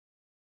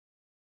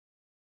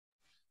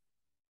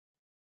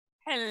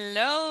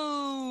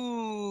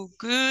Hello,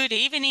 good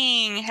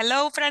evening.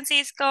 Hello,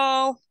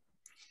 Francisco.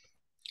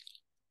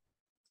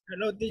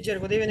 Hello, teacher.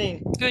 Good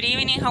evening. Good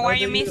evening. How How are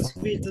you, do you Miss?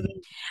 feel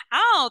today?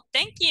 Oh,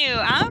 thank you.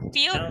 I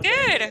feel Thank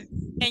good.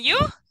 you. And you?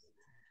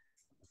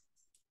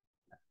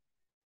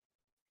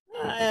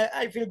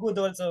 I feel good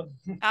also.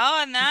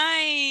 Oh,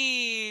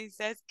 nice.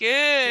 That's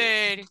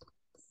good.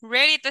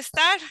 Ready to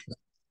start?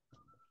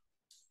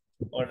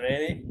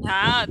 Already?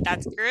 Ah,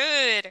 that's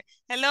good.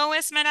 Hello,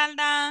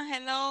 Esmeralda.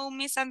 Hello,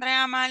 Miss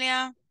Andrea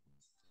Amalia.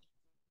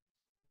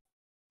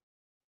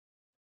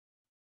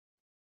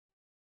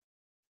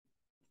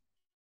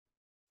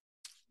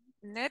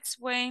 Let's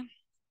wait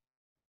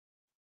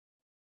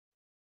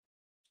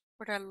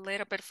for a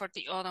little bit for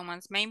the other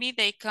ones. Maybe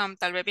they come.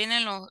 Tal vez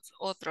vienen los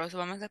otros.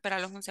 Vamos a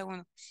esperarlos un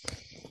segundo.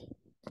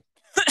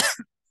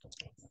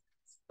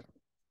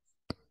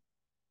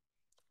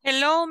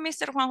 Hello,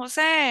 Mr. Juan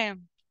Jose.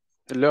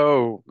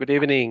 Hello, good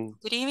evening.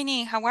 Good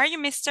evening. How are you,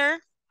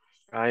 mister?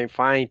 I'm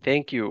fine,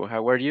 thank you.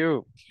 How are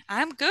you?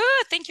 I'm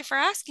good. Thank you for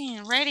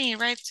asking. Ready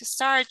to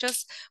start.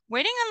 Just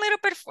waiting a little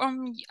bit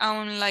from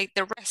on like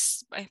the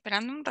rest.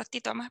 Esperando un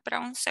ratito. Vamos a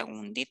esperar un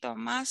segundito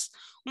más.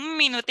 Un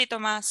minutito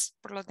más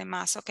por los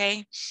demás,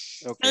 okay?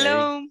 Okay.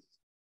 Hello.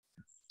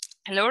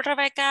 Hello,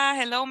 Rebecca.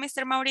 Hello,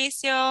 Mr.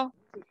 Mauricio.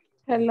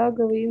 Hello,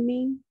 good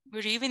evening.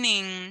 Good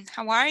evening.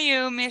 How are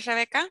you, Miss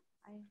Rebecca?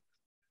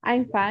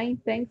 I'm fine,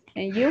 thanks.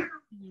 And you?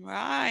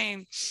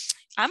 Right.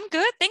 I'm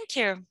good. Thank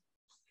you.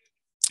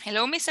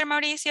 Hello, Mr.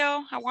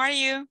 Mauricio. How are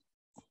you?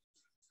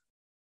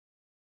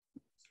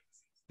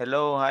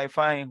 Hello, hi,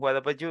 fine. What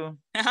about you?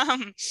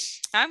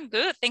 I'm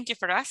good. Thank you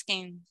for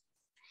asking.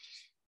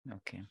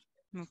 Okay.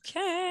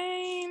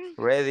 Okay.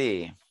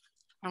 Ready?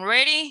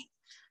 Ready?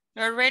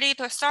 You're ready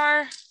to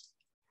start?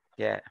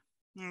 Yeah.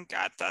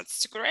 God,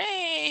 that's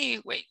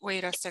great.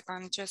 Wait a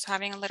second. Just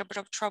having a little bit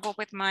of trouble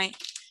with my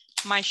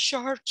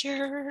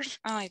charger.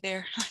 Oh,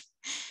 there.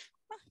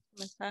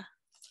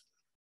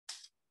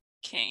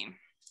 Okay.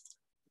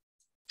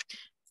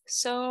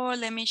 So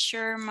let me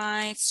share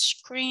my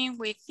screen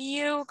with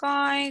you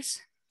guys.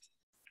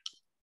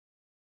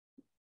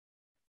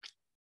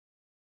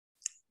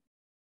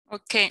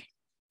 Okay.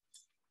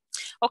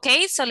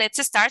 Okay, so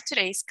let's start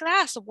today's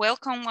class.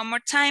 Welcome one more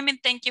time and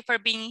thank you for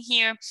being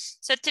here.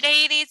 So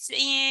today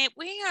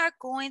we are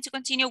going to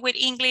continue with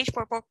English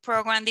for Book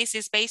program. This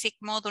is basic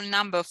module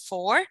number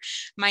 4.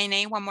 My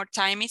name one more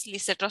time is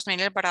Lizeth Rosmel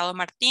Alvarado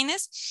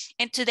Martinez.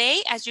 And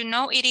today, as you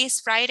know, it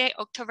is Friday,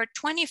 October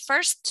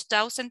 21st,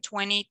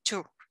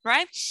 2022.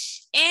 Right?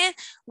 And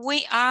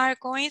we are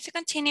going to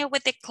continue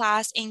with the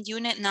class in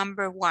unit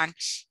number 1.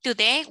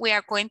 Today, we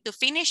are going to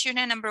finish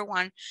unit number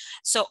 1.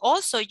 So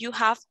also you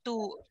have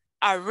to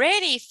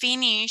already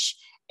finish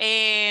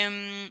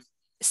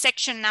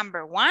section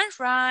number 1,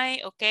 right?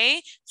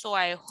 Okay, so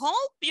I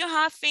hope you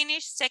have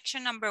finished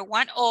section number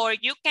 1 or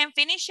you can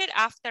finish it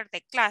after the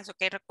class.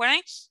 Okay,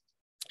 recuerden,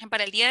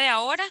 para el día de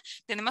ahora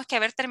tenemos que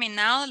haber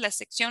terminado la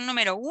sección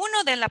número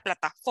 1 de la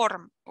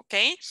plataforma, ¿ok?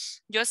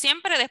 Yo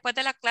siempre después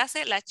de la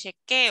clase la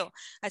chequeo,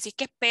 así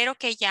que espero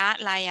que ya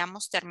la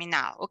hayamos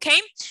terminado, ¿ok?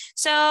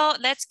 So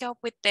let's go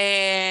with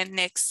the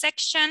next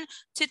section.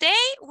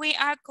 Today we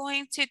are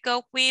going to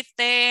go with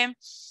the,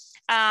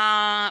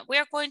 we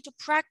are going to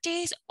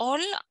practice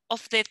all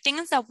of the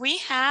things that we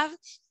have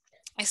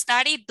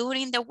studied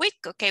during the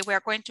week, okay? We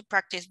are going to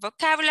practice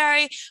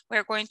vocabulary,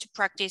 we're going to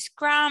practice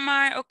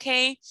grammar,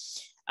 okay?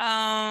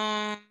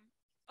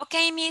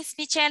 Okay, Miss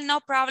Michelle,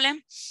 no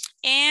problem.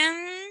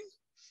 And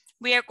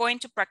we are going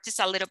to practice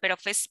a little bit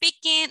of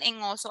speaking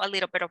and also a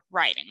little bit of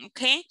writing,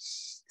 okay?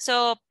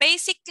 So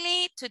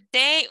basically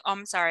today we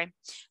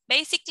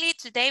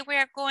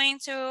are going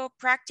to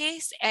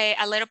practice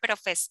a little bit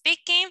of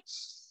speaking,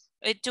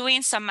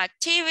 doing some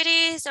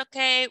activities,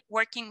 okay,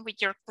 working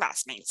with your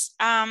classmates.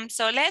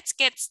 So let's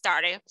get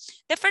started.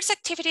 The first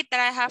activity that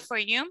I have for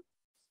you,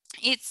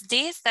 it's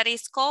this that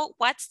is called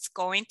what's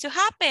going to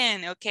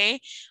happen, okay?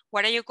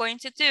 What are you going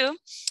to do?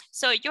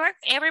 So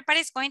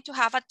everybody's going to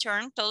have a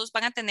turn, todos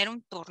van a tener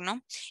un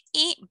turno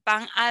y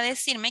van a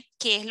decirme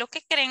qué es lo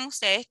que creen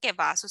ustedes que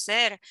va a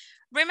suceder.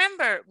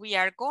 Remember, we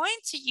are going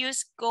to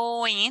use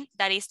going,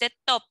 that is the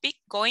topic,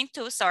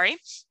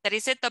 that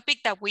is the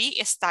topic that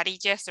we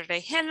studied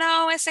yesterday.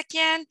 Hello,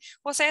 Ezequiel,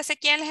 Jose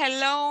Ezequiel,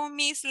 hello,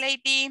 Miss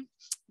Lady,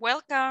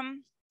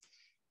 welcome.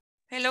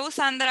 Hello,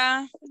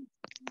 Sandra.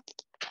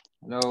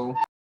 Hello.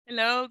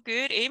 Hello,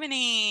 good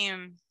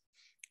evening.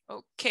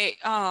 Okay,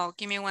 oh,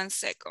 give me 1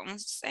 second. 1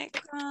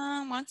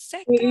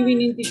 second. Good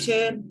evening,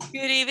 teacher.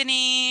 Good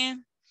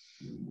evening.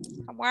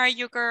 How are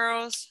you,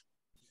 girls?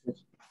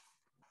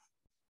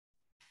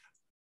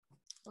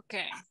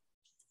 Okay.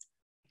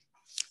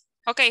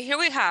 Okay, here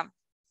we have.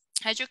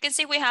 As you can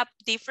see, we have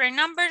different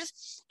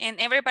numbers and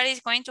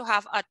everybody's going to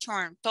have a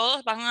turn.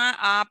 Todos van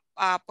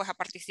pues a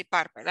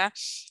participar, ¿verdad?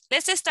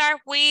 Let's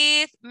start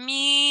with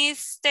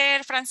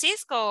Mr.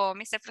 Francisco.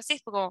 Mr.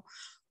 Francisco,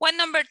 what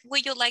number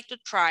would you like to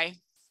try?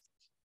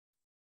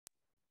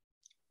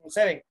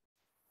 7.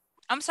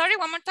 I'm sorry,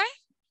 one more time?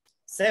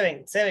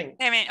 7. 7.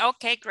 7,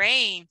 okay,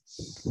 great.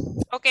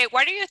 Okay,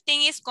 what do you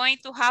think is going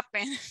to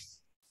happen?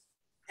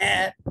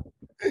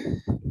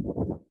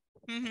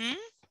 Mhm.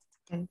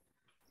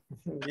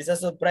 This is a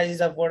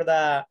surprise for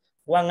the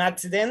one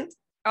accident.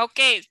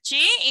 Okay,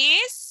 she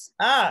is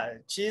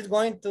She's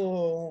going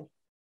to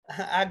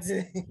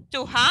accident.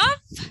 to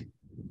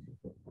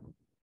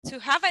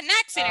have an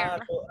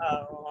accident.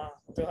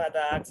 To have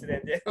the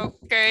accident. Yeah.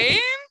 Okay.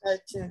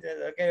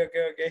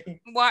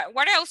 Okay.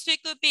 What else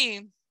it could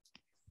be?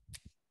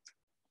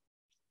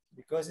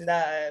 Because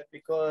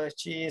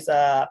she's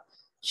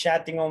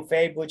chatting on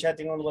Facebook,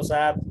 chatting on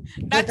WhatsApp.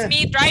 That's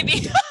me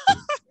driving.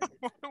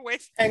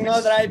 And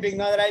not driving.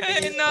 No,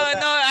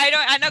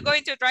 I'm not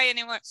going to try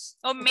anymore.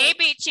 Or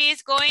maybe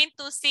she's going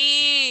to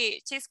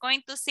see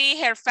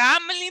her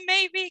family,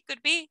 maybe,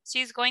 could be.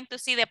 She's going to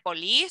see the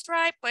police,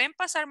 right? Pueden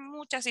pasar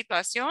muchas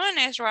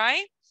situaciones,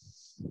 right?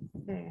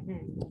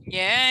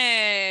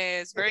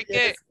 Yes, very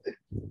good.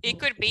 It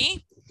could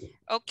be.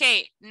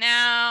 Okay,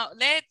 now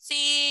let's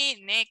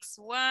see, next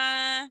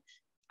one.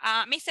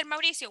 Mr.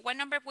 Mauricio, what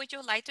number would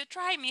you like to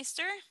try,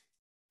 mister?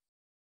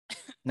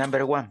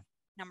 Number 1.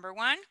 Number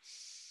 1.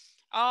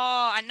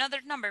 Oh,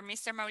 another number,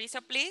 Mr.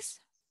 Mauricio,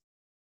 please.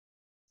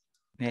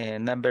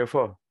 Number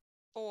 4.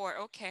 4,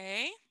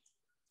 okay.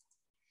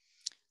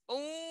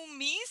 Oh,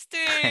 mister,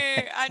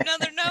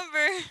 another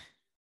number,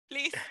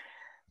 please.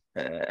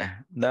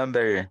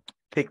 Number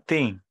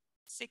 16.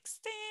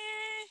 16.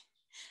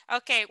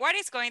 Okay, what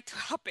is going to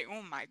happen?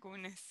 Oh my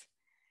goodness.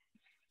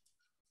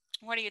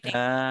 What do you think?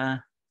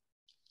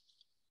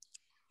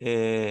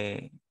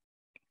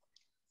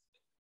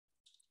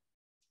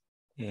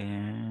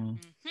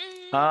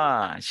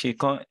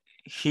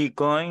 He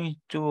going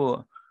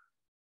to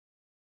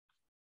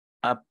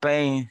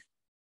paint.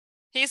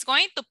 He's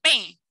going to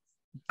paint.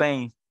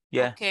 Paint,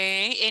 yeah.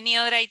 Okay, any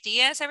other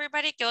ideas,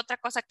 everybody? ¿Qué otra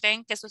cosa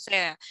creen que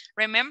suceda?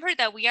 Remember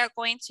that we are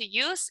going to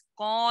use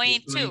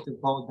going to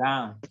fall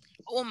down.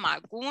 Oh my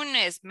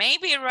goodness,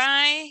 maybe,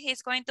 right?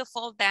 He's going to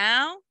fall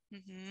down.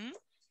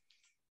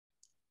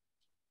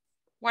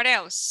 What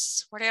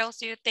else? What else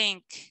do you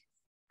think?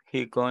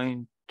 He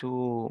going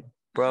to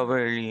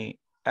probably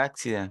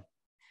accident.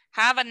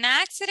 Have an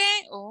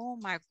accident? Oh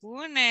my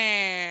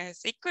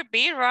goodness. It could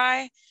be,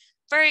 right?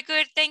 Very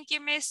good. Thank you,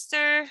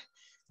 mister.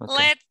 Okay.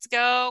 Let's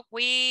go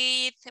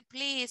with,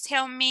 please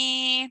help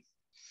me.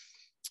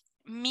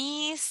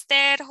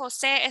 Mr.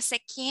 Jose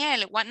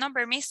Ezequiel. What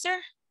number,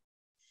 mister?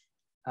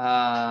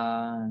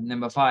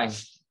 Number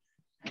 5.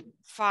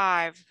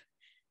 5.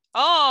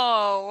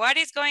 Oh, what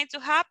is going to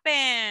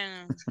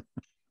happen?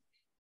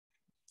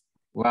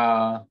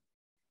 Well,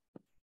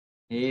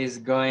 he's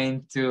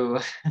going to...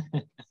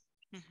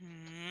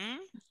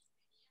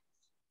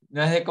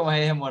 No sé cómo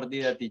se dice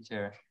mordida,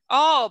 teacher.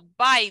 Oh,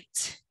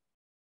 bite.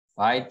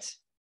 Bite.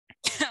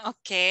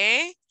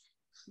 Okay.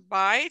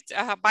 Bite.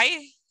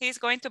 Bite. He's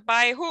going to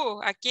buy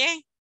who? ¿A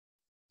quién?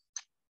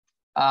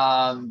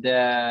 I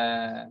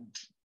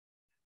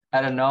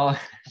don't know.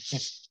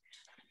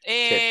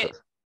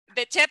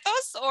 The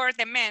chetos or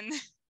the men?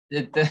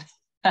 Who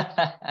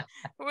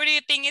do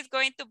you think is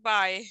going to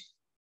buy?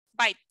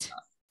 Bite.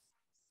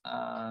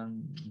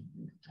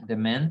 The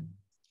men.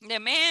 The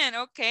men.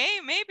 Okay,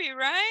 maybe,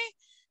 right?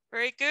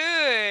 Very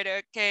good.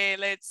 Okay,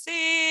 let's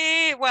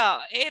see.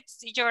 Well,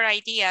 it's your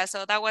idea,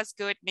 so that was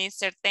good,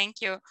 mister. Thank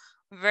you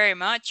very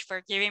much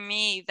for giving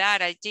me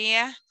that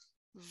idea.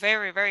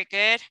 Very, very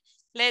good.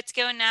 Let's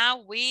go now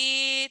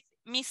with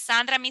Miss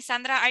Sandra. Miss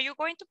Sandra, are you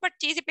going to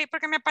participate?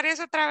 Porque me aparece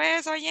otra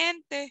vez,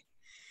 oyente.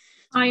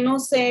 Ay, no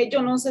sé,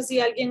 yo no sé si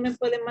alguien me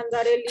puede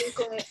mandar el link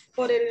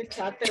por el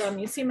chat, pero a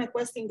mí sí me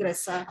cuesta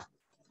ingresar.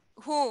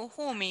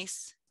 Who,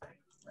 Miss?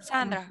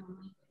 Sandra.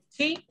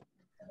 Sí.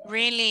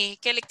 Really?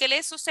 ¿Qué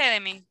le sucede a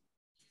mí?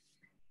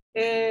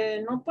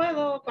 No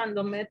puedo,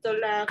 cuando meto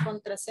la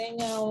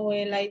contraseña o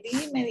el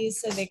ID me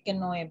dice de que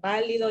no es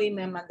válido y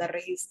me manda a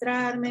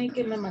registrarme y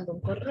que me manda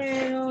un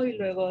correo y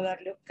luego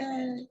darle OK.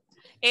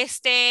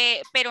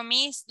 Pero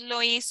Miss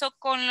lo hizo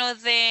con lo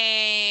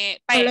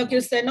de... Con lo que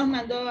usted nos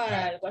mandó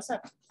al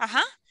WhatsApp.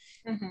 Ajá.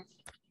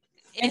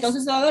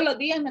 Entonces todos los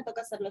días me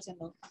toca estarlo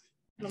haciendo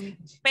lo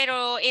mismo.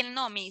 Pero él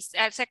no, Miss.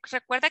 ¿Se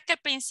recuerda que al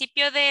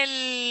principio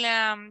del,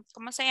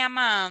 ¿cómo se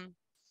llama?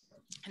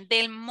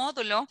 Del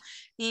módulo,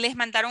 les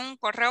mandaron un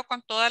correo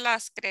con todas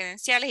las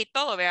credenciales y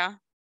todo,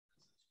 ¿vea?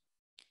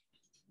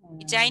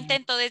 Ya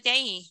intentó desde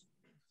ahí.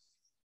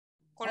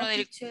 Con lo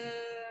del...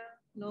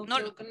 No,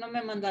 creo que no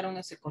me mandaron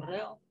ese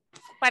correo.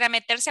 Para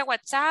meterse a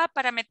WhatsApp,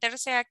 para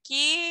meterse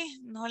aquí,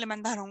 no le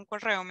mandaron un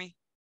correo, mi.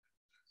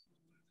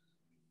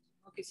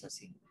 No, quizás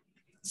sí.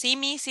 Sí,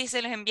 mi, sí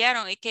se los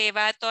enviaron y que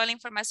va toda la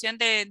información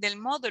del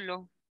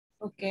módulo.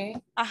 Ok.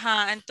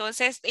 Ajá,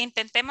 entonces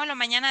intentémoslo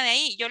mañana de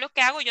ahí. Yo lo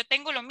que hago, yo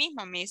tengo lo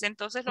mismo, Miss.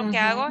 Entonces lo que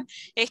hago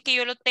es que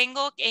yo lo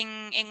tengo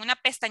en una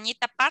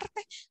pestañita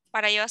aparte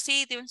para yo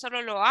así de un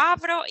solo lo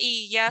abro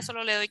y ya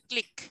solo le doy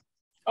clic.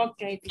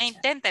 Ok.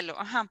 Inténtelo,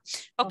 ajá.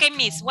 Okay,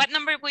 Miss, what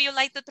number would you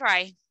like to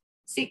try?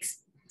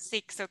 6.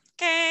 6,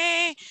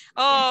 okay.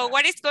 Oh,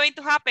 what is going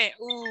to happen?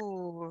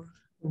 Ooh.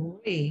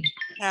 Uy.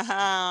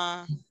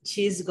 Ajá.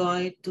 She's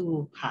going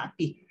to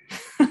happy.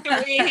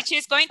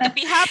 She's going to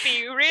be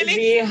happy, really?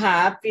 Be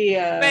happy.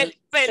 But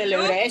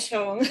look,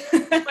 Celebration.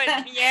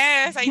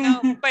 yes, I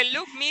know. But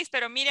look, Miss,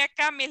 pero mire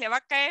acá, Miss, le va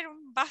a caer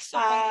un vaso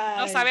con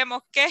no Ay.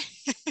 sabemos qué.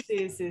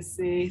 Sí, sí,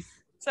 sí.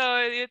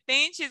 So you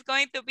think she's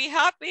going to be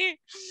happy?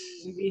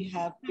 Be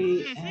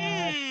happy.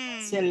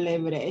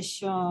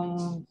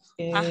 Celebration.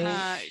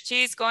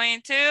 She's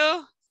going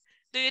to.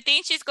 Do you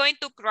think she's going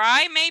to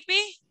cry,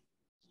 maybe?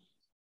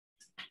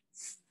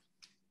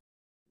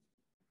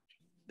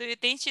 Do you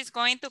think she's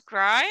going to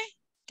cry?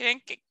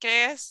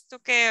 ¿Crees tú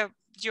que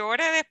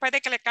llore después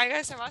de que le caiga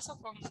ese vaso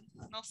con,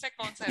 no sé,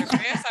 con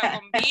cerveza,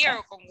 con beer,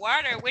 o con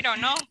water? We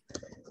don't know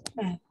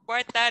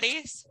what that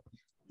is.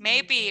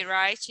 Maybe,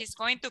 right? She's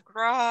going to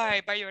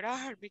cry, va a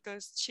llorar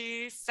because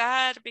she's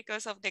sad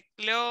because of the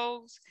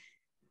clothes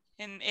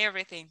and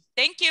everything.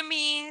 Thank you,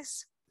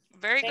 Miss.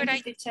 Very good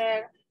idea.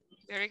 Teacher.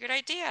 Very good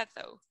idea,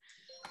 though.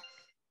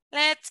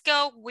 Let's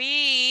go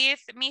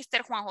with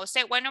Mr. Juan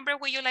Jose. What number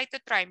would you like to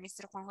try,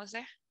 Mr. Juan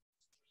Jose?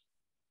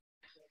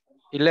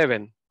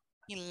 11.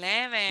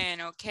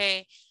 11,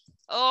 okay.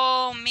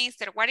 Oh,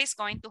 Mister, what is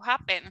going to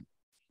happen?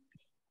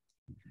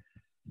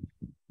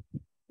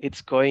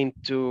 It's going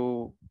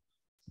to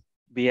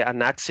be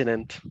an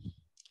accident.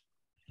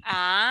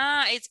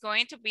 It's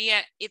going to be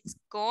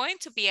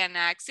an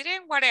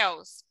accident. What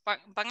else?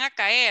 Van a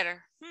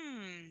caer.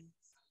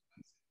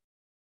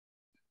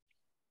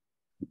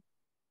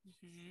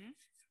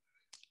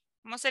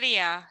 ¿Cómo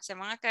sería? Se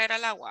van a caer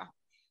al agua.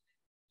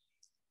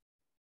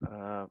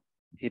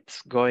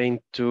 It's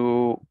going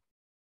to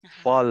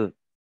fall.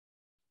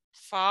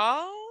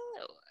 Fall?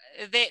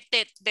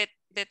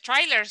 The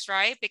trailers,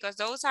 right? Because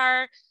those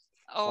are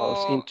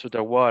Falls into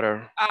the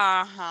water.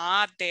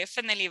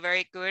 Definitely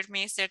very good,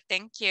 Mister.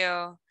 Thank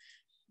you.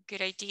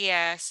 Good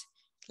ideas.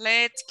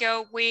 Let's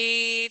go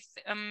with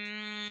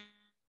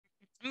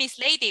Miss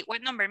Lady.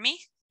 What number, me?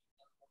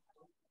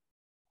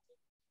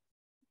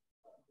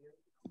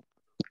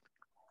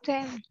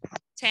 10.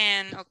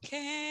 10,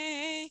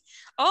 okay.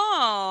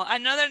 Oh,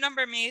 another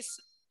number, Miss.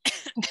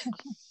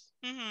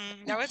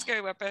 That was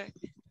good, Wepe.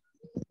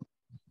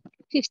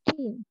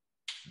 15.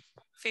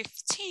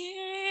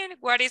 15.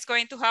 What is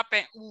going to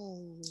happen?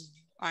 Ooh,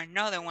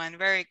 another one.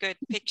 Very good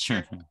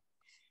picture.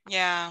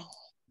 Yeah.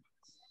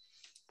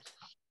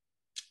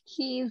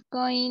 He's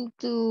going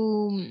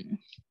to,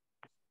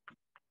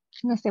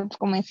 no sé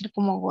cómo decir,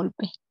 como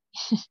golpe.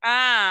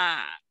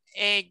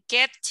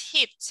 Get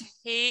hit.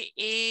 He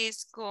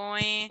is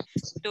going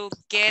to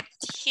get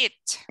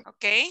hit.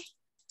 Okay.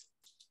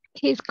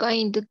 He's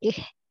going to get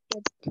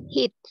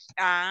hit.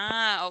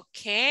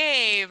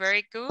 Okay.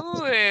 Very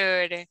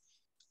good.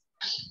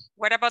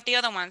 What about the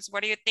other ones?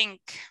 What do you think?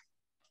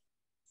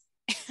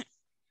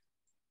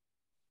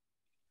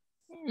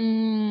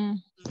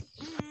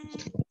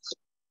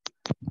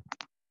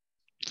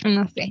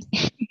 No sé.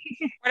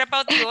 What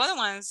about the other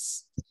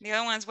ones? The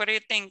other ones, what do you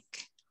think?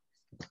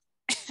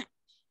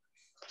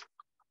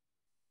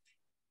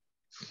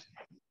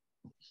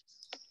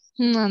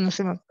 No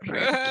se me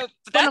ocurre.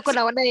 Bueno, con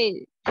la hora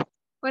de...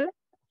 ¿Hola?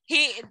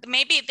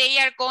 Maybe they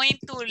are going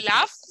to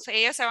laugh.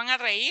 Ellos se van a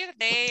reír.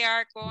 They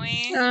are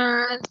going...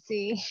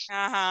 sí.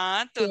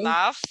 To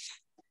laugh.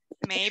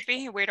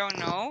 Maybe, we don't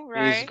know,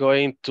 right? He's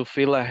going to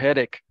feel a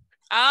headache.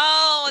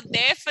 Oh,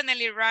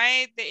 definitely,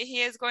 right?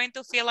 He is going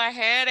to feel a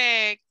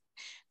headache.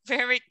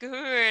 Very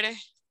good.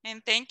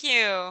 And thank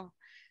you.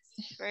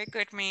 Very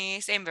good,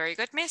 Miss. And very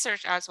good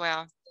research as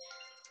well.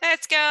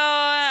 Let's go.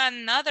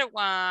 Another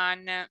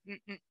one.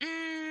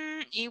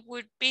 It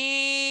would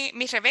be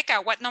Miss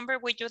Rebecca. What number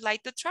would you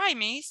like to try,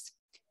 Miss?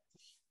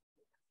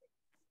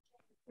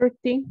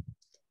 13.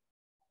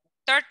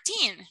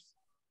 13.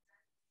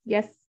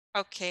 Yes.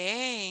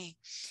 Okay.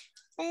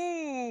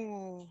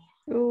 Ooh.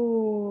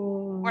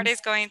 Ooh. What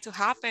is going to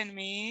happen,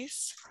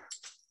 Miss?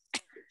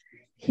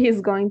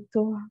 He's going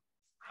to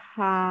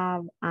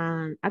have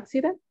an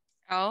accident.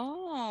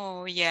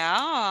 Oh,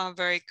 yeah,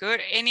 very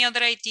good. Any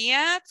other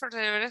idea for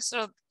the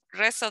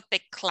rest of the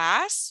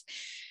class?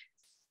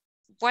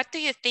 What do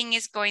you think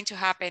is going to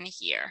happen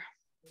here?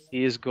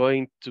 He's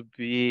going to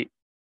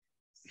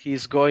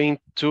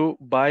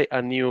buy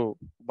a new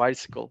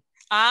bicycle.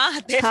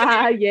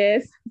 Definitely.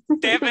 Yes.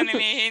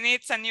 Definitely, he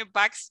needs a new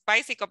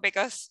bicycle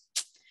because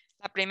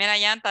la primera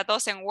llanta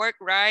doesn't work,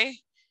 right?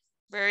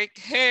 Very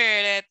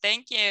good.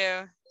 Thank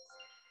you.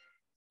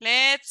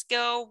 Let's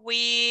go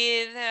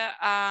with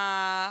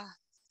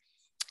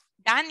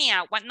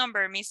Dania. What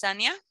number, Miss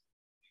Dania?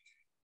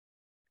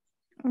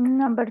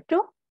 Number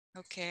 2.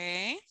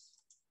 Okay.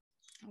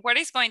 What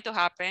is going to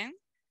happen?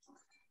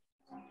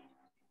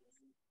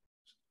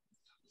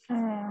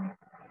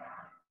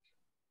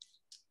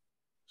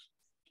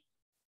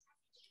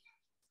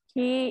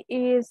 He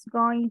is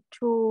going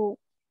to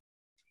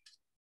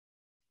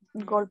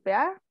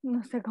golpear.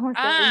 No sé cómo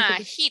se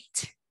dice.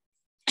 Hit.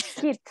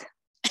 Hit.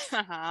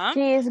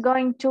 He is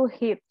going to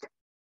hit.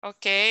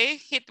 Okay.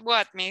 Hit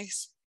what,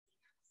 Miss?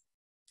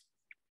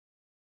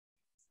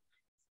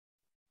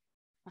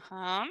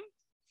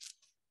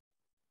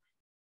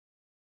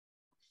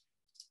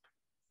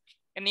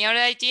 Any other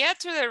idea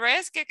to the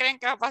rest? ¿Qué creen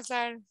que va a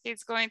pasar?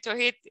 He's going to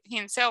hit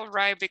himself,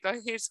 right?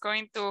 Because he's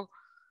going to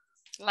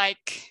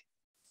like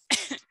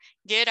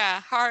get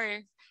a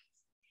hard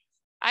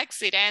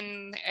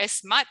accident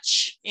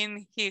smash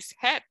in his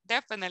head,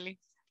 definitely.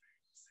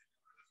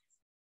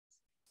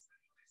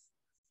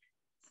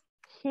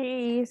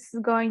 He is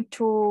going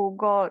to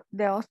go to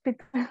the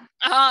hospital.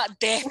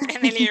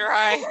 Definitely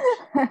right.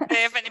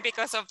 Definitely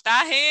because of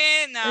that.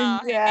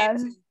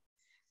 Yes.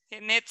 He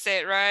needs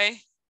it, right?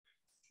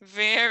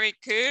 Very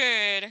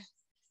good.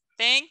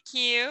 Thank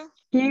you.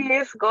 He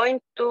is going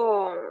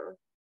to...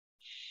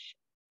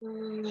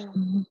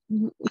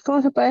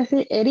 ¿Cómo se puede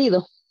decir?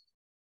 Herido.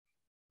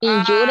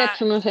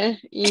 Injured, no sé.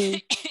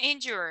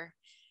 Injured.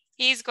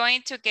 He's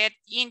going to get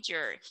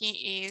injured.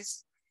 He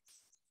is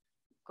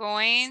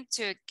going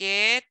to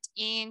get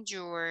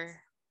injured.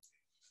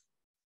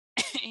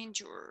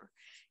 Injured.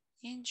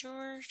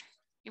 Injured.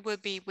 It will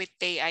be with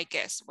they, I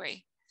guess.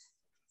 Wait.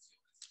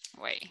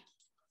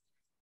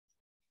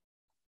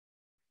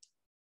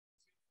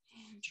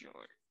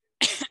 Injured.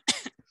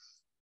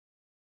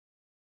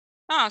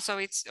 Oh, so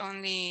it's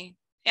only,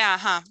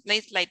 yeah,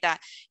 like that.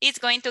 It's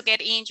going to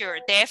get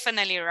injured,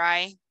 definitely,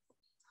 right?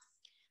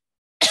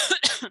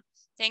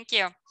 Thank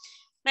you.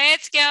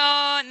 Let's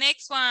go.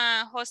 Next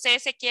one, Jose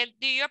Ezequiel.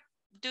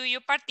 Do you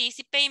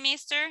participate,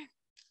 mister?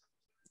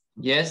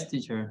 Yes,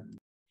 teacher.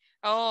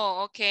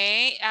 Oh,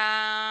 okay.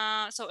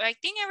 So I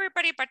think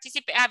everybody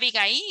participate.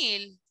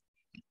 Abigail.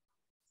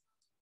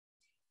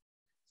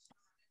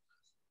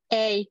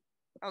 A.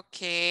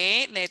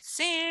 Okay, let's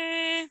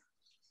see.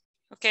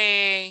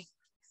 Okay,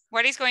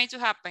 what is going to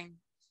happen?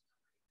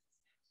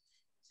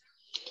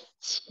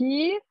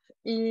 She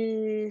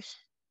is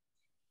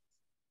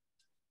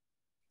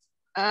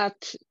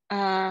at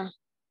a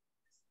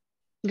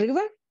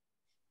river.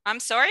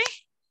 I'm sorry?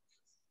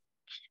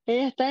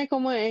 Ella está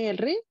como en el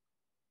río.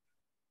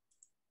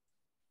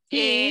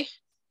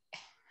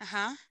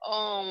 Ajá.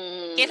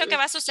 ¿Qué es lo que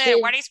va a suceder?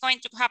 What is going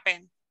to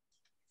happen?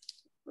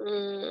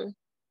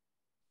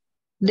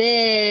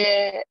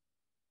 The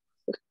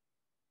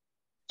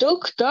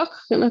duck,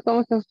 no sé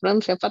cómo se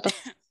pronuncia, pato.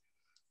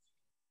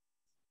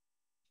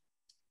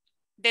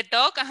 The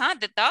dog,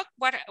 the dog,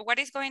 what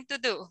is going to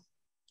do?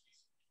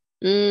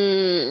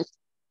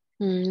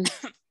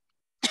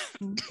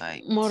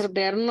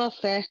 Morder, no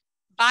sé.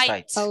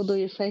 Bite. How do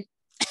you say?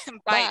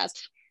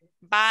 Bite.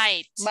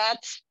 Bite.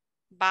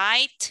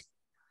 Bite.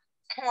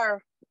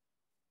 Her.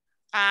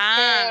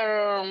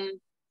 Her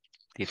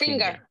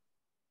Finger.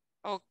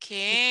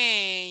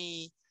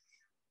 Okay.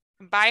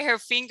 Bite her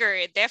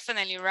finger,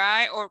 definitely,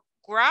 right? Or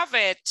grab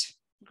it.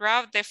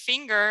 Grab the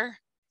finger.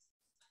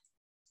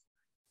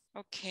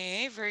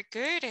 Okay, very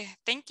good.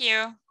 Thank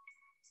you.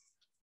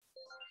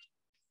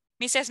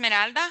 Miss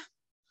Esmeralda?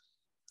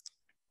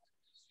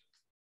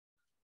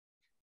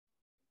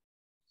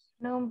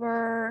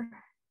 Number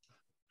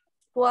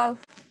 12.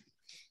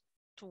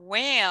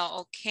 12,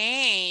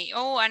 okay.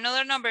 Oh,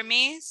 another number,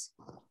 miss?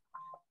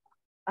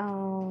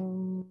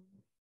 9.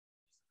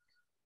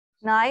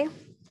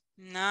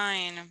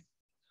 9.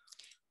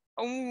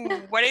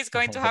 Oh, what is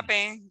going to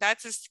happen?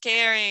 That's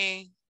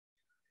scary.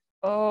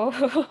 Oh.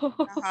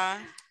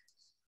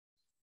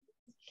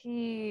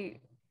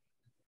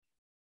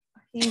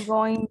 He's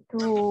going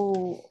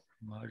to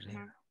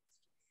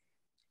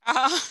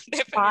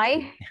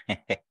buy.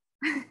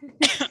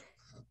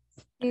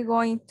 He's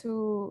going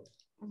to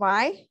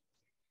buy.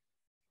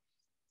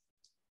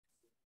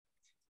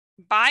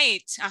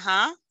 Bite,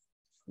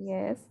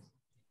 Yes.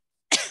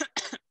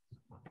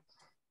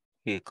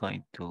 He's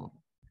going to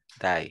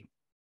die.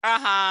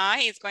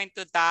 He's going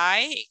to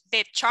die.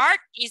 The shark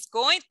is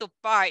going to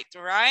bite,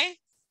 right?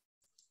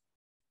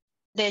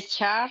 The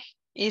shark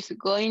is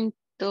going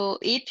to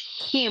eat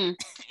him.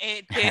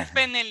 It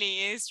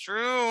definitely is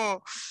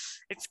true.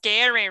 It's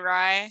scary,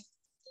 right?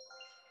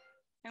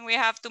 And we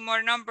have 2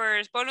 more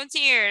numbers.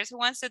 Volunteers, who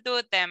wants to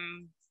do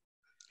them?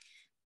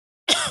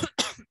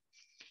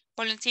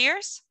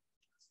 Volunteers?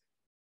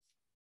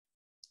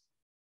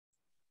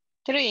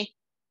 3.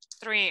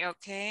 3,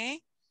 okay.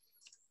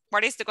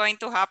 What is going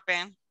to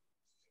happen?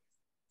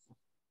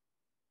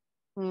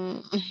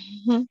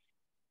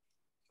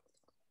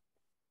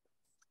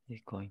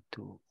 He's going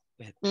to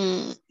wet.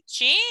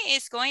 She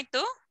is going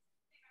to?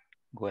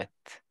 Wet.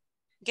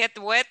 Get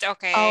wet,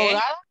 okay.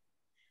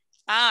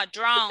 Ahogada?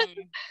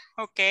 Drown.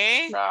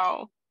 Okay.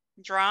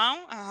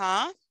 Drown.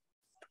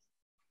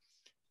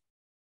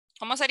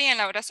 ¿Cómo sería en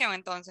la oración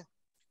entonces?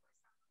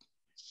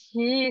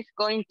 He is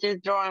going to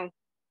drown.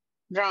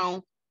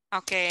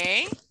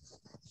 Okay.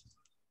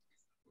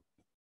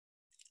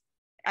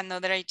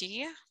 Another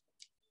idea?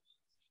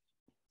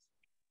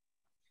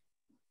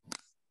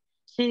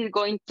 She's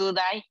going to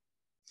die.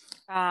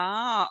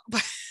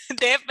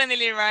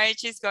 Definitely right.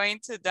 She's going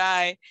to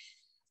die.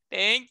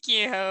 Thank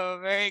you.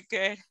 Very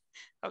good.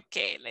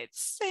 Okay,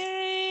 let's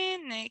see.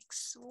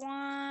 Next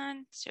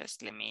one.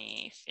 Just let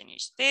me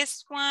finish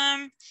this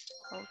one.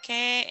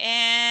 Okay,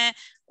 and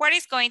what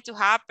is going to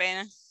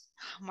happen?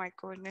 Oh my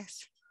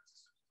goodness.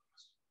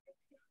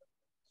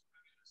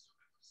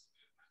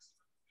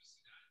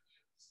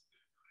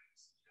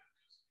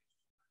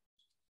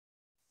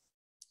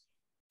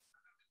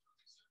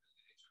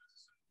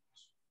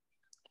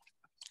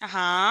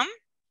 Ajá.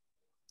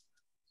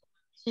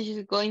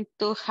 She's going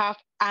to have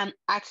an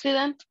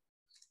accident.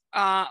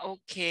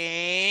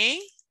 Okay.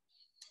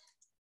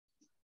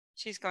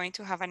 She's going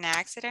to have an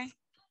accident.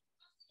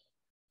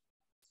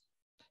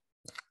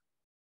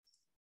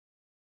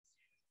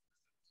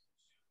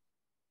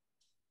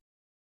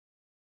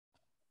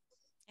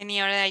 Any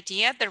other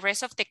idea? The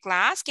rest of the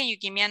class, can you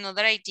give me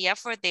another idea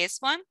for this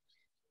one?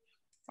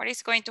 What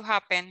is going to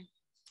happen?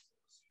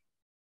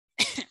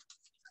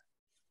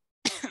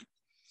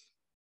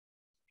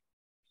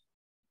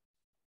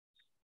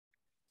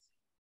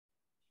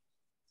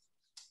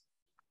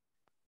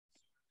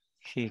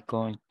 He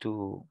going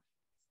to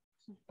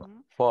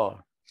fall.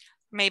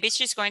 Maybe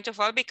she's going to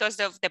fall because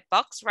of the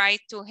box,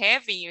 right? Too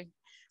heavy.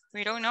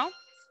 We don't know.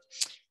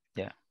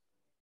 Yeah.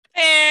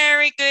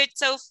 Very good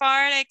so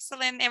far.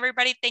 Excellent.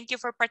 Everybody, thank you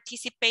for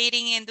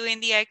participating and doing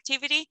the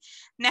activity.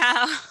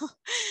 Now,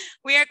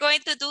 we are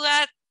going to do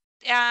a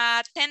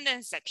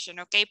attendance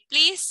section, okay?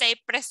 Please say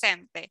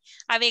presente.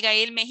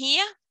 Abigail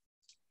Mejía.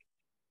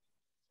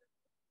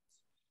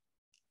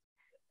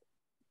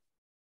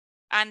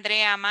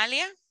 Andrea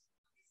Amalia.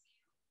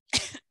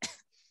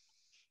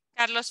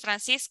 Carlos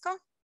Francisco.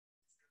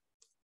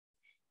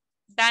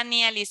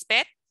 Dania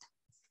Lisbeth.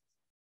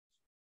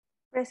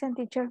 Present,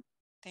 teacher.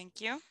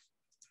 Thank you.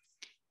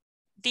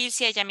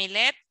 Dilcia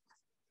Yamilet.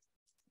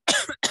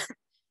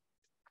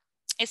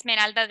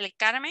 Esmeralda del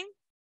Carmen.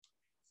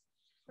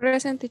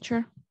 Present,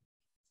 teacher.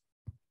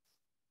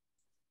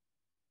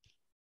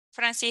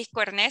 Francisco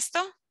Ernesto.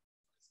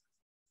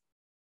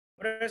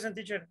 Present,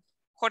 teacher.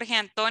 Jorge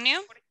Antonio.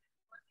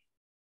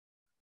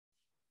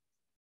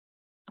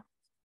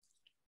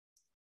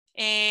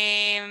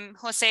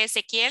 José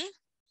Ezequiel.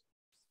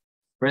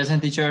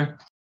 Present, teacher.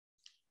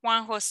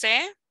 Juan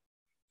José.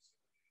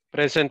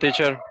 Present,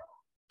 teacher.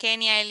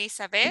 Kenia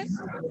Elizabeth.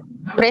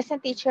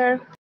 Present,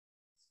 teacher.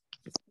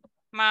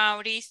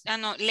 Mauricio,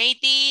 no,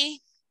 Lady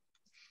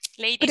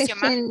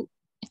Xiomara.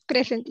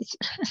 Present, teacher.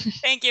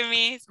 Thank you,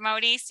 Miss.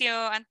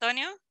 Mauricio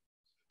Antonio.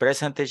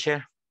 Present,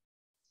 teacher.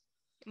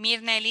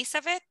 Mirna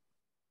Elizabeth.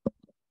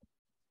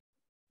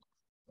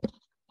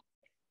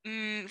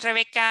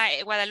 Rebeca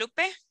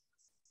Guadalupe.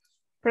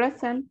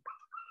 Present.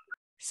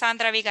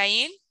 Sandra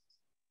Abigail.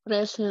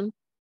 Present.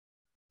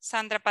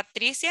 Sandra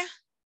Patricia.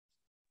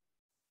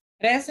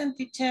 Present,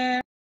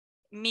 teacher.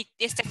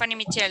 Stephanie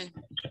Michelle.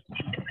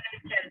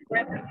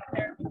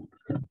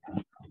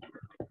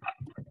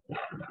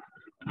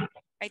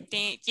 I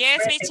think,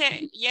 yes,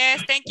 Michelle.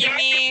 Yes, thank you,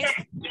 Miss.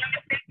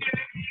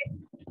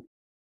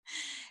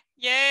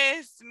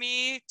 Yes,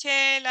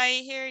 Michelle,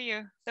 I hear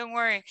you. Don't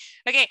worry.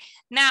 Okay,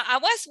 now I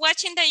was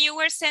watching that you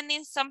were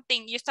sending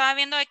something. Yo estaba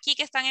viendo aquí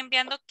que están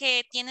enviando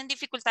que tienen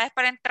dificultades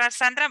para entrar.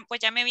 Sandra, pues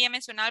ya me había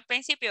mencionado al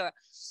principio.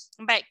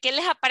 ¿Qué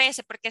les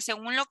aparece? Porque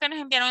según lo que nos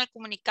enviaron el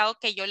comunicado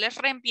que yo les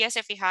reenvié,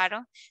 se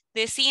fijaron,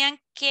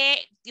 decían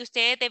que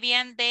ustedes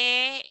debían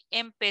de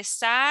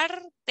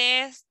empezar,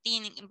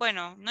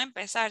 bueno, no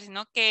empezar,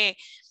 sino que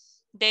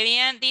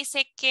debían,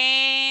 dice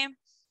que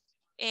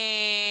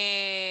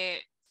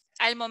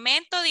al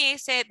momento,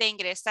 dice, de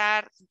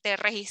ingresar, de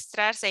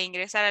registrarse, de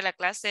ingresar a la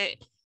clase,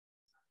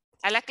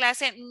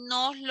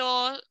 no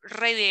lo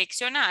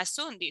redirecciona a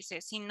Zoom,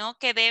 dice, sino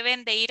que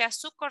deben de ir a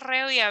su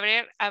correo y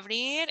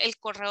abrir el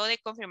correo de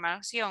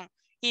confirmación.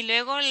 Y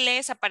luego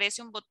les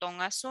aparece un botón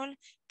azul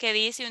que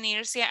dice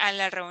unirse a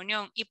la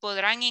reunión y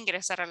podrán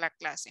ingresar a la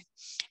clase.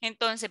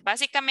 Entonces,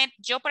 básicamente,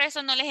 yo por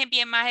eso no les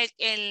envié más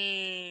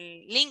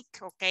el link,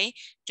 ¿ok?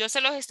 Yo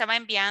se los estaba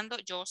enviando,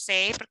 yo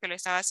sé, porque lo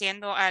estaba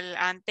haciendo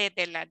antes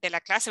de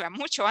la clase,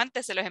 mucho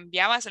antes se los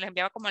enviaba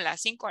como a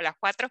las 5 o a las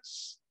 4,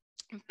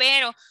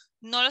 pero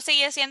no lo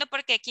seguí haciendo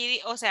porque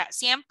aquí, o sea,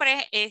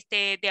 siempre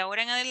de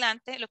ahora en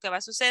adelante lo que va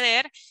a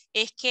suceder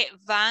es que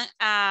van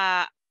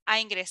a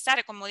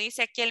ingresar, como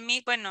dice aquí el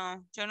mismo,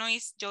 bueno, yo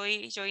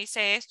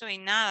hice esto y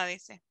nada,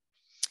 dice.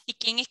 ¿Y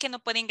quién es que no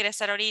puede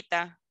ingresar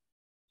ahorita?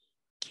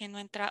 ¿Quién no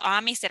entra?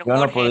 Ah, Mr. Jorge.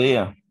 Yo no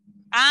podía.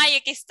 Ay,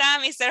 aquí está,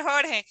 Mr.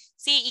 Jorge.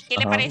 Sí, ¿y qué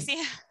le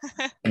parecía?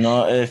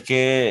 No, es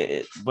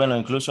que, bueno,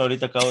 incluso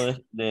ahorita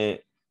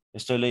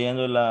estoy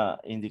leyendo la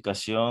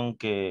indicación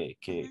que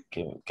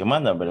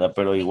mandan, ¿verdad?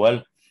 Pero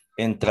igual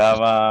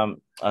entraba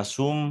a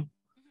Zoom,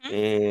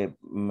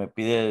 me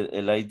pide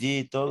el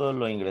ID y todo,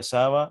 lo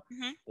ingresaba,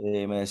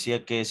 me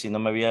decía que si no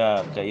me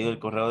había caído el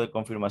correo de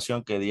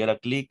confirmación, que diera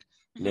clic,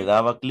 le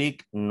daba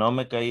clic, no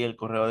me caía el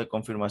correo de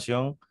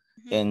confirmación,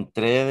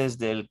 entré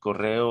desde el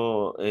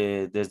correo,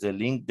 desde el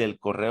link del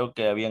correo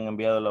que habían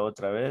enviado la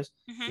otra vez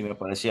y me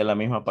aparecía la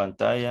misma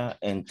pantalla,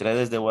 entré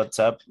desde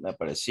WhatsApp, me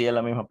aparecía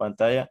la misma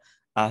pantalla,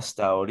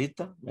 hasta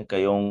ahorita me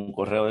cayó un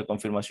correo de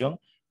confirmación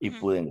y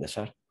pude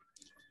ingresar.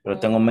 Pero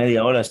tengo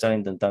media hora de estar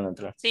intentando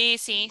entrar. Sí,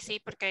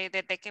 porque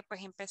desde que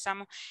pues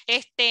empezamos.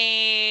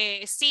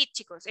 Sí,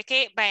 chicos, es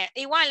que vaya,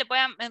 igual voy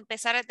a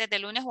empezar desde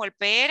el lunes,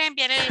 volver a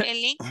enviar el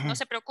link, no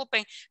se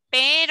preocupen,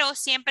 pero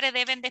siempre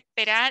deben de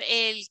esperar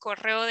el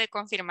correo de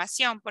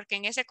confirmación, porque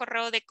en ese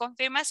correo de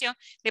confirmación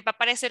les va a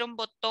aparecer un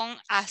botón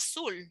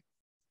azul.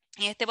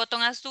 En este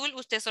botón azul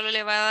usted solo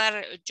le va a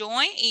dar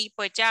join y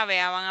pues ya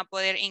vea, van a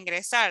poder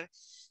ingresar.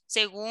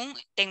 Según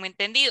tengo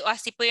entendido,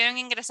 ¿así pudieron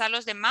ingresar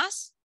los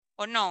demás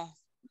o no?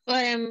 Por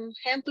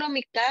ejemplo, en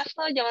mi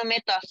caso, yo me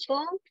meto a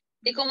Zoom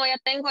y como ya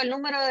tengo el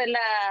número de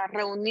la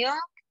reunión,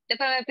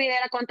 después me pide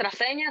la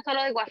contraseña,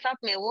 solo de WhatsApp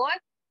me voy,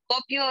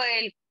 copio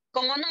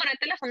como número de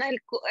teléfono es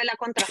la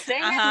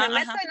contraseña, me Ajá,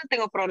 meto ajá. y no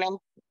tengo problema.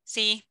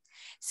 Sí,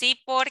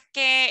 sí,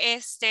 porque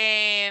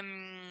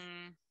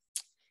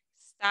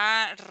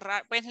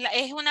pues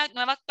es una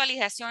nueva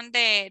actualización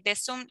de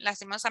Zoom,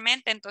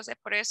 lastimosamente, entonces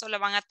por eso lo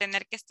van a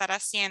tener que estar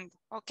haciendo,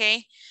 ¿ok?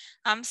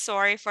 I'm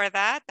sorry for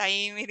that,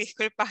 ahí mi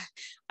disculpa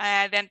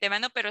de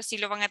antemano, pero sí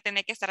lo van a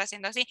tener que estar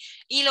haciendo así.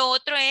 Y lo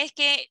otro es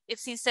que,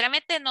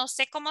 sinceramente, no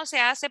sé cómo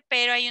se hace,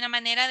 pero hay una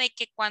manera de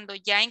que cuando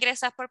ya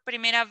ingresas por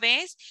primera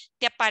vez,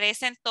 te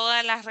aparecen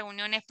todas las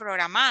reuniones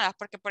programadas,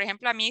 porque, por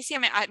ejemplo, a mí sí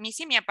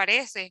me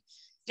aparece,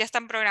 ya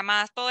están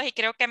programadas todas, y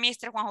creo que a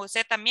Mr. Juan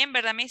José también,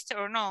 ¿verdad, Mr.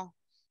 o no?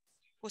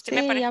 Usted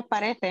me Sí, parece. ya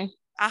aparece. Sí,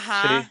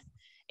 Ajá.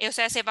 O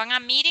sea, se van a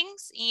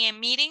meetings y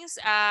en meetings,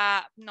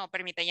 no,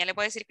 permítame, ya le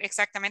voy a decir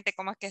exactamente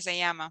cómo es que se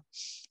llama.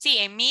 Sí,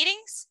 en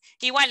meetings,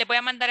 igual le voy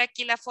a mandar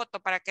aquí la foto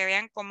para que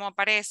vean cómo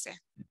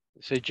aparece.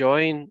 se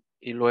join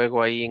y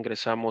luego ahí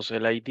ingresamos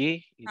el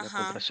ID y la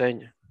Ajá.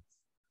 contraseña.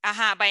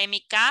 Ajá, va, en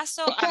mi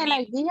caso, Es a que el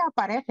mí, ID ya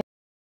aparece.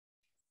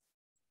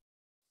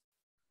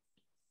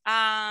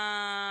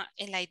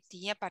 el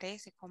ID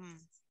aparece como.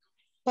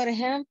 Por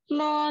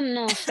ejemplo,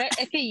 no sé,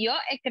 es que yo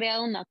he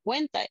creado una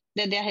cuenta,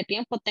 desde hace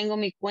tiempo tengo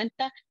mi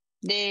cuenta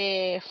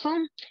de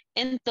Zoom,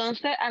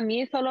 entonces a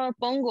mí solo me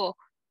pongo,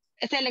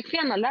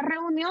 selecciono la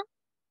reunión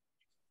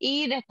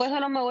y después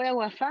solo me voy a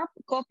WhatsApp,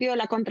 copio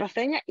la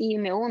contraseña y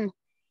me uno.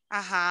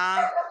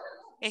 Ajá.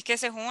 Es que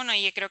ese es uno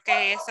y yo creo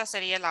que esta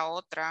sería la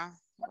otra.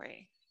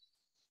 Güey.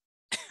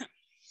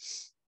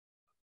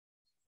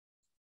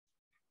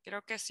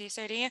 Creo que sí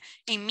sería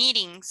en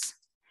meetings.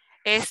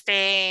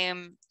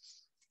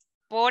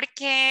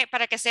 Porque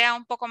para que sea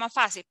un poco más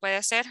fácil,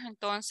 puede ser.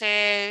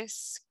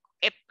 Entonces,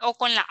 o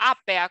con la app,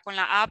 vea, con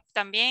la app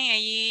también,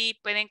 ahí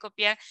pueden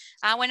copiar.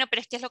 Bueno,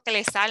 pero es que es lo que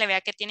les sale,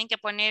 vea, que tienen que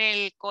poner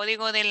el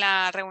código de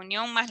la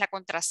reunión más la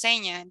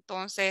contraseña.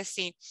 Entonces,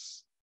 sí,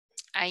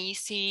 ahí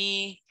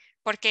sí,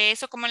 porque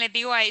eso, como les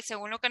digo, ahí,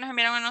 según lo que nos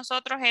enviaron a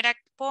nosotros, era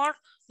por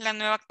la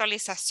nueva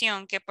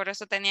actualización, que por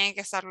eso tenían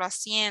que estarlo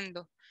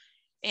haciendo.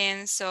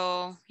 And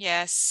so,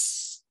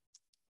 yes.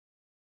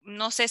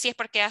 No sé si es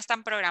porque ya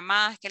están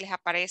programadas que les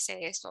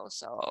aparece eso.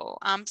 So,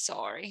 I'm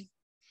sorry.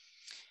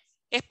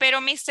 Espero,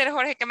 Mr.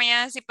 Jorge, que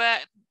mañana sí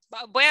pueda.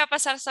 Voy a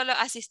pasar solo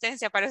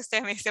asistencia para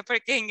usted, Mr.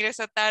 porque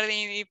ingresó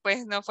tarde y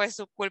pues no fue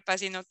su culpa,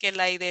 sino que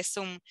la de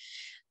Zoom.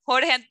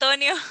 Jorge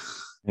Antonio.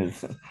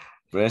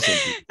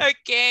 Present.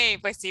 Ok,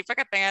 pues sí,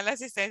 para que tengan la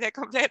asistencia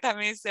completa,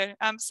 Mr.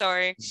 I'm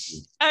sorry.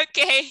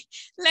 Okay,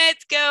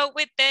 let's go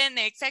with the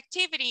next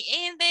activity.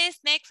 In this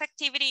next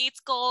activity,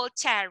 it's called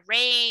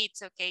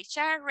charades. Okay,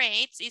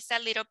 charades is a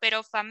little bit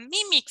of a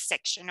mimic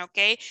section.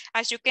 Okay,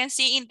 as you can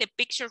see in the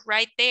picture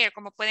right there,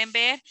 como pueden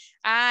ver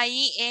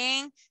ahí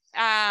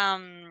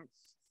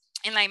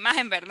en la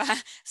imagen, ¿verdad?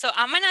 So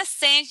I'm gonna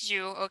send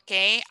you,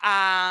 okay,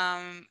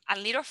 a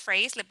little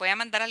phrase. Les voy a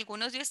mandar a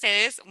algunos de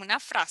ustedes una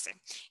frase.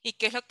 ¿Y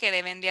qué es lo que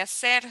deben de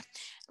hacer?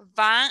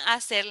 Van a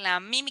hacer la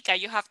mímica.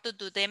 You have to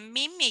do the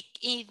mimic.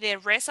 Y the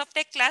rest of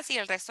the class y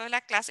el resto de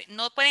la clase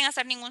no pueden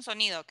hacer ningún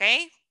sonido, ¿ok?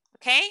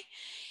 ¿Ok?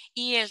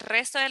 Y el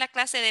resto de la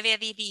clase debe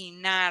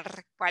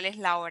adivinar cuál es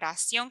la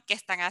oración que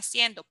están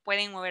haciendo.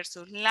 Pueden mover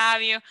sus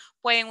labios,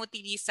 pueden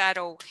utilizar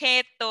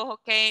objetos,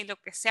 ¿ok? Lo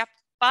que sea,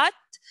 but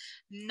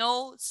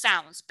no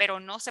sounds,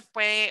 pero no se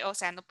puede, o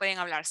sea, no pueden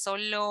hablar,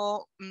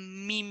 solo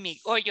mimic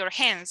or your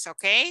hands,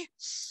 ¿ok?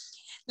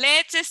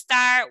 Let's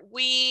start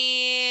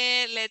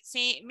with, let's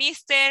see,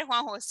 Mr.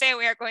 Juan José.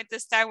 We are going to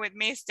start with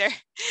Mr.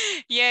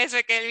 Yes,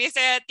 porque el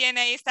Mr.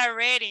 tiene ahí, está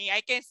ready.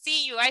 I can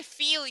see you. I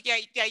feel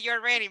that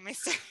you're ready,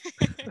 Mr.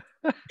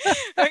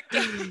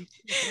 Okay,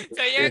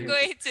 so you're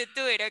going to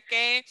do it,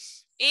 okay?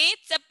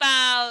 It's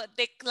about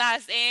the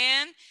class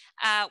and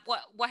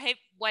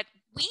what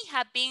we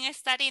have been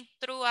studying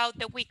throughout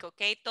the week,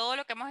 okay? Todo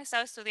lo que hemos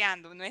estado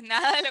estudiando, no es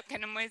nada de lo que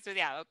no hemos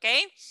estudiado,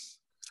 okay?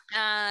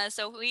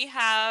 So we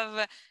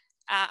have,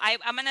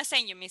 I'm gonna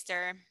send you,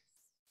 Mr.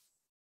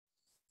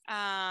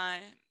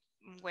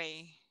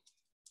 Wait.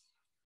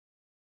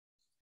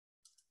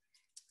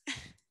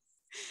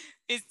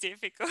 It's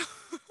difficult.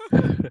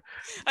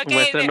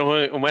 Okay.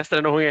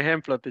 Muéstranos un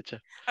ejemplo,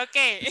 teacher.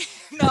 Okay.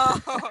 No.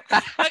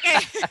 Okay.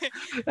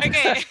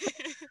 Okay.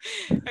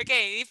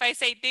 Okay. If I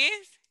say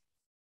this.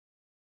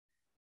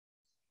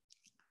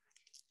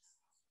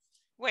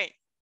 Wait.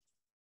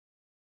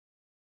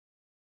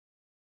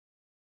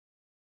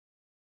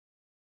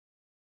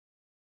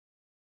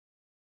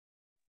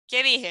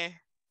 ¿Qué dije?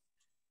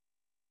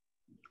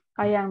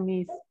 I am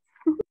Miss.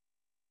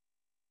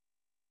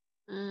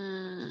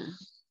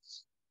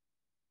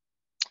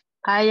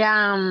 I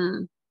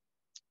am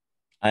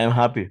I am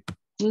happy.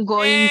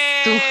 Going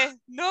to.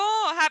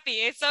 No,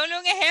 Happy, es solo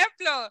un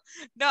ejemplo.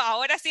 No,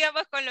 ahora sí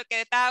vamos con lo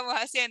que estábamos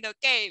haciendo.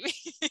 Ok.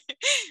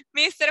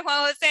 Mr.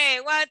 Juan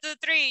José, 1, 2,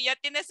 3, ya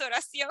tienes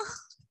oración.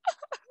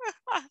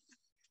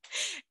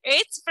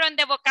 It's from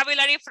the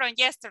vocabulary from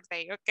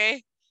yesterday,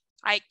 ok.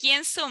 Aquí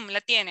en Zoom la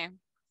tiene.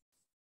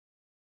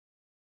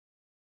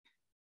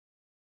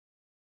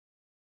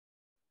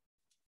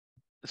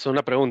 Es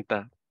una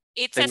pregunta.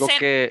 It's Tengo a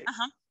que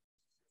Ajá.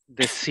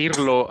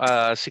 decirlo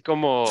así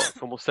como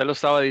usted lo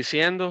estaba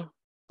diciendo.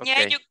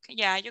 Yeah,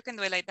 Okay. you can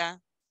do it like that.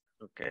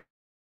 Okay.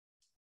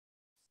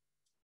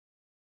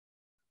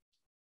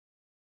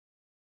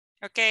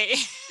 Okay.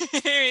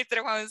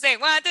 Mr. Juan José,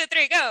 1, 2,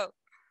 3, go.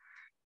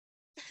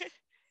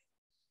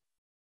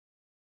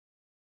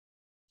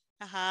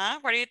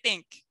 What do you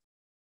think?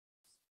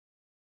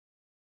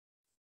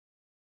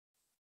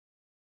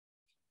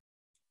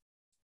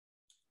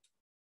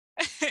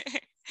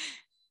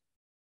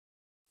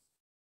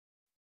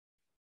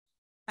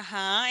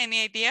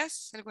 Any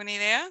ideas? ¿Alguna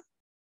idea?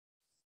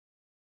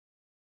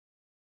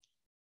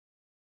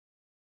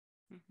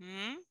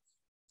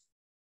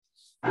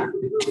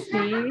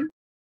 Sí.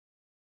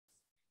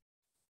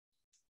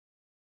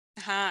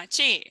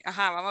 Chi.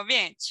 Vamos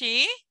bien.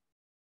 Chi.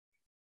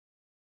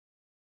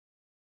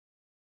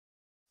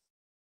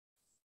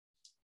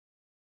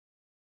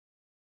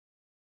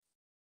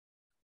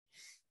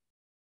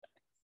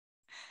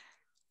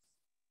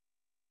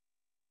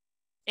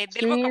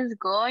 She's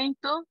going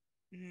to.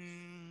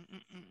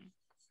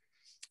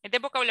 Es del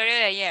vocabulario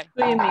de ayer.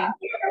 Swimming.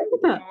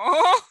 No.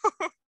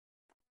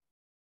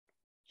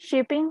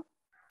 Shipping.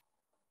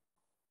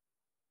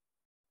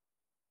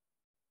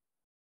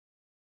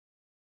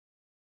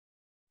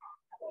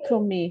 To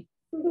me.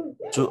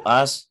 To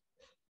us.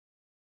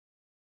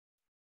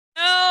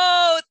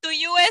 No, to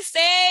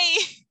USA.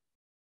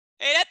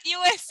 Era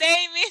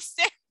USA,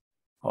 mister.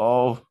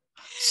 Oh,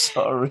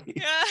 sorry.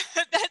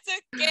 That's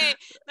okay.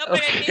 No,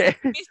 pero Okay.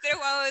 Mr.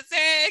 Juan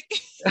José.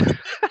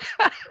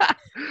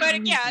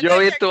 But yeah, Yo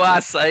vi tu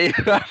asa ahí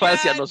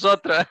hacia yeah,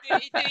 nosotros.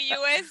 to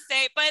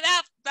USA. But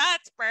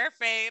that's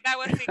perfect. That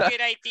was a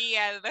good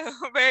idea,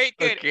 though. Very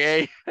good.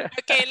 Okay.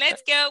 Okay,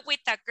 let's go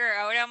with a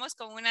girl. Ahora vamos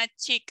con una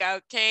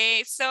chica,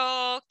 okay?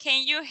 So,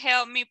 can you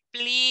help me,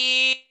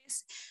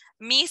 please?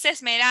 Miss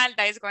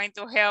Esmeralda is going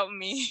to help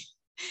me.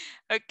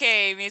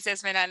 Okay, Miss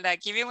Esmeralda,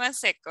 give me 1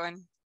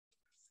 second.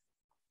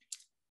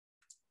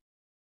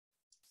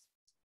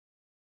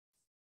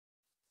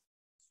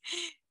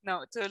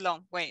 No, too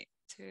long. Wait.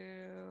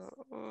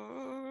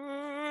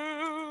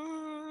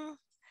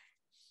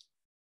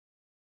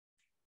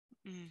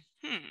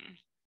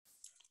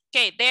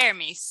 Okay, there,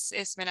 Miss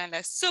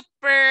Esmeralda.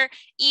 Super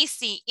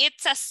easy.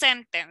 It's a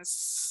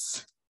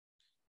sentence.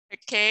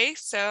 Okay,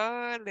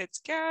 so let's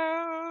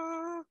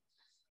go.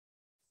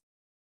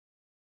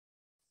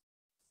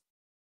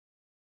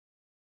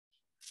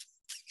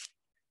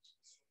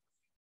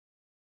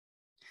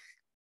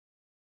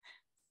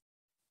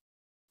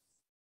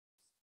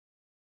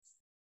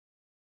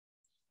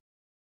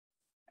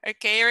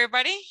 Okay,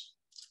 everybody,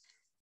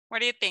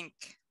 what do you think?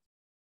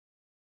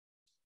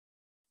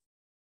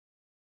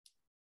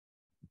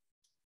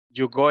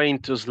 You going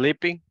to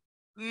sleeping?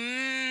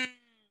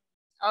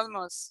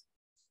 Almost.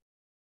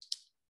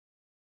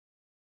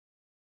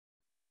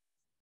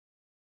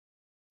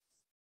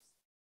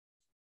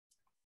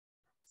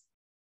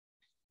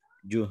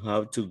 You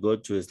have to go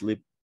to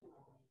sleep.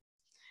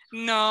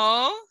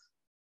 No.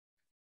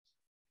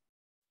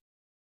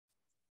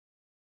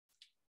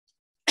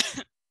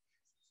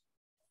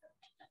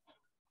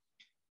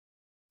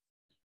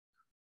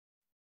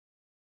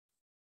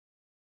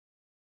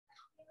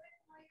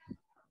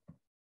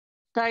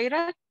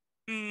 Tyra?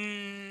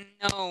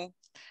 No.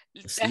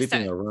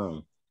 Sleeping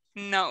around.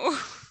 No.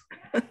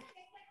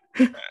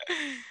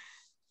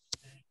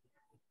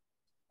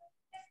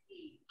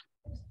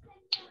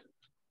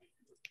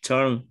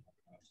 Turn.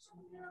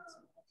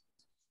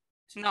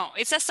 No,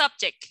 it's a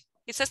subject.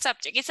 It's a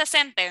subject. It's a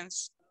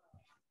sentence.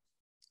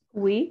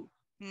 We.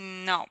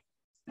 No.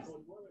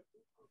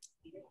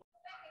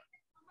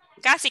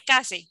 Casi,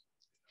 casi.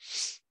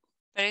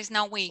 There is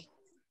no we.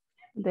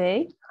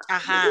 They.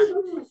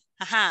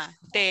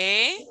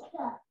 They.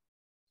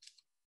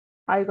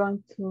 Are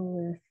going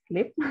to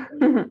sleep.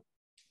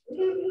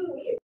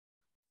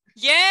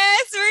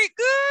 Yes, very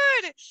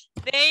good.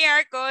 They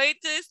are going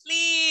to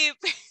sleep.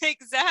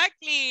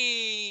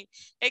 Exactly.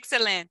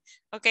 Excellent.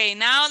 Okay,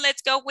 now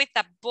let's go with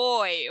the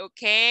boy.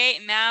 Okay,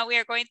 now we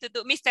are going to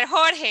do, Mr.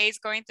 Jorge is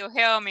going to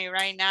help me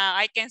right now.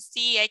 I can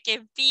see, I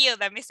can feel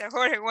that Mr.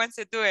 Jorge wants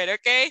to do it.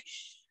 Okay.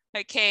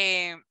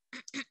 Okay.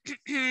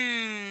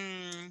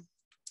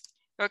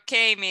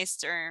 Okay,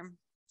 Mr.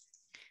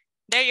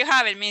 There you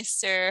have it,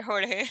 Mr.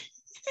 Jorge.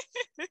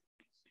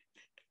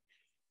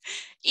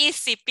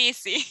 Easy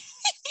peasy.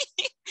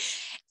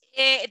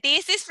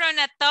 This is from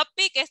a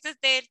topic. Este es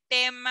de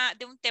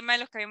un tema de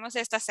los que vimos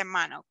esta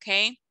semana,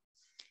 okay?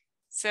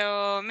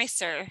 So,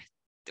 Mr.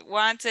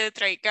 1, 2,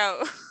 3,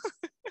 go.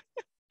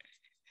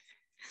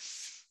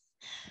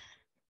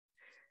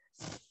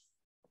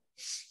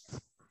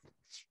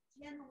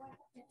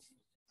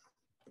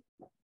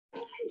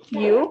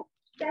 You.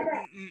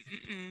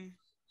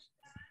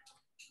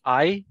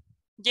 I.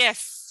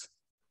 Yes.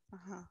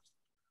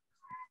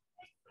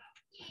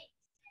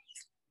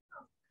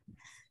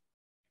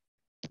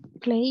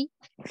 Play.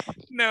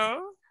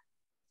 No.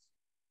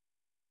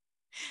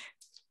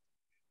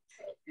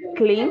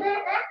 Clean.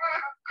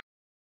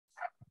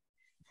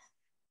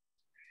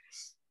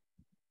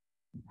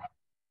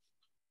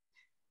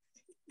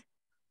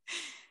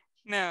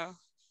 No.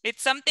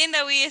 It's something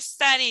that we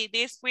studied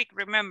this week,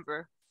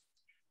 remember?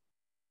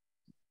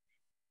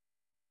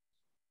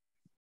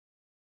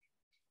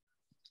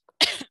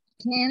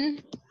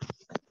 Can.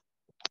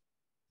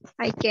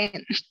 I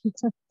can.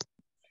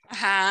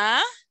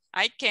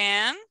 I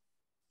can.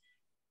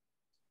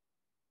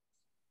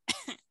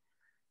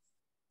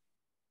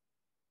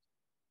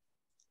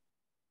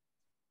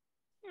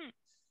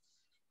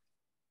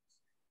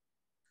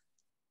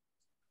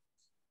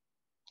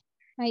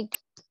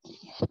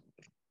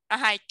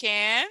 I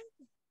can.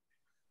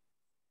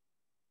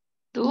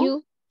 Do.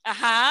 You.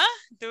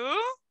 Do.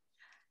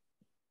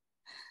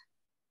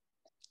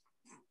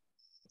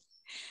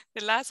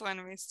 The last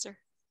one, mister.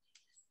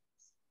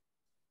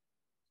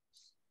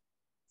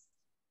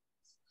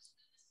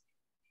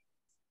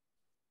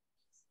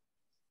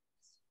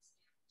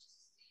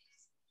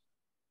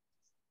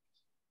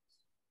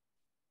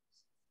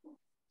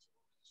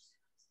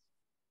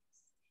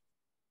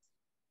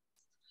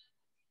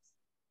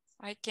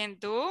 I can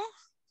do.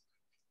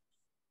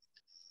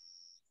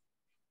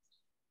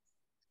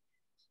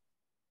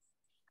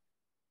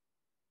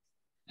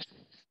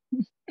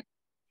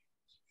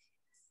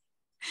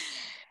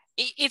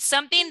 It's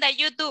something that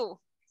you do.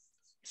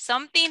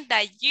 Something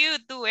that you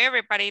do,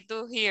 everybody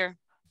do here.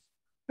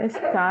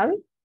 Estar.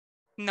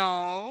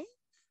 No.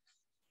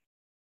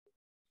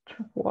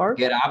 Work.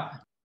 Get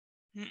up.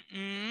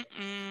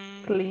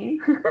 Clean.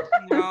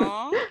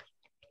 No.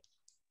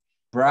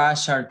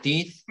 Brush our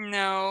teeth.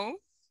 No.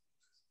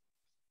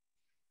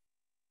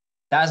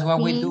 That's what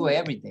we do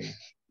every day.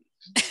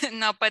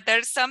 No, but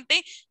there's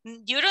something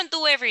you don't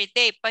do every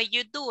day, but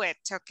you do it,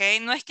 okay?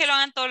 No es que lo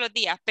hagan todos los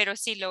días, pero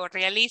sí lo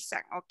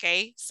realizan,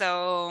 okay?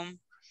 So.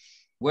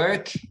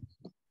 Work.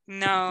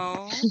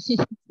 No.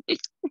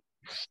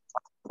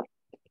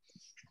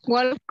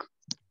 Walk.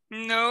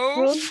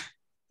 No. Run.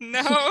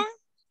 No.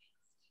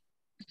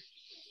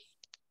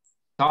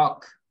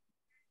 Talk.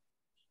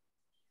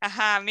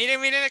 Miren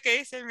lo que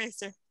dice el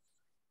mister.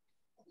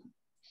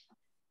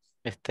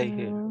 Stay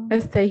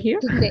here. Stay here.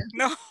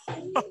 No.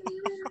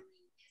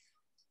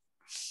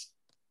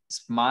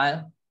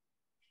 Smile.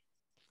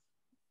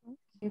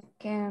 You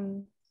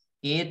can.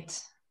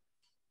 Eat.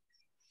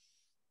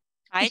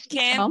 I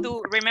can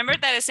do. Remember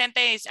that the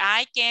sentence is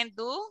I can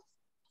do.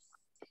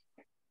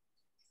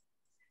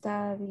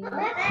 Study.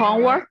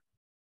 Homework.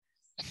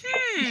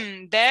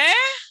 There.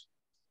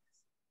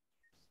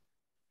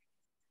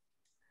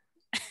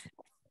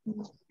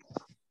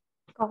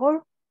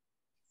 Cover.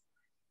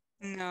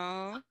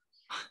 No.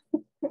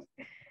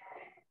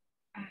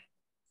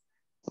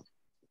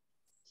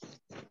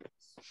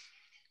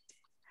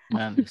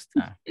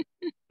 Understand.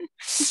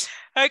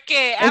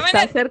 Okay,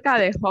 Está cerca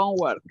de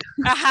homework.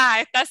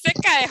 Está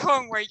cerca de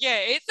homework. Yeah,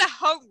 it's a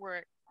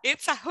homework.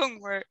 It's a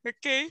homework,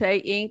 okay? Say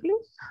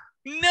English.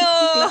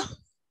 No.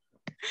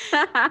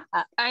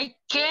 I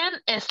can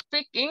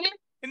speak English.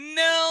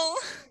 No.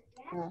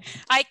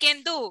 I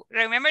can do.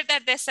 Remember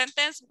that the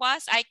sentence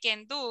was I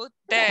can do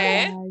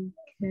the.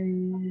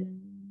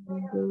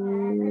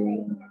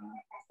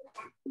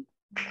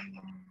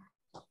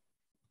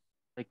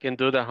 I can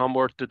do the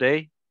homework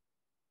today.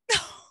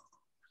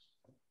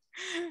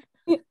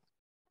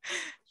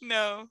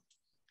 No.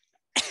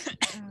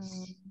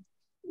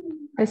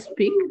 I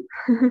speak.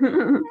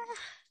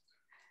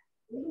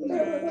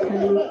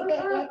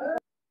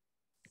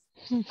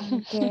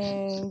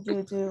 Can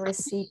you do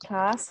receive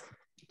class?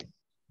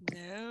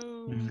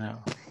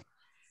 No.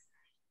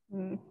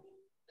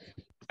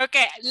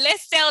 Okay,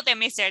 let's tell them,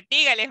 mister.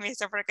 Dígale,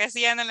 mister, porque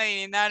así ya no lo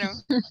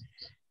adivinaron.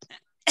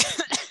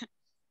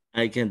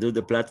 I can do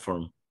the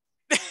platform.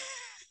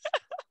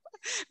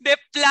 The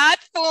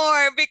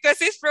platform,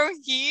 because it's from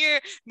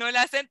here. No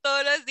la hacen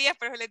todos los días,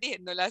 pero les dije,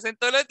 no la hacen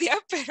todos los días,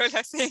 pero la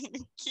hacen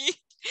aquí.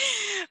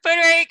 But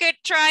very good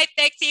try.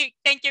 Thank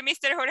you,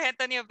 Mr. Jorge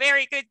Antonio.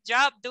 Very good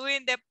job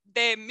doing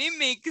the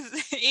mimics.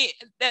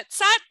 That's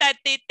sad that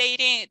they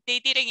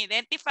didn't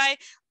identify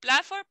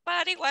platform,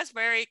 but it was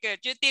very good.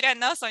 You did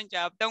an awesome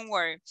job. Don't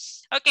worry.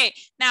 Okay,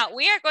 now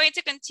we are going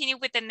to continue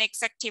with the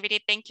next activity.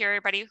 Thank you,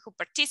 everybody who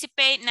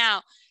participate.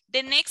 Now,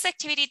 the next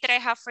activity that I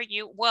have for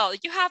you, well,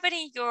 you have it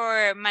in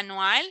your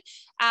manual,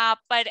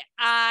 but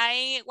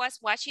I was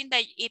watching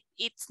that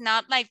it's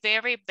not like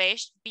very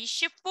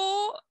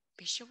visual.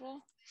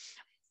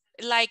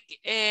 Like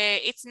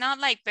it's not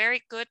like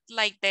very good,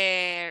 like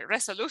the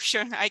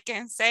resolution, I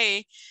can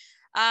say.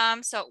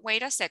 So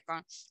wait a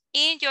second.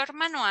 In your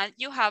manual,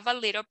 you have a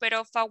little bit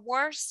of a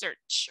word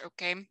search,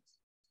 okay?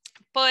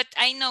 But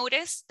I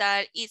noticed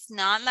that it's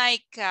not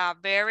like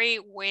very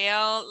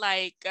well,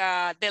 like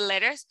the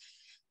letters.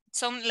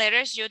 some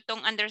letters you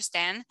don't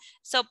understand.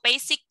 So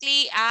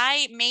basically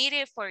I made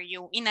it for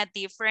you in a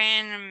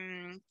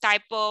different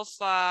type of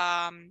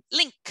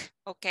link,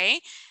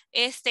 okay?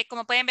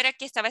 Como pueden ver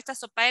aquí estaba esta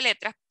sopa de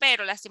letras,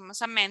 pero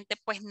lastimosamente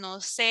pues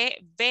no se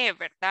ve,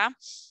 ¿verdad?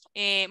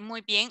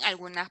 Muy bien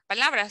algunas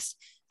palabras,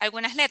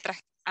 algunas letras.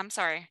 I'm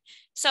sorry.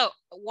 So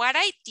what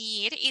I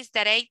did is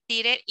that I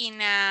did it in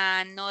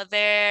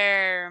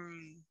another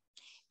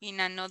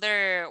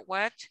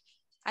what?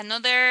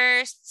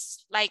 Another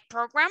like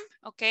program.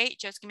 Okay,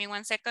 just give me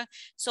 1 second.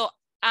 So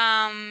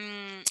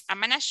I'm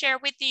gonna share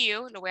with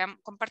you, lo voy a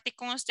compartir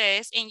con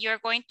ustedes, and you're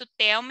going to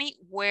tell me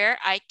where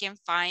I can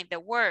find the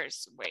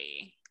words.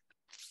 Wait.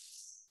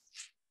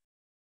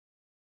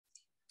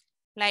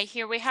 Like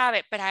here we have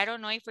it, but I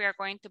don't know if we are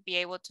going to be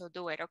able to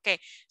do it. Okay,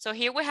 so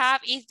here we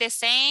have is the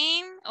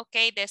same,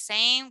 okay, the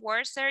same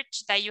word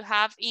search that you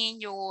have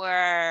in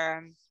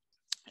your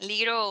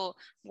little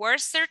word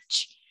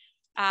search.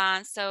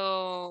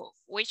 So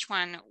which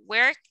one?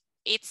 Where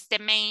it's the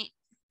main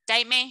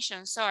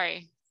dimension,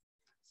 sorry.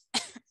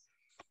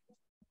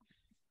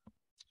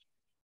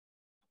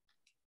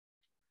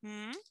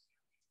 Can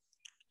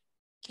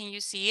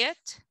you see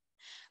it?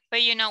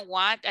 But you know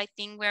what? I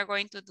think we're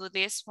going to do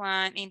this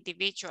one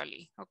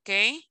individually,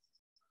 okay?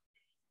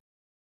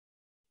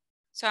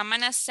 So I'm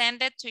gonna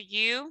send it to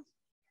you.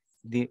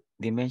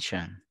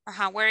 Dimension.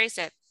 Where is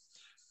it?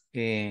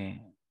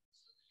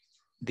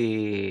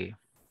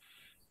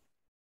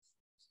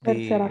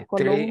 Tercera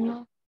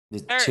columna. The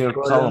third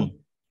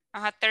column.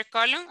 Third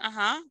column.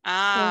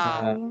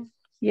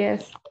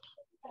 Yes.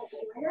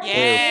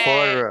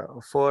 Yeah.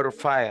 4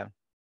 5.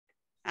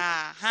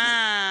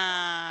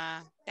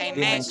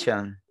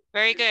 Dimension.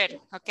 Very good.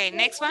 Okay,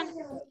 next one.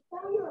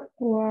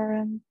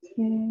 Warranty.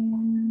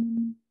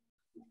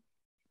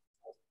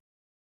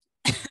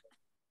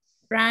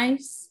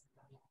 Price.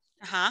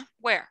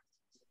 Where?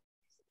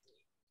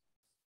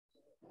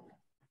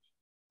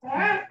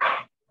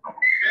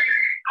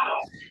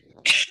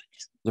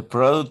 The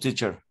product,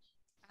 teacher.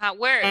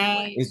 Where?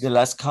 It's the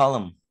last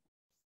column.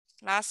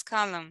 Last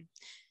column.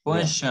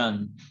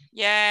 Function.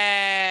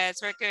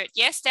 Yes, very good.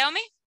 Yes, tell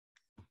me.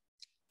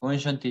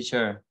 Function,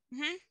 teacher.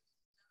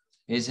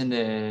 Is in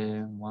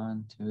the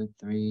 1, 2,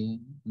 3,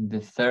 in the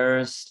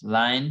third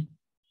line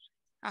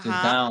to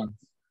down.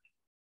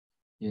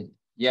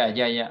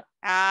 Yeah.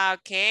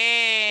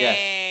 Okay.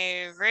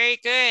 Yes. Very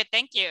good.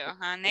 Thank you.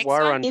 Next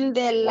Warranty. one. In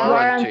the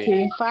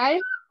Warranty.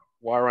 5.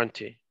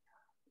 Warranty.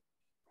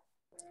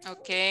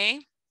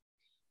 Okay.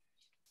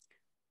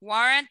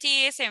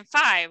 Warranty is in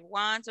 5.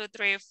 1, 2,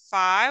 3,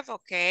 5.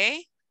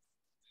 Okay.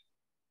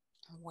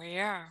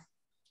 Where?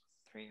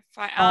 3,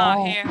 5.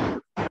 Oh,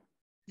 here.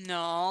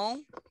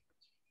 No.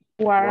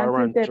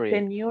 Warranty de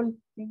penalty.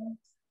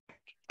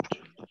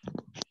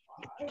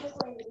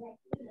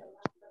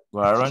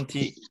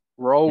 Warranty.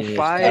 Row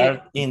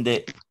 5. In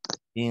the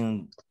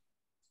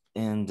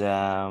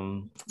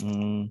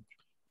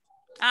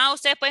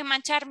Ustedes pueden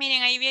manchar.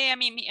 Miren, ahí vi a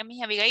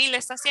mi Abigail le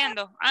está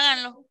haciendo.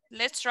 Háganlo.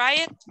 Let's try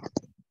it.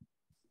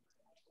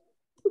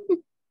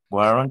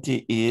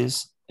 warranty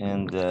is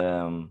in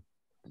the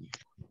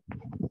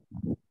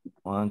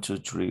 1, 2,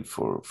 3,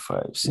 4,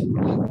 5, 6.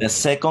 The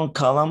second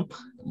column,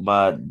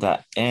 but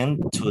the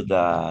end to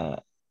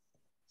the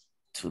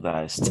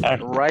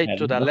start. Right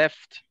to the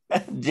left.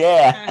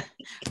 Yeah.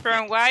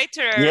 From right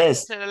to,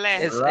 Yes. to the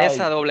left. Es Right.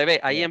 esa W,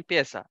 ahí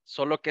empieza,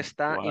 solo que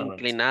está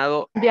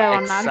inclinado.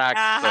 Diagonal.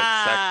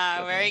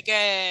 Exacto. Very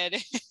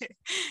good.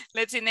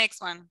 Let's see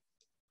next one.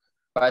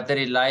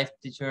 Battery life,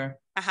 teacher.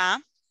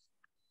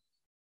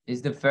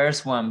 Is the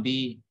first one,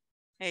 B.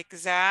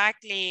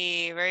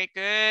 Exactly. Very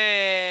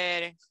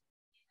good.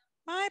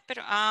 Ay,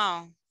 pero,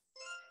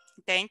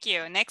 thank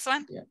you. Next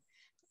one. Yeah.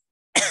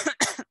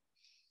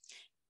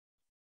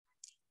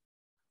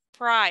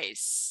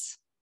 Price.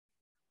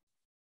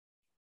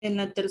 En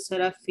la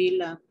tercera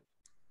fila.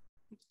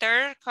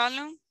 Third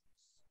column.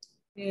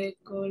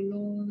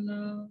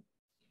 Columna.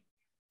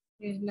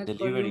 Es la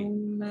Delivery.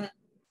 columna.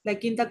 La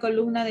quinta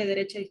columna de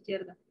derecha a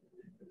izquierda.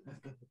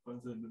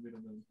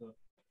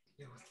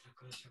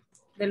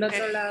 Del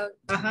otro lado.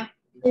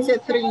 Dice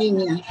 3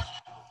 líneas.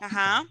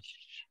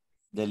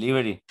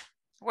 Delivery.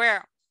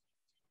 Where?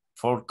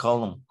 Fourth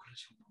column.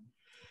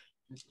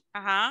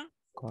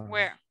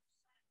 Where?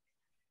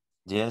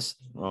 Yes.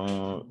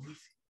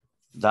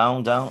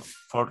 Down,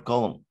 fourth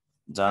column.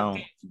 Down.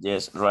 Okay.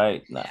 Yes,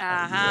 right.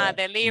 Yeah.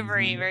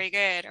 Delivery. Very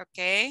good.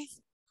 Okay.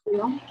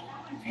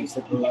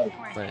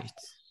 Right.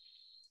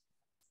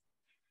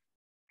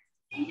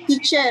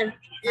 Teacher,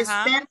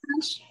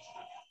 Spanish,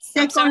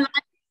 second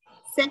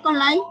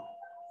line,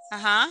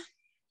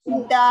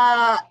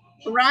 the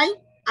right,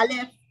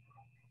 left.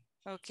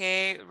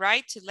 Okay,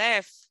 right to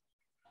left.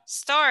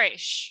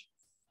 Storage.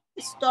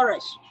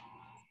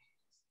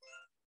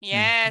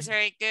 Yes,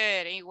 very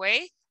good.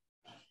 Anyway.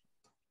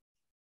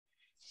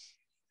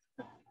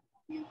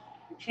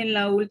 En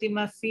la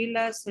última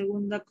fila,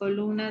 segunda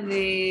columna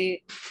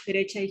de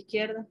derecha a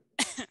izquierda,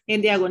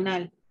 en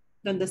diagonal,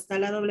 donde está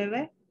la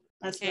W,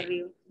 hacia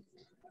arriba.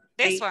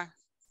 This one.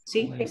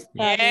 Sí,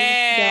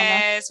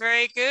 Yes,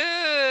 very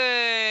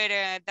good.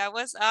 That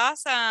was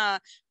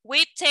awesome.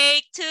 We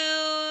take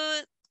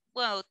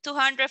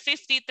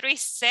 253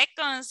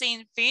 seconds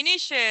in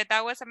finish it.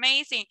 That was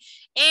amazing.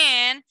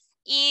 And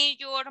in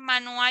your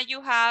manual,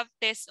 you have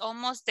this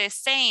almost the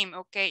same.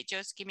 Okay,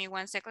 just give me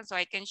 1 second so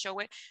I can show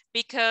it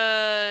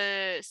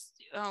because,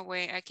 oh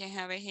wait, I can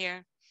have it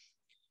here.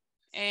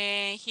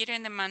 Here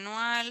in the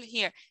manual,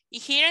 here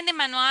in the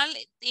manual,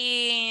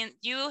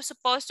 you're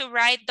supposed to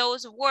write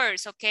those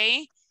words,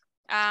 okay?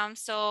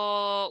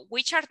 So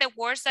which are the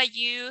words that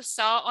you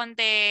saw on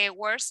the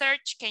word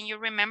search? Can you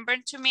remember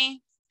to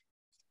me?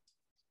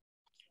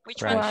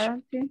 Which one?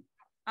 warranty,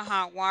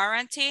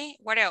 Warranty.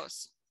 What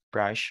else?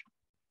 Price.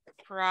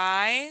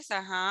 Price.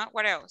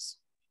 What else?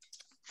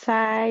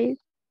 size,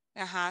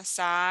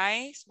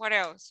 Size. What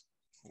else?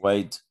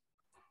 Wait.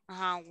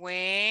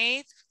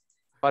 Weight.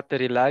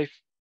 Battery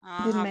life.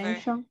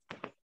 dimension,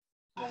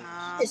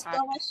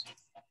 Storage.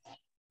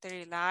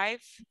 Battery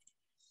life.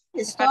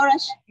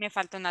 Storage. Me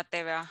falta una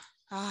T, ¿verdad?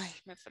 Ay,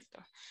 me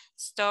faltó.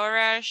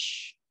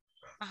 Storage.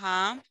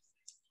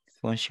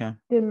 Function.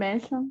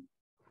 dimension,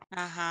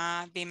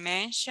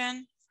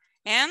 Dimension.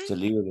 And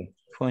Delivery.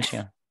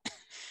 Function.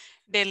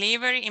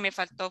 delivery. Y me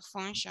faltó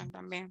function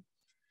también.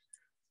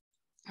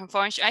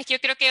 Function. Ay, yo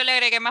creo que yo le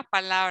agregué más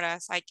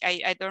palabras.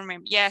 I don't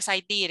remember. Yes, I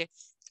did.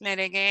 Le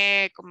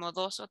agregué como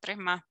 2 o 3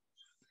 más.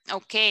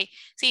 Ok,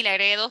 sí, le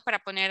agregué 2 para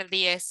poner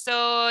 10.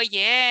 So,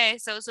 yeah,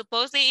 so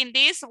supposedly in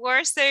this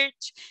word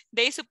search,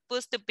 they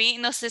supposed to be,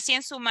 no sé si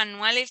en su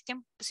manual,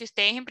 si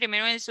ustedes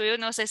imprimieron el suyo,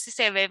 no sé si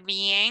se ve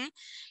bien.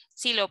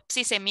 Si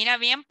se mira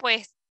bien,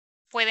 pues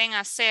pueden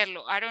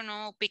hacerlo. I don't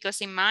know,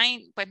 because in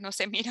mine, pues no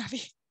se mira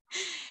bien.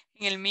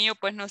 En el mío,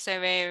 pues no se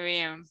ve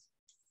bien.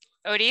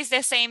 Or is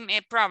the same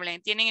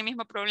problem? ¿Tienen el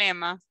mismo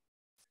problema?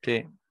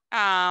 Sí.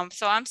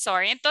 So I'm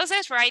sorry.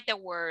 Entonces, write the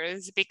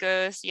words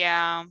because,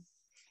 yeah,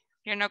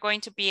 you're not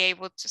going to be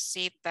able to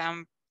see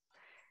them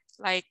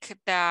like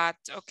that,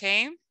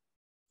 okay?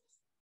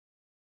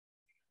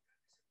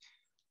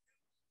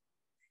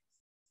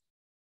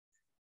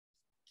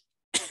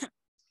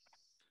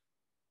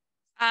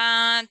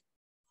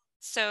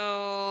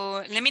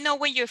 So let me know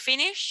when you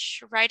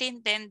finish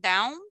writing them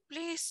down,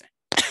 please,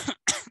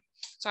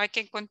 so I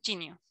can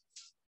continue.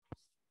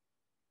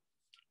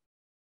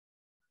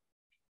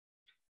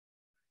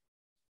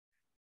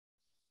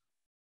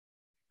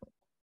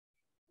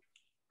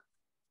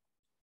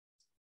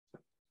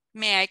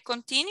 May I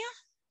continue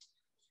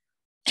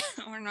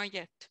or not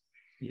yet?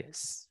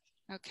 Yes.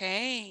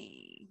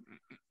 Okay.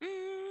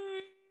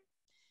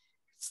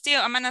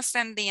 Still, I'm gonna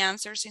send the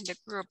answers in the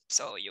group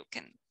so you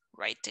can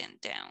write them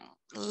down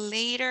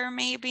later,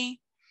 maybe.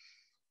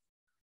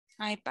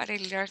 Ay, para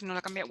el no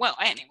lo cambié. Well,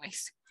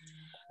 anyways.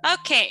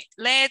 Okay,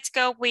 let's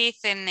go with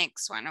the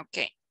next one.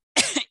 Okay.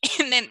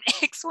 In the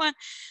next one,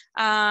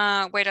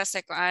 wait a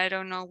second. I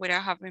don't know what I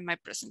have in my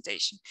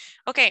presentation.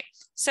 Okay,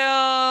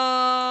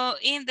 so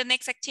in the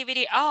next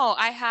activity,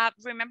 I have,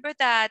 remember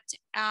that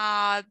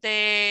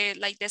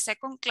the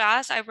second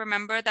class, I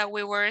remember that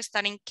we were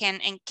studying can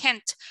and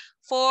can't.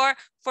 For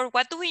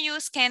what do we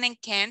use can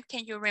and can't?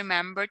 Can you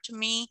remember to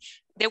me?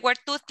 There were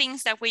 2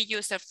 things that we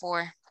use it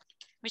for.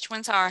 Which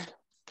ones are?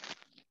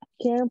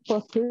 Can,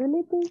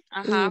 possibility,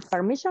 y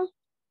permission.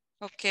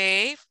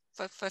 Okay,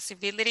 for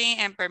possibility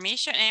and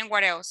permission. And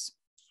what else?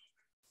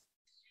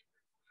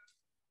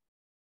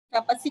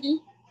 Capacity.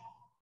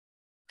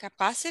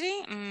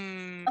 Capacity?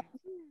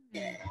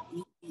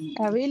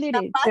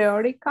 ability,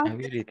 theoretical,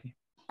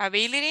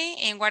 Ability,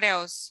 and what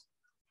else?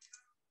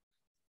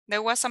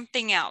 There was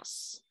something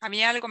else.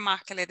 Había algo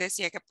más que les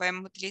decía que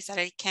podemos utilizar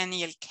el can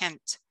y el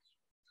can't.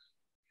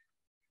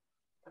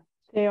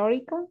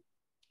 Theoretical,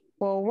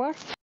 forward.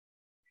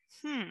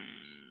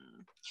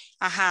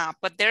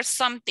 But there's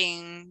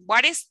something.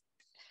 What is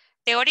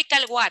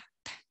theoretical what?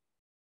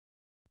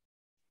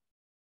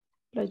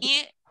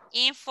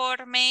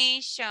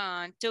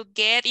 Information. To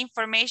get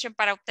information,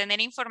 para obtener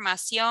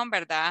información,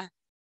 ¿verdad?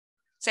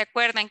 ¿Se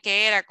acuerdan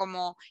que era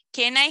como,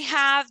 can I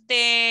have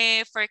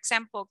the, for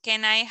example,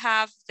 can I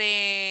have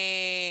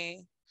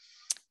the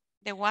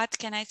what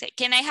can I say?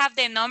 Can I have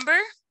the number?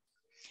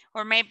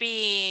 Or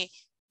maybe,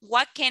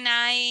 where can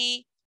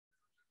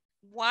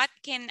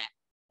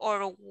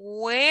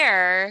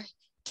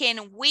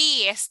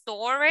we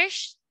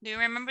storage? Do you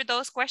remember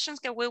those questions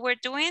that we were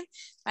doing?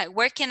 Like,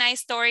 where can I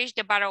storage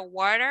the bottle of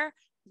water?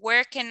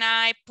 Where can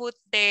I put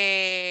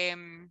the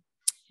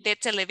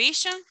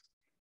television?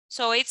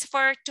 So it's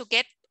to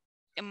get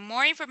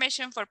more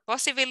information for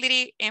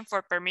possibility and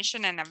for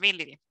permission and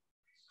ability.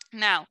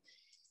 Now,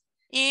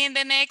 in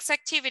the next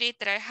activity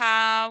that I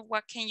have,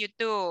 what can you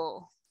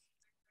do?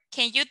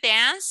 Can you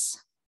dance?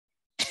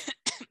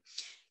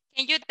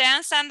 Can you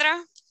dance,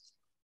 Sandra?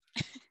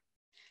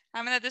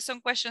 I'm gonna do some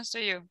questions to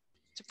you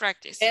to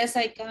practice. Yes,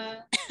 I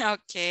can.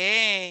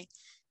 Okay,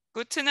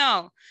 good to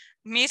know.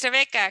 Miss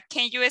Rebecca,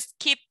 can you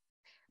skip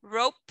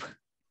rope?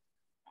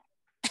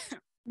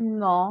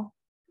 no,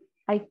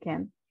 I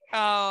can't.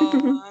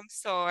 Oh, I'm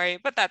sorry,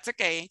 but that's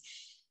okay.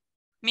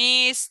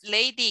 Miss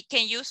Lady,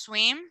 can you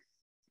swim?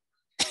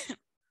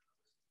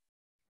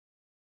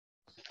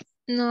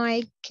 No,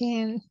 I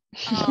can't.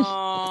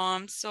 Oh,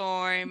 I'm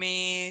sorry,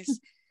 Miss.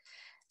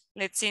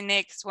 Let's see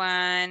next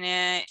one.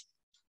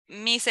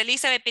 Miss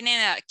Elizabeth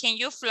Pineda, can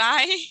you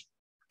fly?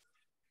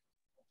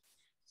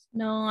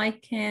 No, I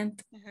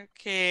can't.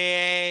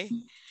 Okay.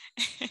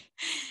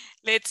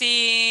 Let's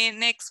see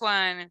next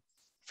one.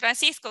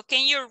 Francisco,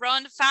 can you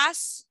run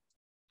fast?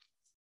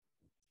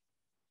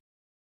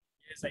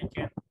 Yes, I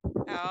can.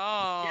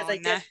 Oh, Yes, I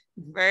can.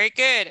 very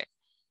good.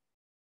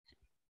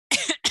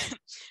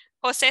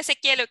 Jose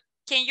Ezequiel,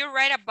 can you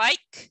ride a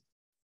bike?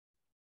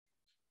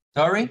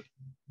 Sorry?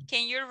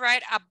 Can you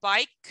ride a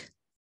bike?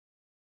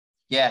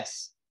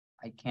 Yes,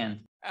 I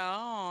can.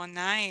 Oh,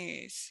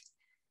 nice.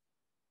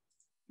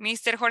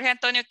 Mr. Jorge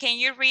Antonio, can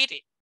you read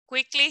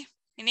quickly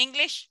in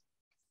English?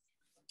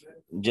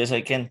 Yes,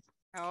 I can.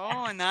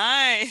 Oh,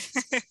 nice.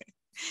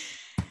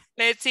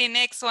 Let's see,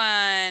 next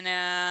one.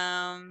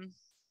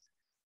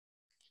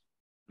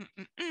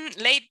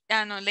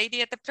 Lady,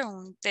 ya te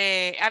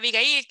pregunté.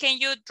 Abigail, can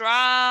you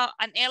draw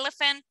an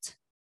elephant?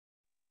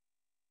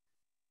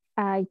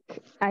 I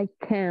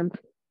can't.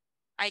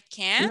 I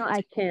can't? No,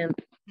 I can't.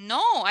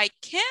 No, I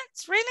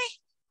can't, really?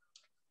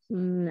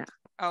 No.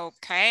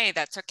 Okay,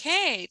 that's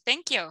okay.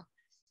 Thank you.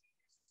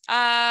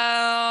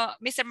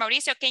 Mr.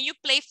 Mauricio, can you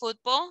play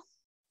football?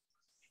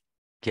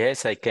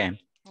 Yes, I can.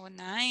 Oh,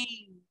 nice.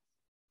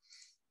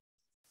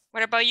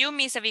 What about you,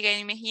 Miss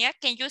Abigail Mejia?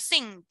 Can you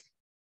sing?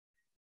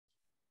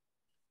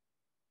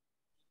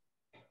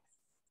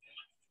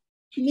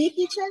 Me,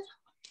 teacher?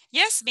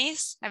 Yes,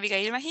 Miss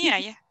Abigail Mejia.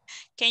 Yeah.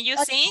 Can you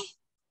sing?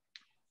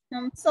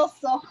 So.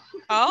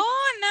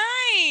 Oh,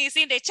 nice.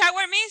 In the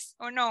shower, Miss,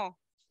 or no?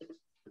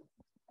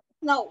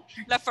 No.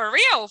 Like for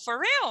real, for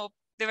real.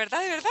 De verdad,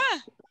 de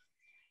verdad.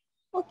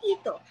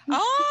 Poquito.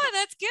 Oh,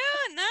 that's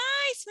good.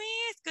 Nice,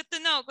 Miss. Good to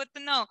know, good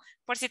to know.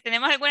 Por si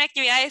tenemos alguna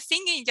actividad de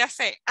singing, ya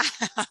sé.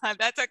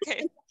 That's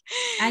okay.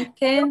 I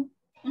can.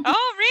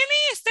 Oh,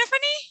 really,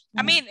 Stephanie?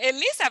 I mean,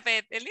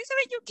 Elizabeth.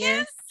 Elizabeth, you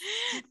can?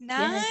 Yes.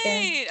 Nice.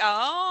 Yes, I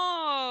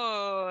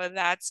Oh,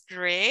 that's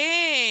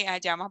great.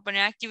 Allá vamos a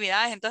poner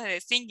actividades entonces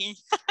de singing.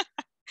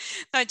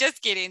 No,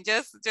 just kidding.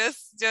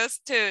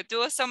 Just to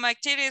do some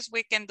activities,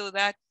 we can do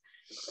that.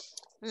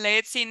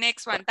 Let's see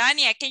next one.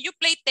 Dania, can you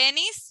play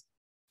tennis?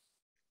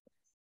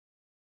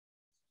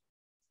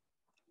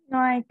 No,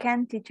 I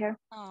can't, teacher.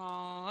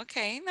 Oh,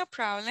 okay, no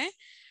problem.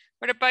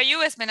 What about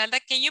you, Esmeralda?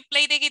 Can you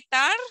play the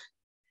guitar?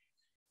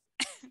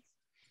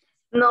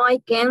 No, I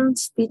can't,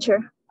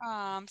 teacher. Oh,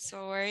 I'm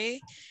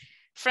sorry.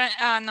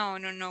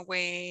 No,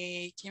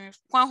 wait.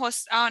 Juan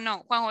Jose,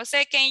 no. Juan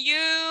Jose, can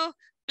you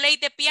play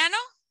the piano?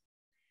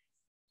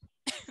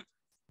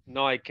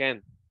 No, I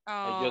can't. I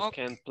Oh, just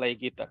okay. can't play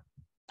guitar.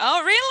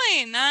 Oh,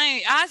 really?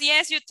 Nice.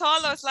 Yes, you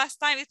told us last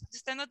time.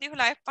 Usted nos dijo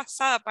la vez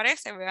pasada,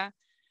 parece, ¿verdad?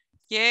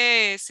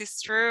 Yes,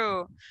 it's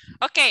true.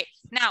 Okay,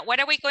 now what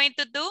are we going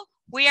to do?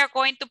 We are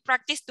going to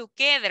practice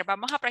together.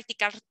 Vamos a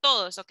practicar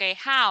todos, okay?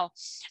 How?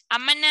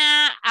 I'm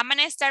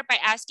gonna start by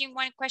asking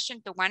one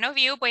question to one of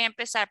you. Voy a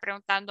empezar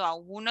preguntando a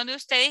uno de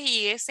ustedes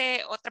y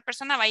ese otra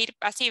persona va a ir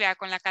así, vea,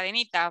 con la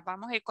cadenita.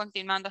 Vamos a ir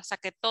continuando hasta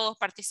que todos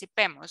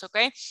participemos,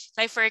 okay?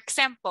 Like for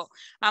example,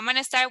 I'm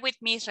gonna start with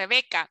Miss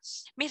Rebecca.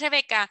 Miss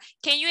Rebecca,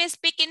 can you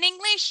speak in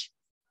English?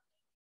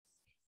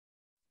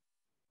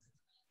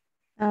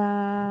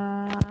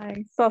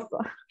 So.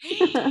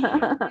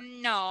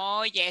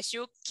 No, yes,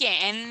 you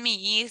can,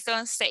 Miss.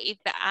 Don't say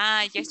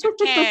that. Yes, you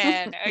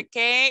can.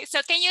 Okay.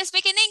 So can you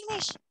speak in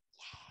English?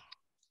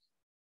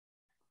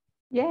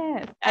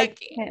 Yes, Okay. I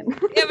can.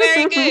 Yeah,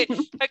 very good.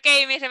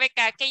 Okay, Miss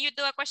Rebecca, can you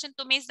do a question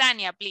to Miss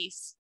Dania,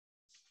 please?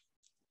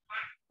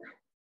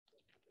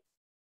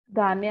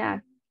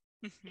 Dania,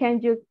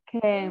 can you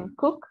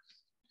cook?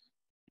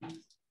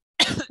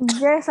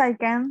 Yes, I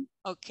can.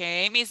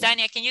 Okay, Miss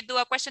Dania, can you do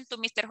a question to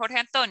Mr. Jorge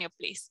Antonio,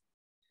 please?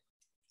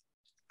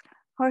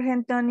 Jorge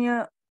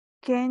Antonio,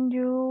 can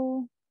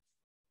you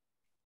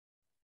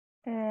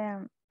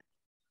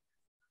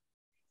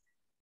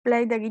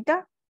play the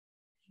guitar?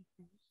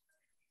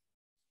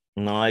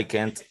 No, I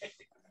can't.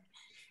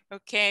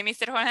 Okay,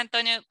 Mr. Jorge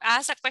Antonio,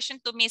 ask a question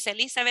to Miss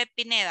Elizabeth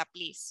Pineda,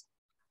 please.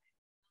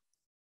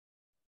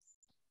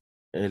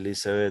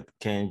 Elizabeth,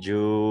 can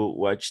you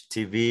watch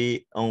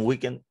TV on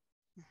weekend?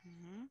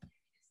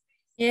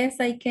 Yes,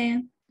 I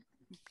can.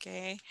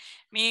 Okay.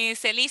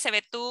 Miss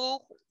Elizabeth, tú,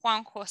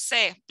 Juan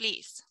José,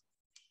 please.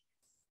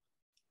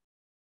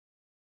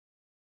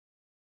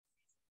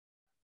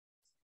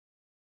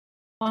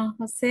 Juan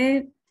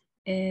Jose,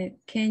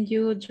 can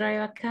you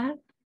drive a car?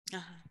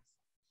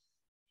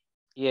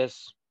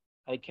 Yes,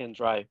 I can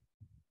drive.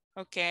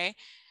 Okay.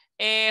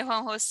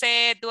 Juan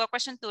José, do a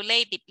question to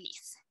Lady,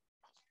 please.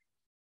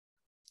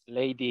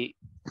 Lady,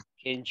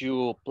 can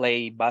you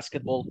play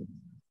basketball?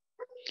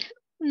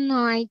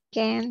 No, I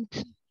can't.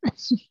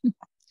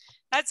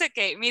 That's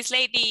okay. Miss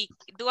Lady,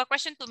 do a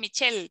question to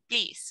Michelle,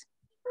 please.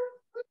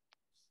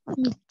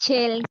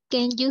 Michelle,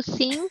 can you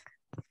sing?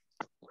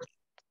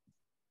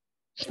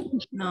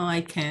 No,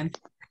 I can't.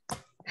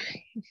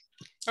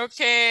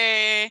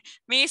 Okay.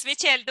 Miss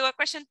Michelle, do a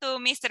question to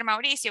Mr.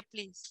 Mauricio,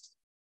 please.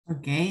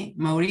 Okay,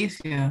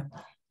 Mauricio,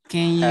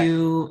 can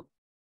you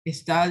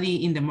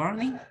study in the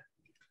morning?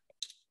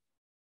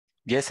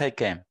 Yes, I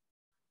can.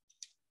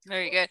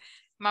 Very good.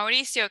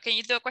 Mauricio, can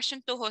you do a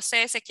question to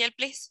Jose Ezequiel,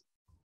 please?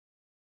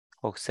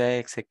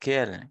 Jose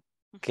Ezequiel,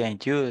 can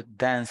you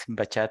dance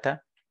bachata?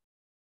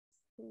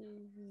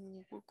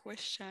 Ooh, good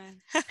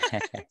question.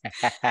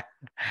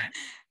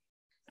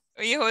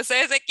 Oye,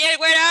 José Ezequiel,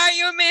 where are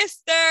you,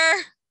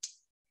 mister?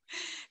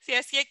 Si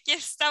así aquí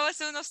estaba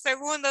hace unos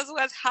segundos,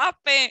 what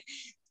happened?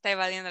 Está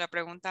evadiendo la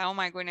pregunta. Oh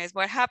my goodness,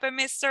 what happened,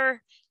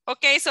 mister?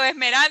 Okay, so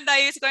Esmeralda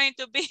is going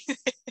to be.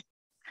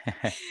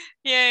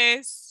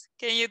 Yes,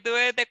 can you do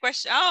it? The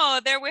question.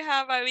 Oh, there we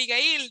have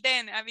Abigail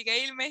then.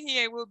 Abigail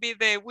Mejia will be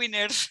the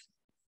winner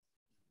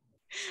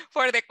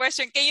for the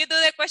question. Can you do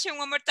the question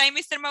one more time,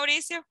 Mr.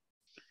 Mauricio?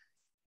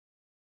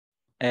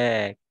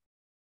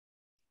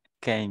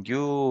 Can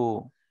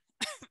you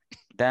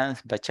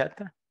dance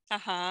bachata?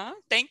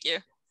 Thank you.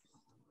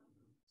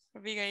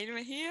 Abigail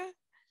Mejia.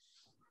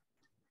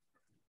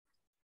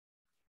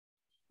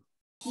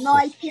 No,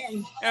 I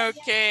can't.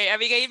 Okay,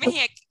 Abigail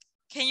Mejia,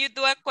 can you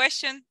do a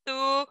question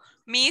to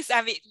Miss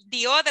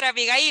the other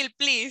Abigail,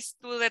 please,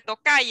 to the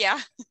tocaya?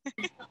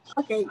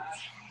 Okay.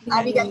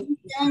 Abigail,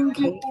 can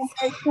you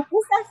say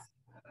pupusas?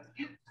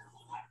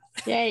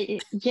 Yeah,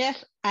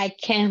 yes, I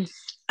can.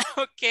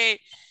 Okay.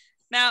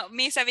 Now,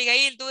 Miss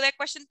Abigail, do the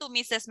question to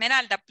Miss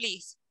Esmeralda,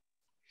 please.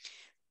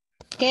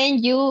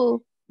 Can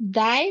you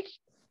dive?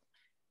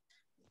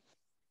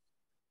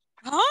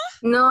 Huh?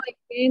 No, I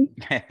can't.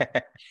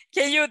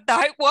 Can you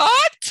dive?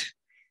 What?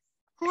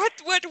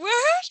 What?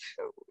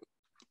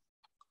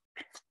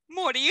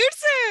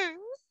 Morirse.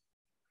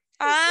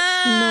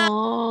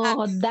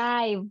 No,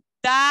 dive.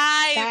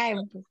 Dive. Dive.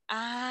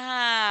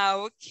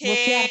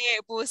 Okay.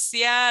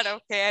 Bucear.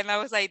 Okay. And I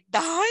was like,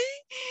 die?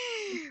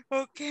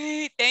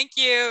 Okay. Thank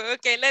you.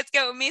 Okay, let's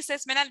go. Miss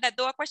Esmeralda,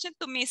 do a question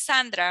to Miss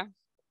Sandra.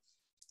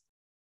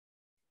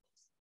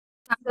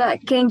 Sandra,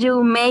 can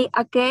you make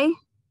a cake?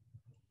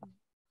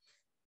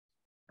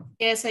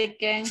 Yes, I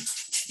can.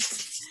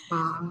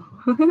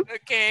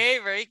 Okay,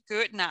 very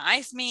good.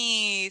 Nice,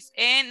 Miss.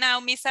 And now,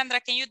 Miss Sandra,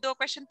 can you do a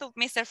question to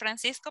Mr.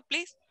 Francisco,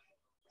 please?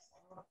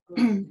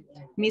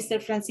 Mr.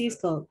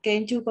 Francisco,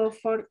 can you go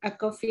for a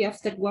coffee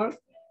after work?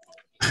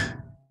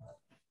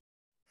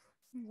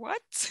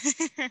 What?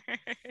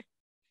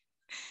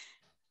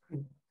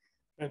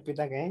 Repeat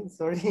again,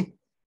 sorry.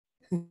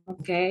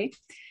 Okay.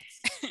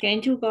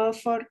 Can you go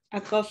for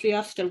a coffee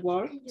after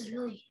work?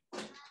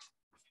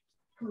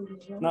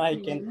 No, I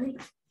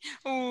can't.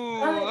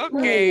 Ooh,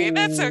 okay,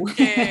 that's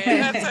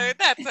okay.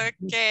 That's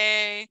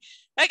okay.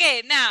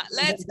 Okay, now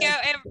let's go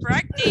and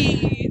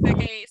practice.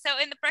 Okay, so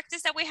in the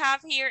practice that we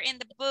have here in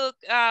the book,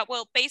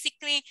 well,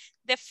 basically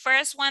the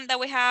first one that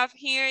we have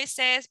here, it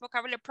says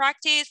vocabulary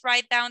practice,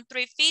 write down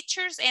 3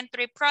 features and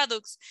 3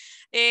 products.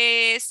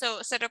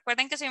 So se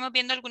recuerden que seguimos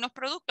viendo algunos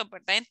productos,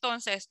 ¿verdad?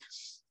 Entonces,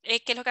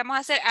 ¿qué es lo que vamos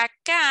a hacer?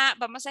 Acá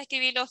vamos a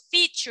escribir los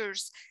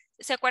features.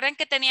 ¿Se acuerdan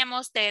que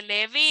teníamos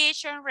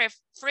television,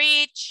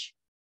 fridge?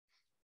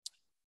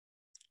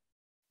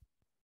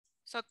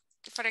 So,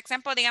 for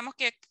example, digamos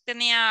que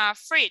tenía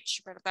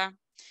fridge, ¿verdad?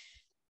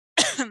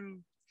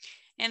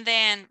 And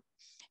then,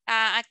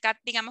 acá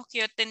digamos que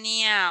yo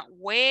tenía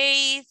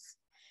wave,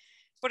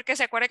 porque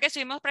se acuerda que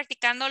estuvimos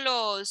practicando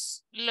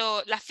las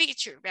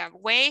features, ¿verdad?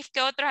 Wave,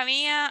 ¿qué otros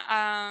había?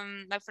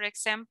 Like for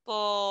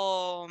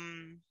example,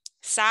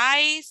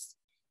 size,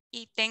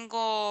 y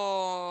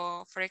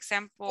tengo, for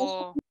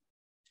example,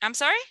 I'm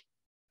sorry?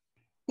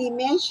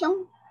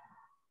 Dimension.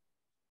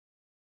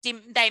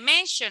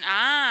 Dimension,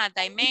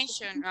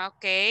 dimension,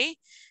 okay,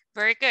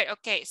 very good,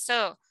 okay,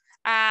 so,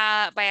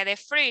 vaya de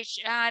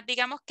fridge,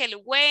 digamos que el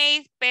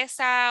weight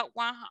pesa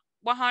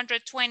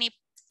 120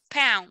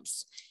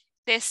 pounds,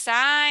 the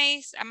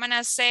size, I'm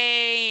gonna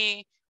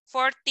say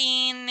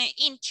 14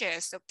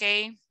 inches,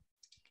 okay,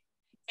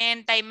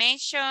 and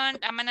dimension,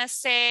 I'm gonna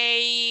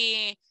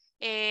say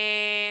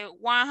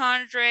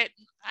 100,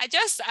 I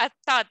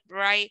thought,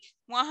 right,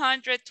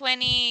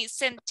 120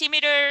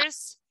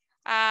 centimeters,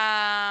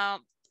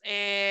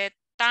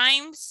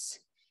 times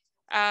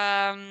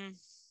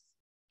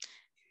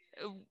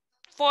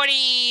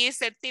 40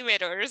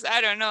 centimeters.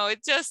 I don't know.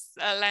 It's just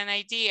an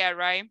idea,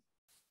 right?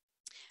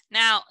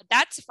 Now,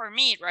 that's for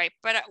me, right?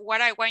 But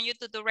what I want you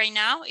to do right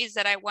now is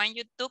that I want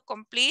you to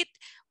complete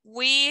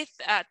with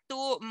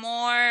 2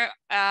 more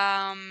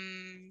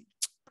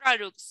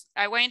products.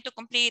 I want you to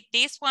complete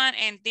this one,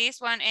 and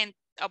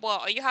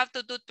well, you have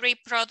to do 3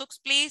 products,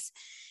 please.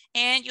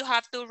 And you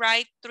have to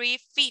write 3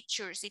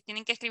 features. Y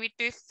tienen que escribir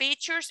 3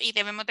 features y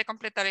debemos de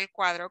completar el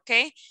cuadro,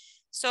 okay?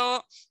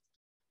 So,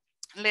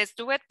 let's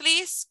do it,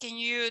 please. Can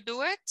you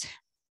do it?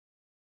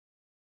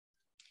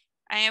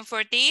 And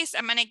for this,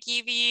 I'm gonna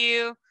give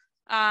you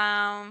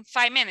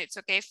 5 minutes,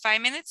 okay? 5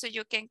 minutes so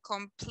you can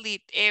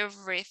complete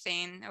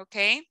everything,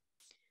 okay?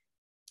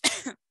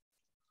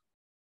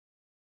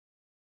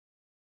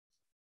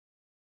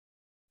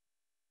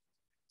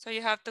 So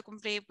you have to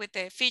complete with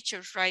the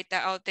features, right?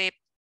 The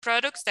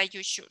products that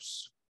you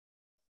choose.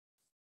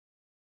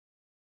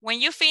 When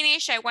you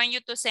finish, I want you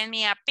to send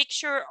me a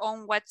picture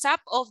on WhatsApp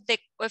of the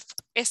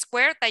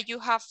square that you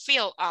have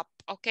filled up,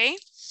 ¿ok?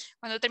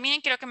 Cuando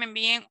terminen, quiero que me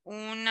envíen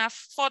una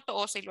foto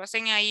o si lo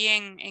hacen ahí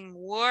en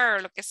Word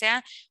o lo que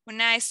sea,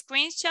 una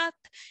screenshot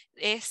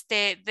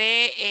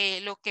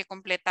de lo que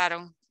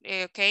completaron,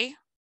 ¿ok?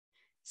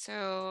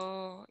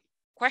 So,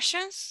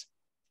 questions?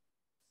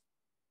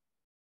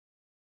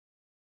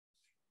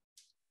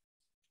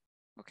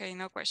 Okay,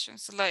 no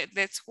questions. So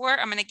let's work.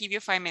 I'm going to give you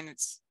 5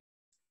 minutes.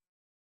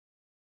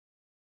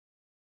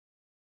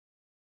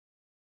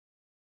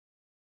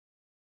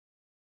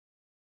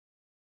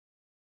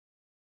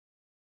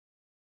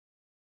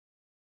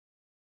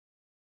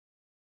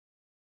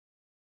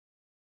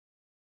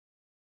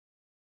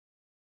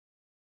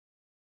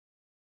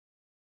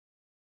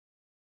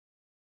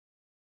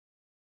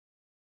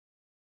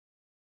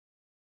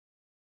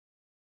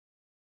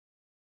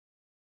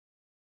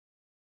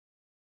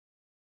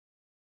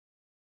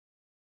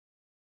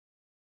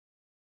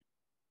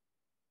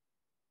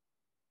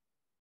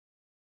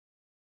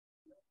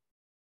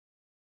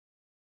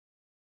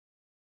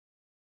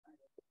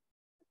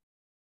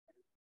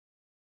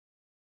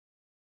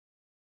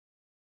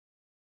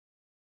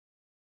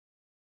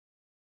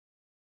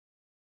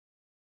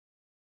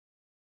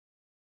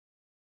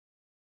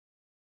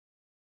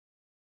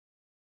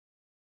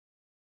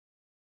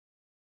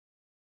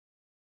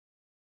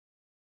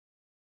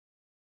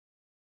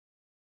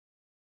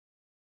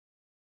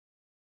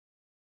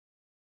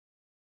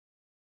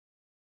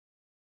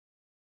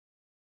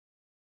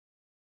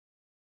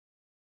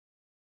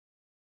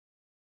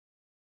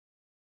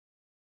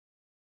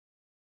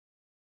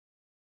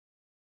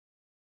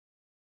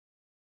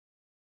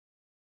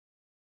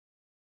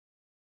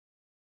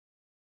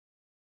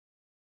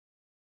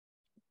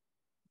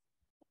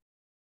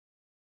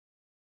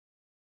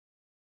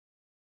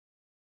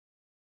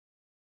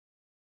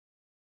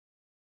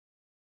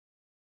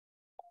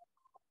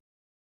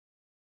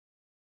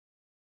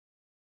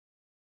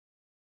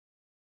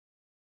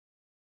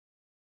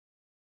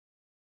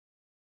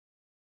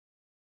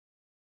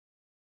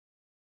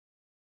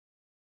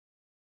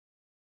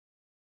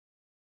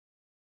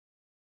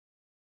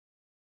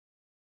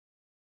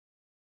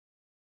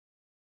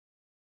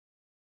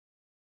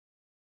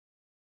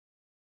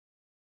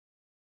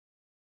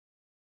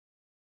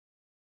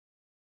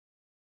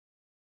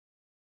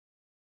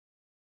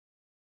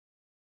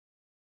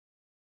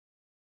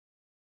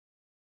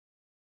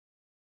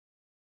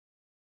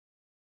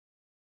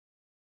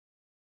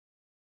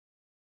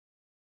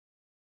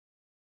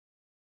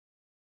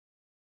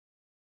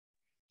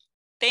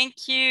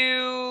 Thank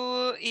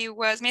you. It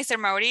was Mr.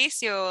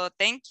 Mauricio.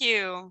 Thank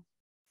you.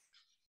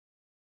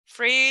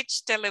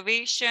 Fridge,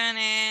 television,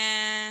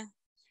 and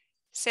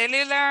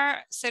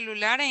cellular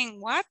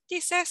en what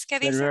dices? ¿Qué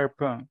dice? Cellular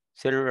phone.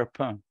 Cellular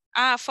phone.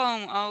 Ah,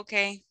 phone.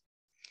 Okay.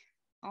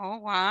 Oh,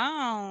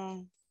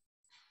 wow.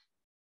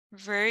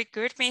 Very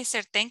good,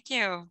 Mr. Thank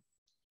you.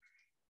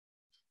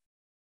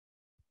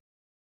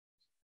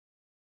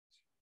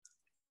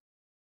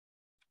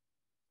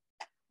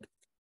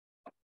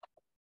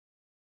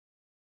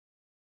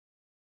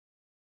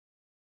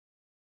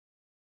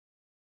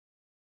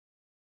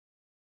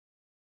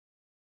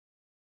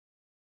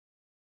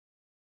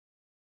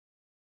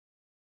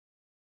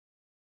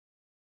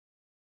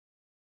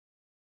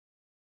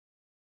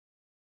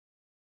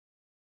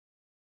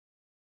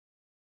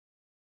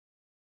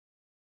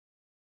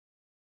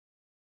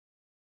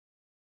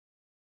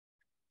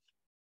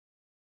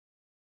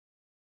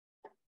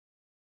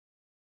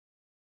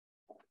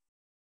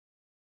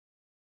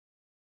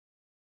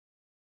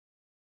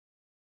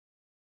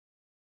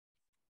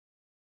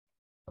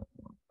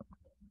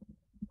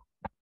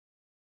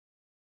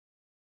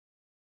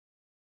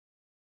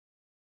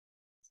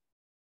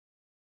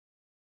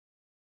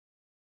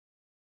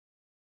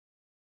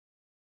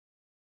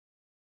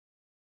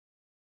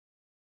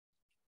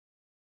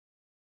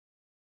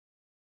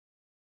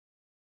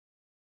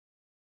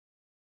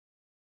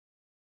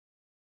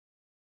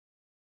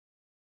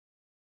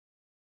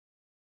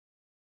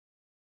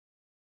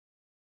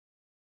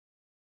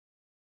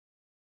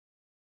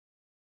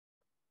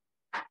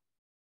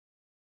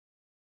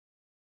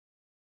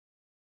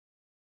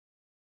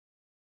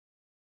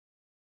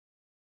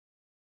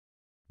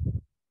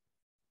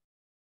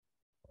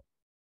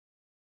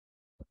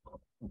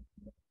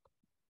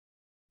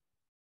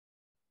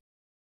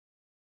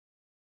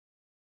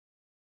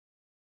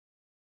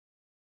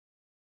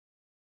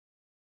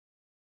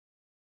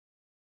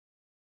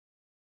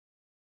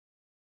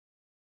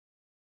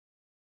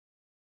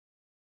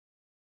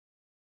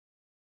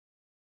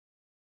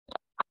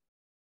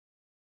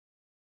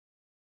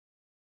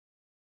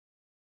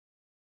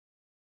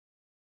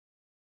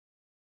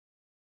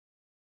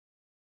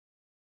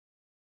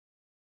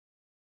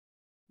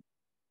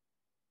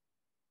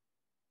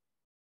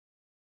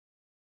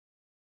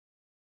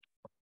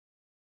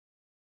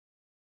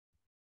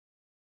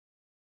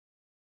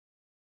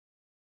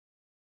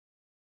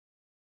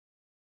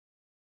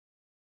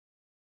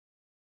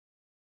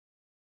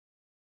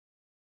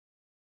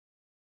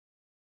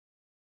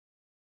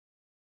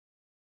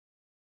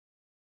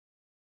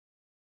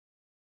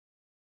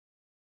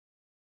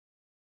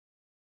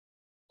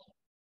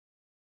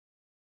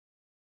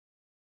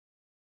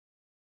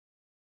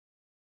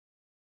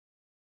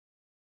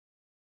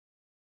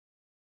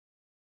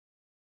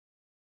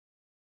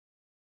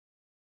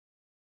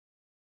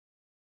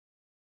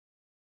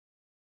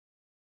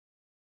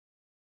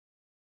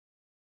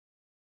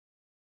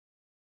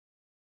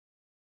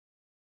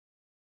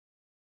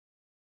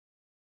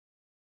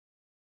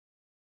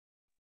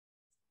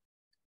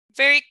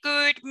 Very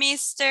good,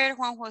 Mr.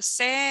 Juan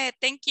Jose.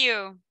 Thank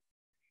you.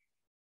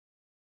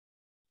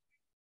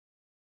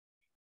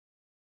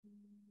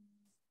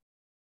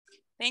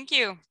 Thank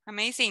you.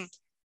 Amazing.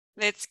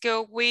 Let's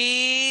go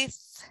with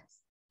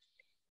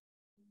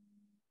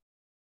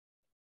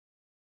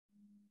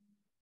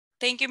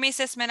thank you, Miss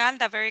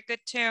Esmeralda. Very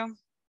good too.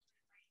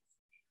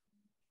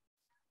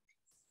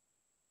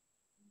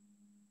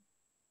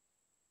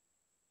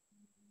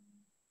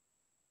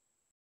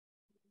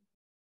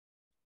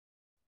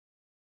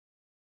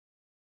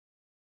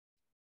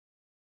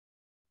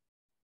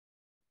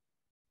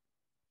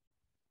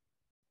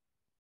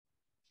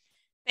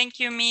 Thank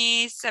you,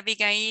 Miss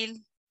Abigail.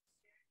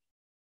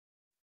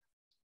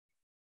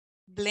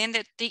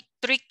 Blended 3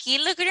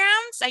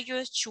 kilograms. Are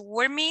you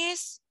sure,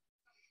 Miss?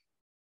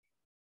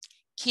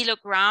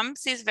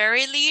 Kilograms is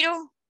very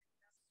little.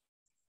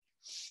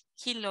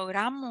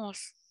 Kilogramos.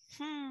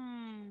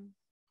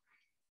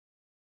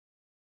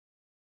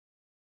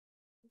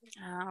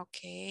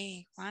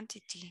 Okay,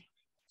 quantity.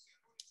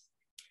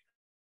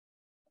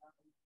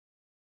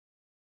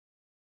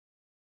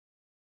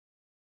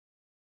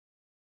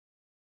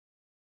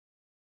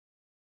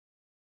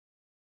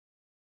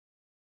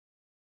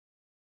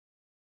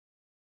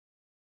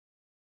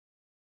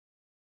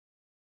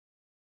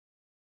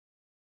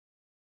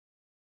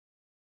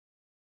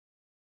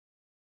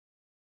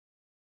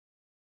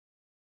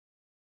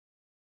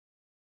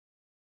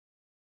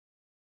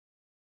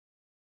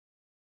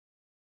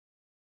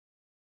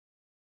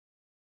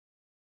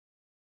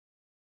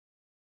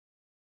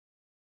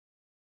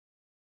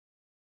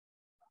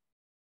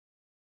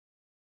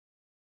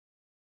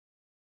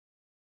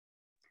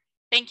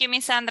 Thank you,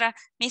 Miss Sandra.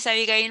 Miss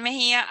Abigail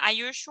Mejia, are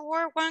you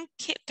sure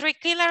 3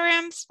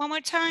 kilograms? One more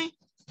time.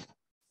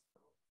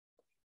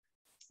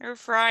 Air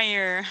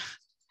fryer.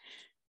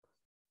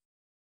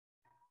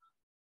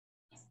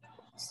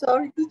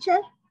 Sorry,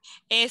 teacher.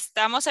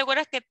 Estamos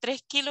seguros que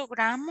 3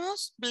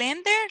 kilogramos.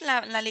 Blender,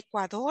 la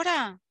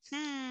licuadora.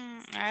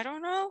 I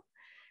don't know.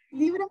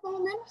 ¿Libras más o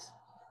menos?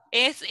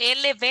 Es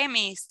LB,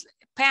 Miss.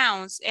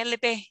 Pounds,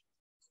 LB.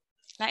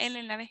 La L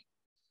en la B.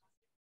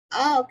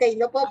 Ah, ok.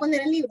 Lo puedo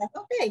poner en libras.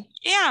 Ok.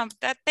 Yeah,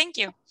 thank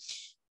you.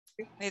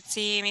 Let's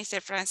see,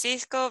 Mr.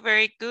 Francisco.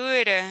 Very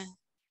good.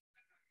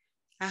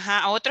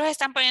 Ajá, otros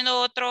están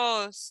poniendo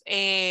otros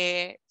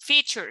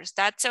features.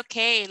 That's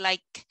okay.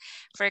 Like,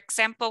 for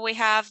example, we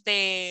have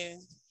the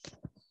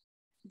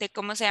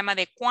 ¿cómo se llama?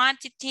 The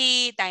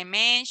quantity,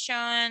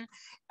 dimension,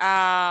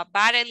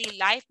 bodily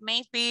life,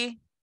 maybe,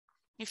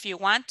 if you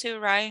want to,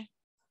 right?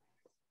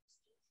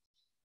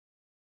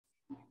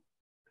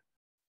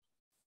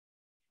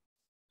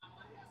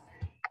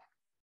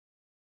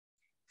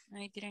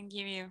 I didn't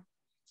give you.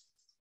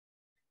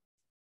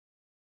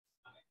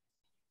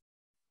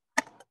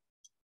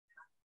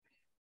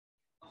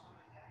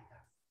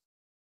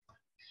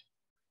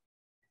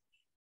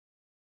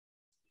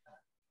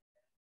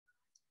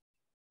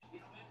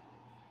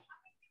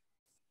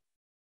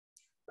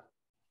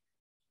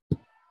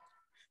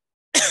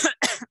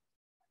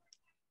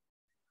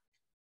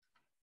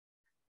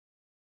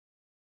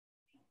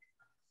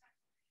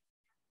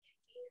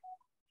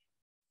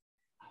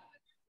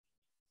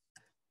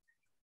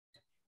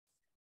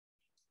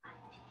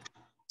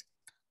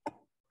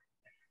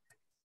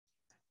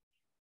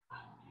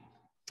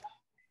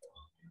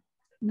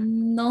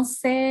 No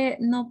sé,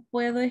 no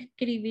puedo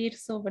escribir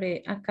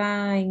sobre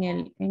acá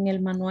en el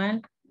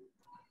manual.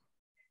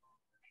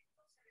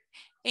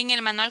 En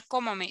el manual,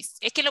 ¿cómo, Miss?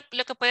 Es que lo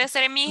que puede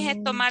hacer mi hija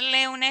es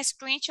tomarle una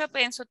screenshot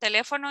en su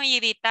teléfono y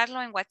editarlo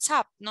en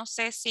WhatsApp. No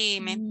sé si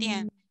me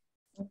entiende.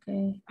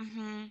 Okay.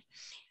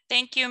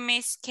 Thank you,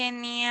 Miss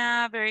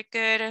Kenya. Very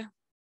good.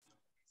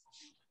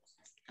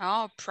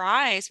 Oh,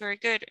 prize. Very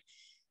good.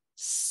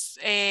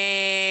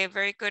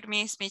 Very good,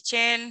 Miss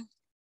Michelle.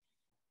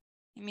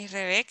 Miss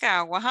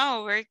Rebecca.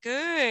 Wow, very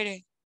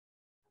good.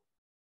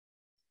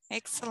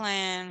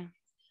 Excellent.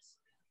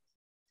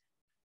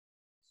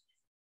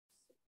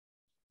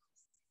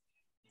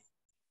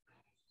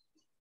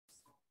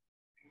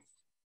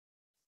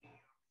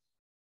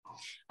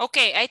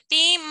 Okay, I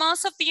think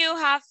most of you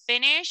have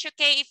finished.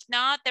 Okay, if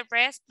not, the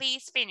rest,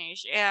 please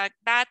finish.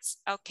 That's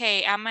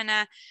okay. I'm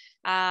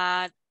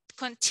gonna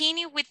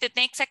continue with the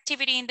next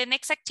activity. In the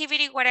next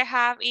activity, what I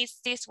have is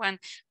this one.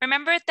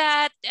 Remember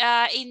that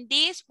in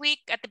this week,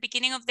 at the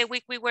beginning of the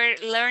week, we were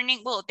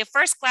learning, well, the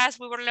first class,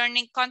 we were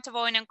learning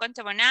countable and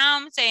uncountable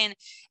nouns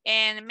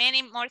and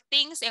many more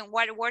things and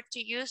what word to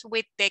use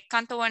with the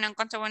countable and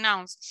uncountable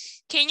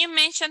nouns. Can you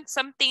mention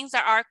some things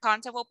that are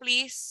countable,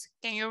 please?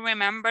 Can you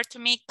remember to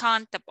me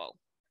countable?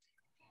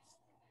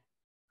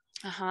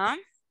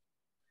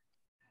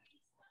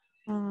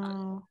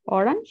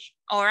 Orange.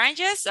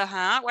 Oranges,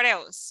 what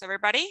else?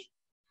 Everybody?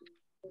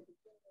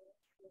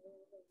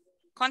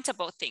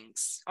 Countable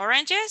things.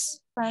 Oranges?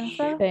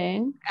 Pencil.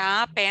 Pen.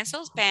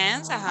 Pencils,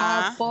 pens,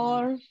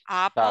 Apples.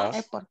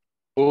 Apples.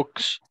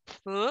 Books.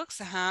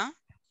 Books,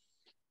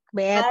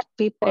 Bad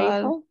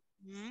people.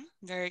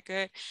 Very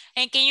good.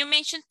 And can you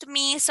mention to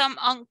me some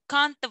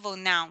uncountable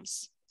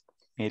nouns?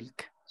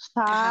 Milk.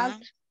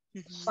 Salt.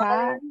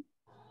 Salt,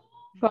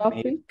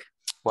 Coffee,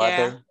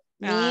 Water.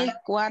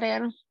 milk,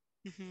 water,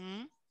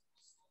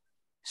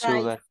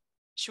 sugar,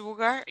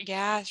 Sugar.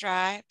 Yes,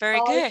 right. Very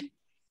good.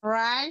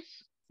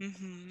 rice,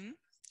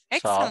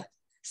 Excellent.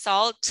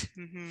 Salt.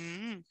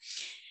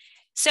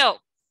 So,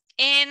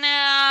 and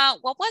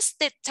what was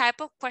the type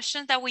of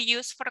question that we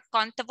use for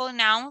countable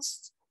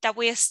nouns that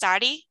we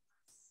study?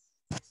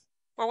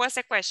 What was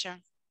the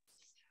question?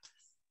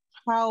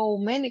 how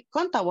many,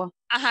 countable.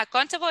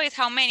 Countable is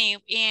how many.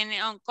 In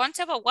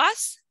uncountable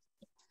was?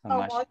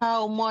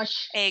 How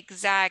much?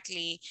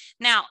 Exactly.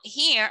 Now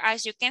here,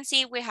 as you can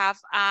see, we have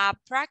a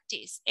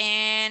practice.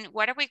 And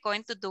what are we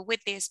going to do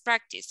with this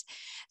practice?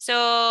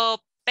 So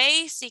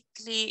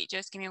basically,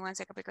 just give me 1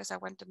 second because I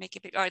want to make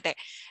it big. There.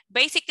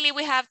 Basically,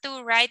 we have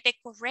to write the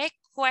correct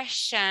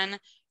question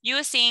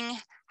using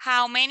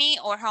how many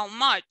or how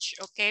much,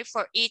 okay,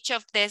 for each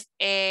of these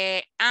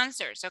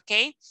answers,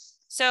 okay?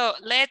 So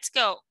let's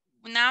go.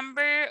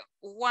 Number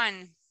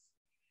 1.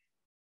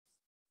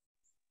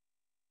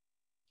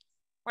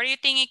 What do you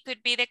think it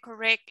could be the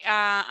correct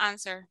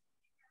answer?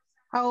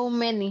 How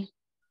many?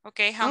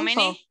 Okay, how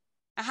many?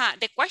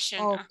 The question.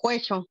 Oh,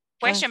 question.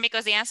 Question,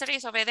 because the answer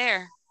is over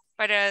there.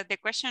 But the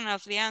question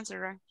of the answer,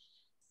 right?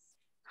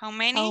 How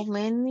many? How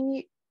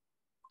many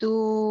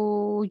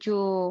do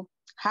you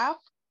have?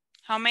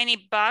 How many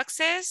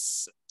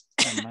boxes?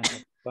 how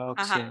many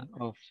boxes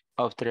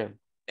of thread?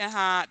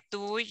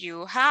 Do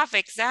you have?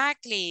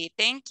 Exactly.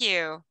 Thank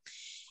you.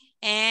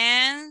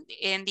 And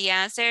the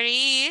answer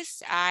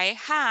is, I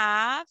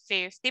have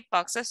 50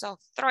 boxes of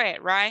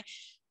thread, right?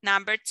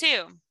 Number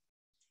 2.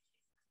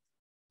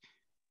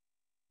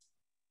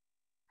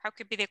 How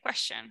could be the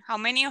question? How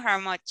many or how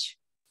much?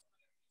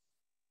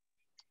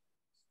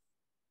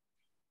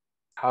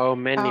 How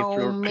many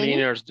floor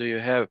cleaners do you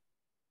have?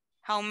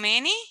 How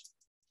many?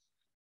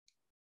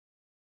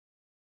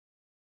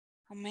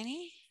 How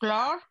many?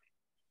 Floor.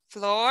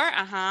 Floor,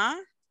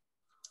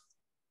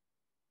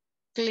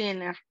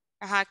 Cleaner.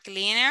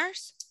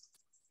 Cleaners.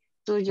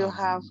 Do you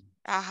have?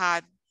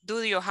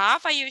 Do you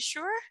have? Are you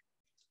sure?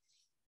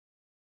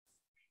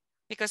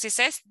 Because it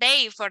says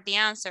they for the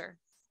answer.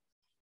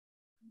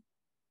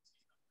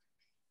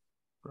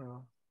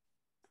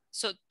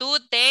 So, do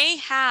they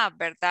have,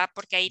 ¿verdad?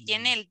 Porque ahí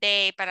tiene el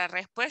they para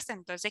respuesta.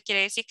 Entonces,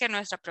 quiere decir que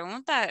nuestra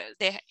pregunta,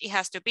 it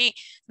has to be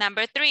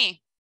number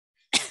 3.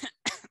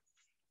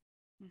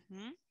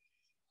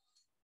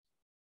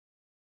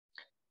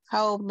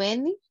 How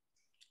many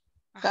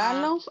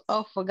gallons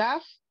of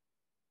gas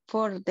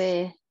for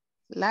the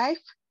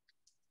life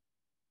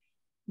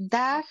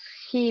does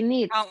he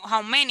need?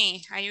 How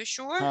many? Are you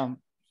sure?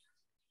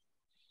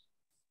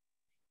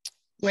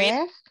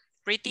 Yes.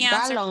 Read the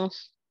answer.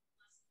 Gallons.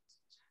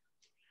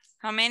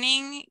 How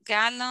many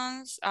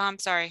gallons? I'm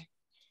sorry.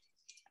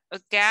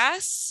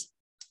 Gas.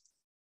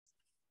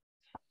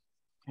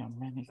 How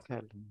many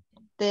gallons?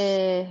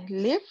 The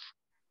lift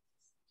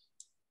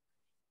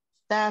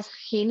does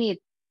he need?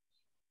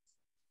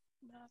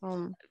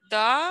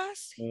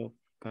 Does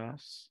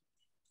gas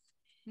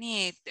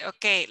need?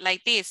 Okay,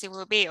 like this it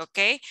will be,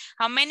 okay?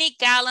 How many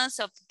gallons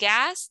of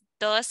gas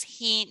does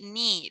he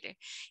need?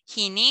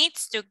 He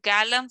needs 2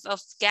 gallons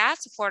of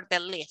gas for the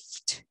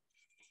lift.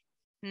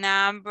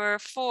 Number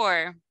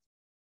 4.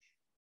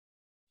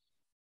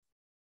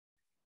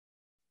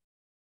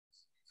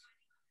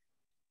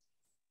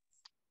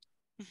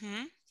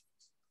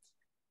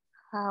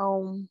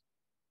 How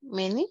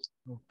many?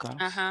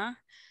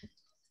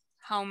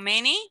 How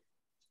many?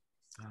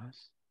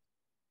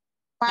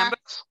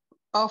 Packs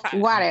of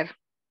water.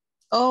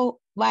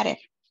 Oh, water.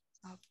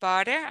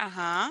 Butter,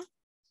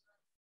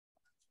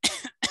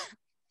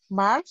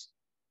 Bars.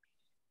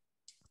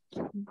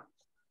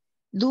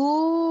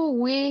 Do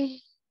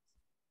we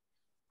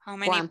How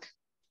many want?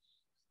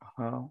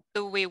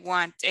 do we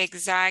want?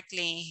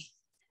 Exactly.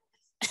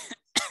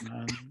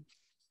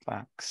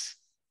 Packs.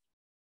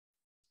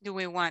 Do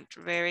we want?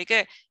 Very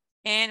good.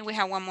 And we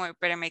have one more.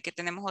 Espérame que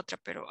tenemos otra,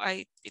 pero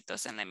it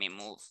doesn't let me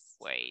move.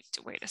 Wait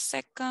a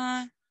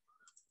second.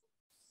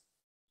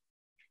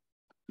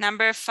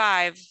 Number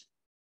 5.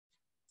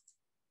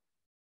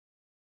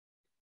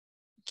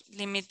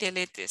 Let me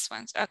delete this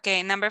one.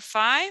 Okay, number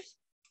 5.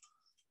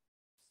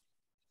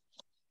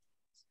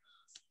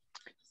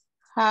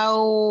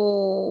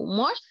 How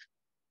much?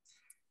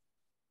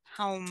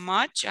 How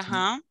much?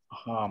 How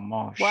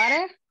much?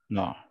 Water?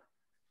 No.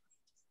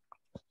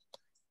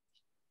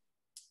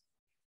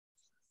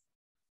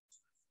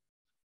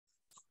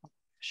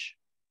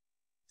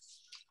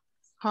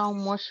 How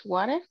much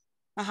water?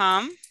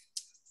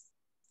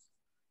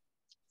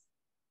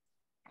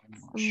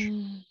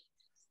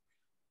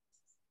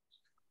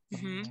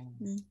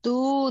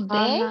 Do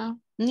they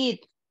need?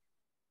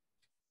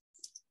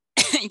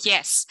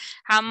 Yes.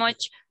 How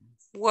much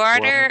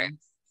water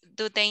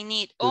do they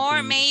need?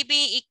 Or maybe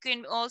it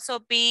can also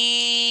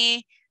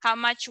be how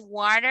much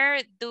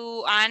water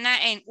do Ana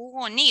and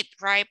Hugo need,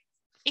 right?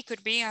 It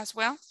could be as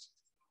well.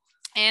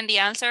 And the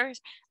answer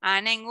is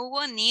Ana and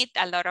Hugo need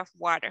a lot of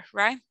water,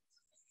 right?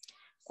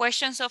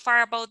 questions so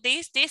far about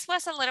this? This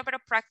was a little bit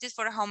of practice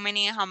for how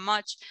many and how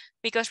much,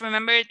 because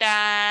remember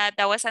that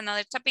that was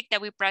another topic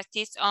that we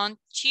practiced on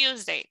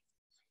Tuesday.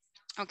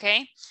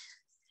 Okay.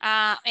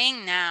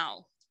 And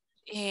now,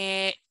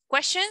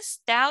 questions,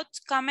 doubts,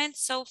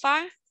 comments so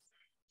far?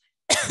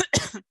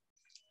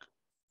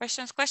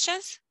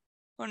 Questions,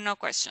 or no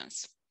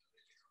questions?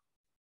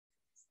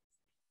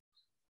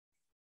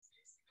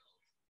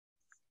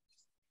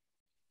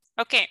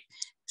 Okay,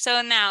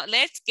 so now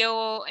let's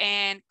go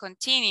and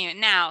continue.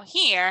 Now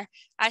here,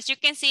 as you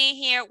can see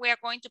here, we are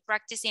going to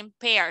practice in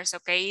pairs,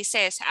 okay? It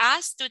says,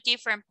 ask two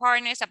different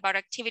partners about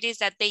activities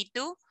that they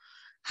do,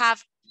 that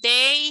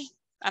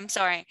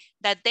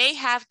they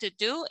have to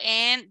do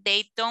and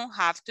they don't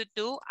have to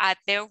do at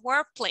their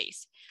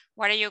workplace.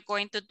 What are you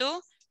going to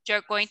do?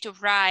 You're going to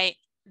write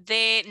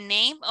the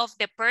name of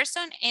the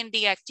person and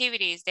the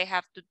activities they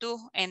have to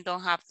do and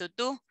don't have to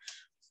do.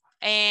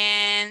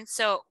 And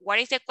so what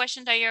is the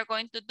question that you're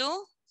going to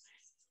do?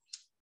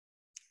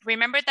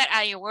 Remember that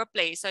at your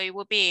workplace. So it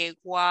will be,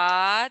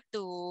 what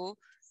do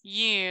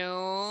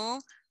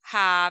you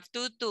have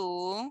to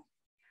do?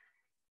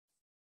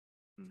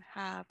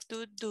 Have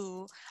to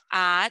do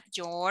at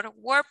your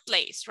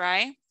workplace,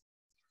 right?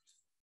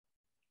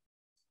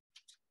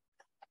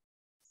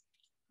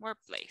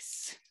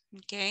 Workplace,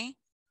 okay.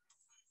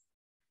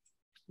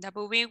 That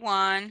will be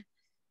one.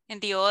 And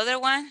the other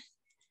one,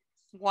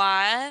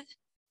 what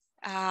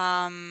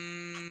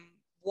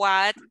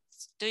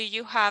do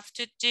you have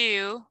to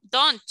do?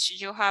 Don't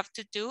you have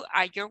to do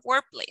at your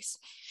workplace?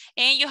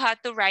 And you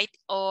have to write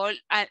all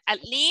at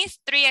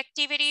least 3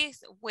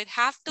 activities with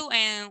have to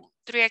and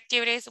 3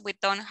 activities with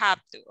don't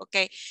have to.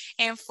 Okay.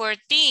 And for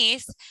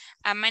this,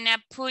 I'm gonna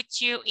put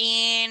you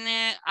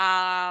in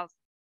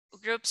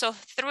groups of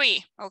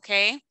 3.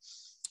 Okay.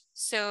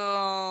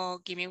 So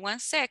give me 1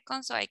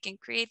 second so I can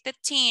create the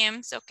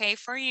teams. Okay,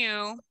 for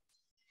you.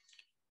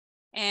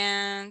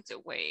 And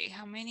wait,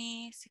 how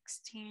many?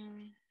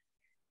 16.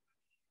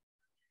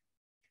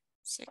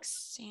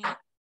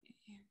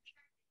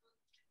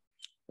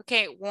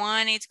 Okay,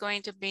 one is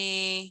going to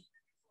be,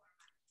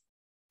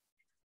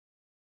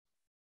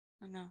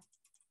 oh no,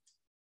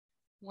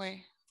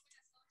 wait.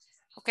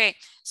 Okay,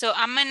 so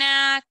I'm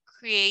gonna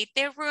create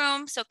the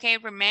rooms. Okay,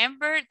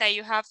 remember that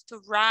you have to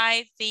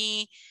write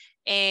the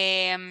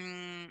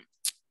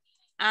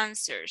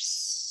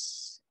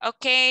answers.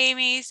 Okay,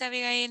 Miss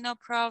Abigail, no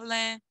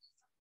problem.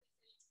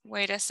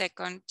 Wait a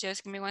second,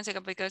 just give me 1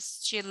 second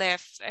because she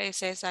left.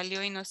 Se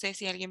salió y no sé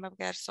si alguien va a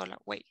quedar sola.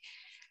 Wait.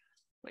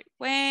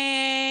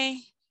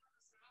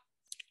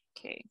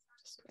 Ok,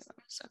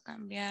 vamos a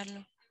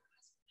cambiarlo.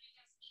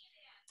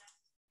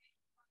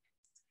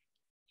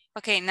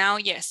 Okay, now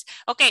yes.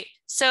 Okay,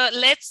 so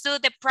let's do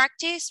the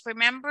practice.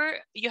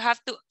 Remember, you have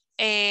to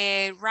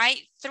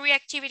write 3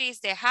 activities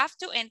they have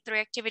to and 3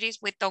 activities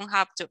we don't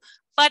have to.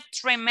 But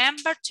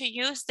remember to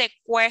use the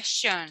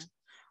question.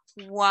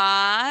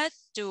 What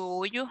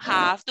do you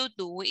have to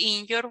do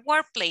in your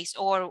workplace?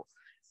 Or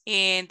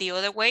in the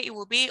other way, it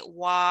will be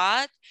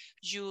what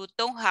you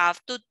don't have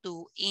to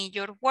do in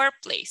your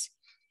workplace.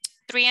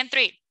 3 and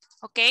 3.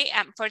 Okay,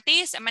 and for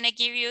this, I'm gonna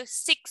give you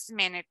 6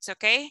 minutes,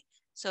 okay?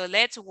 So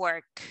let's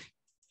work.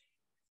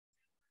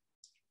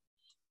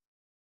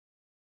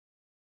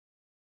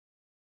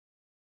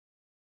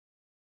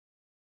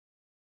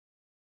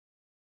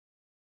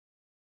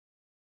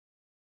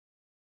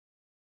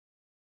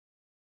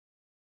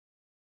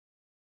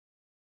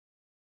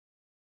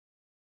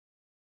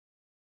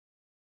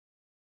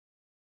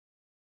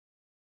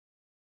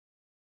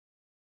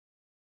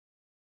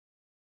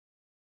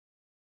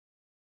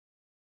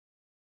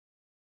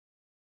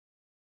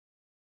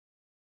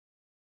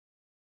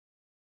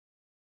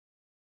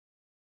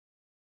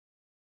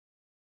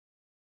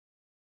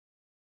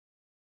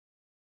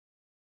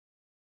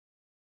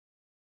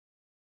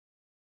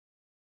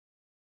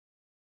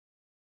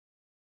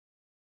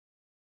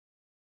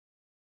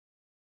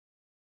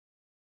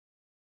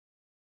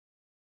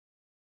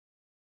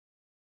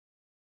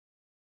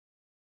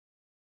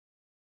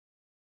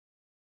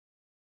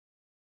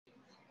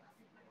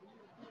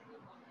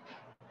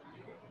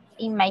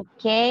 In my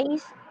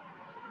case,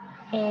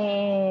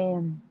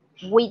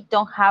 we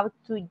don't have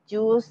to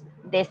use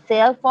the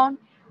cell phone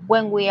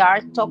when we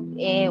are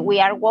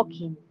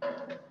walking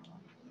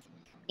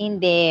in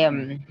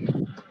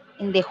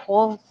the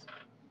halls.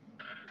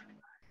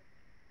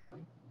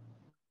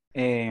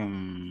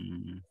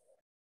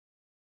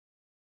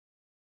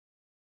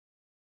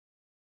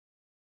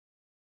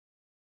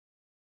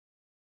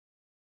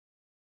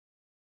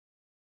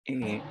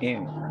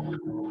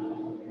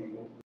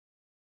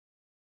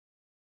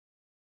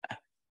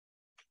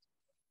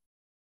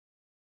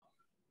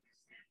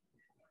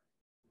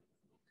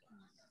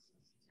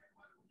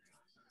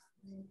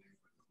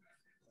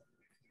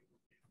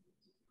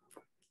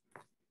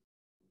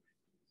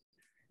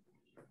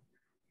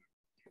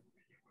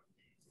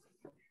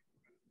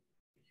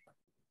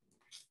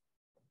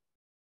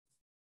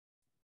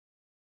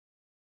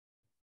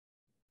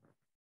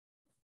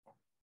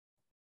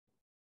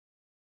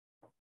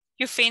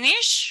 You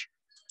finish?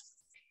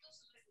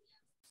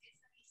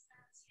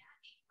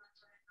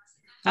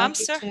 I'm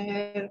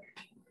sorry.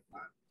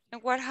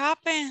 What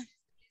happened?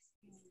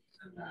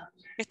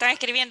 Están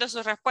escribiendo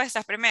sus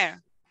respuestas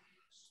primero.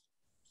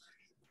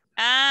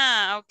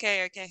 Ah, ok,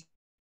 ok.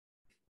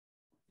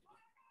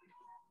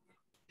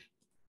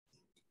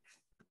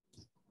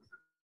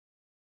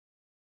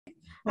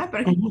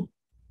 Pero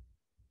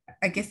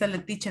aquí está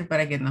la teacher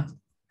para que nos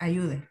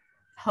ayude.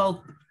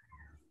 Help,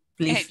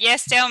 please.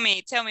 Yes, tell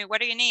me, what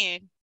do you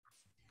need?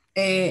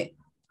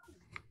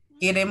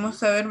 Queremos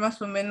saber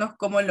más o menos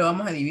cómo lo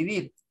vamos a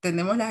dividir.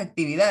 Tenemos las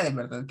actividades,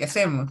 ¿verdad? ¿Qué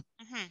hacemos?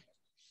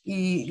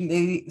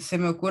 Y se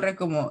me ocurre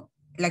como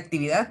la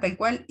actividad tal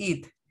cual,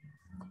 eat,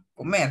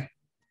 comer.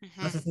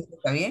 No sé si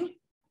está bien.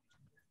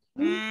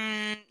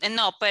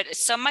 No, but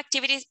some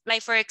activities,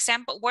 like for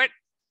example,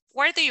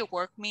 where do you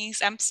work,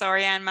 Miss? I'm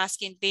sorry, I'm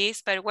asking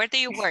this, but where do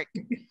you work?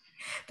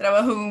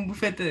 Trabajo en un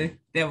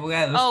bufete de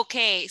abogados.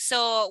 Okay,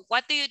 so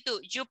what do?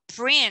 You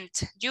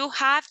print, you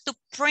have to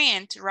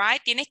print, right?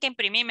 Tienes que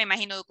imprimir, me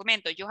imagino,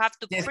 documentos. You have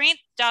to print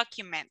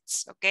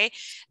documents, okay?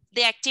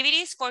 The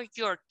activities for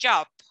your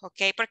job,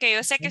 okay? Porque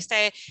yo sé que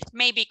usted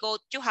maybe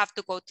you have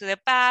to go to the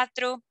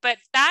bathroom, but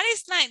that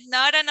is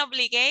not an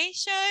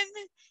obligation.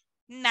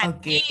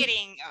 Not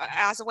eating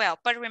as well,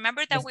 but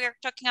remember that we are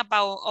talking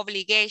about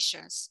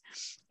obligations.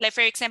 Like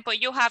for example,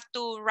 you have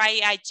to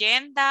write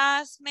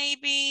agendas,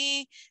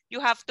 maybe you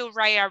have to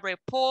write a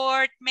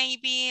report,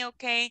 maybe,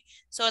 okay?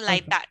 So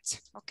like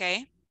that,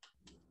 okay?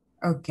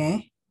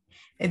 Okay.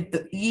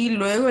 Y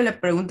luego la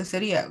pregunta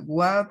sería,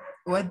 what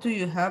do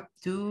you have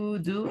to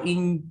do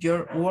in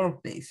your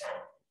workplace?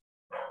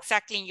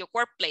 Exactly, in your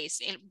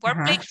workplace. In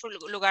workplace,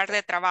 lugar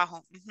de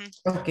trabajo.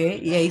 Okay,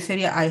 y ahí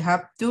sería, I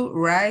have to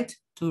write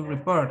to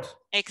report.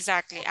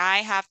 Exactly,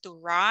 I have to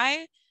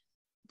write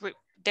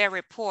the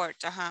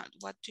report.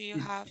 What do you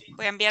have?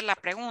 Voy a enviar la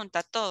pregunta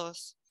a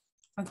todos.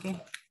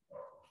 Okay.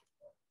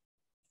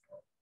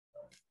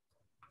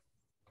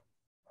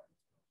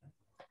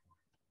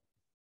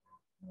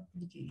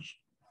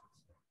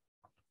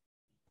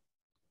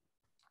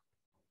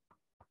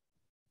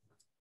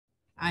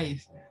 Ahí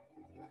está.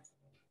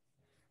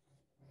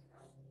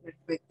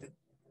 Perfecto.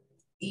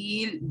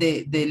 Y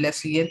de la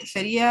siguiente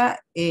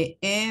sería,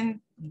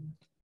 and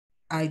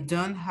I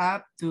don't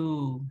have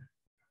to,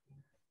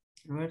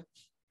 a ver,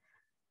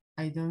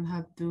 I don't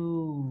have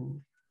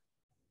to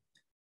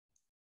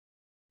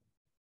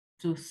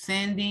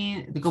send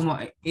in, como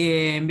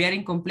enviar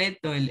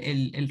incompleto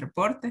el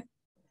reporte.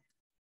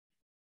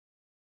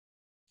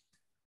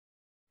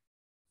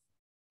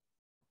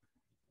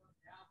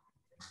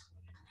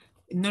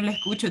 No la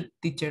escucho,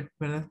 teacher,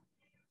 ¿verdad?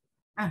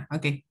 Ah,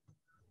 ok.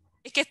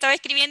 Es que estaba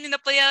escribiendo y no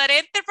podía dar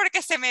enter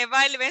porque se me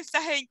va el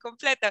mensaje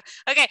incompleto.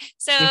 Okay,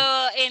 so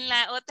en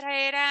la otra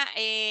era,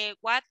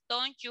 what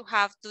don't you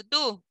have to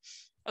do?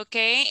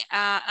 Okay,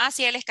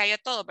 sí, ya les cayó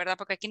todo, ¿verdad?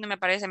 Porque aquí no me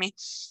aparece a mí.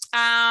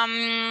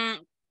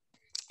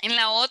 En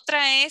la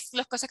otra es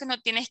las cosas que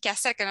no tienes que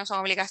hacer, que no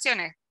son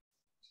obligaciones.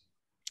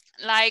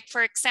 Like,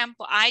 for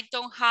example, I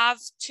don't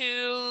have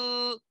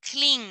to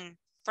clean.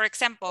 For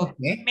example,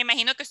 me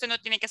imagino que usted no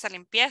tiene que hacer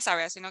limpieza,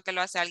 ¿verdad? Sino que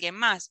lo hace alguien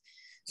más.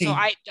 Sí. So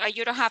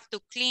you don't have to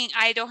clean.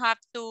 I don't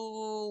have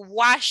to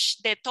wash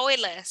the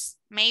toilets,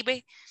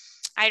 maybe.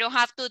 I don't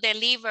have to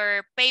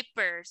deliver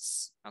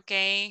papers,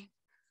 okay?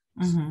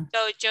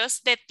 So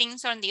just the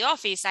things on the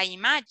office, I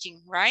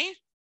imagine, right?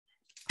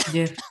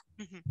 Yes.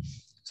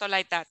 So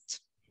like that.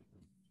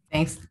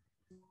 Thanks.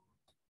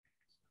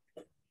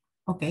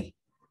 Ok.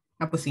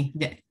 Pues sí,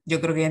 ya, yo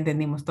creo que ya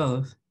entendimos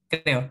todos,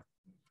 creo.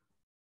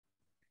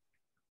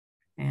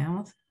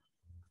 Veamos.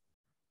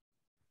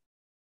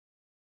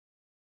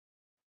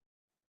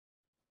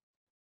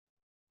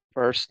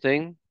 First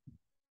thing,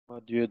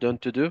 what do you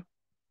want to do?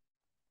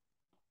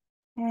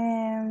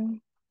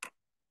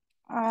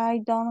 I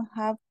don't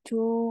have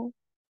to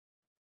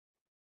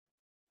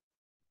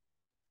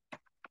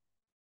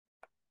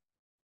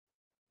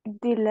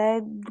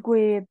delete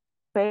with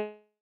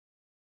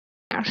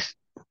papers.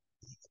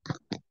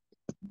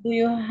 Do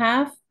you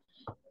have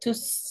to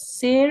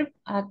serve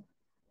a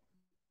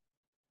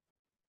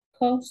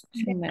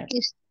customer?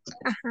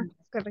 Ajá,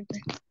 correcto.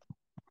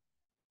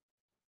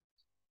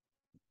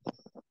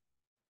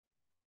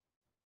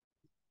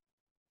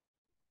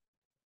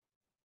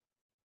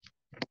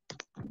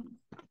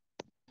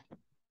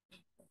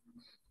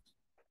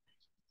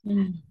 Ay.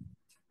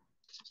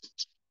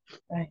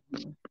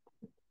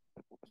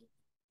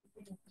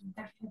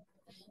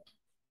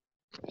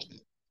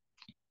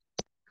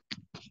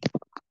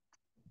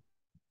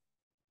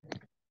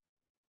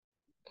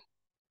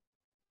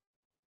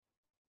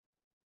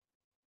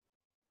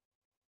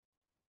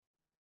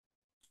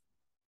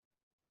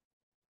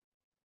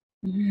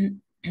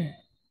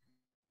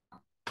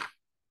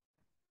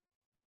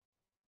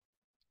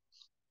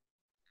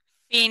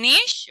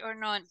 Finish or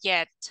not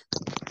yet?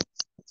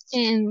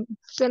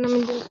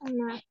 Solamente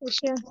una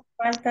sesión.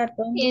 Falta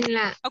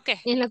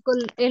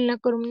en la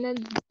columna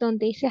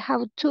donde dice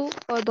have to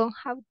o don't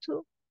have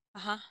to,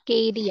 ¿qué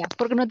iría?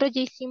 Porque nosotros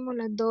ya hicimos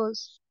las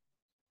dos.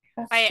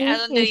 Vaya, a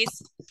donde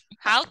dice,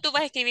 how tú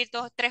vas a escribir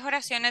tres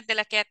oraciones de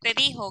las que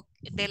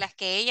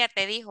ella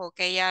te dijo,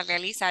 que ella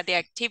realiza, the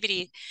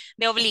activities,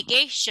 the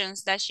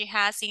obligations that she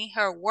has in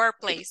her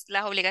workplace,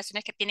 las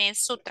obligaciones que tiene en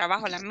su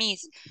trabajo, la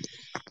Miss.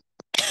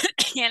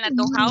 Y en la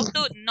to how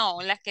to,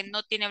 no, las que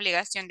no tiene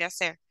obligación de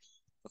hacer,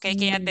 ok,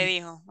 que ella te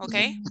dijo, ok.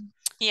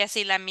 Y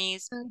así la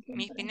Miss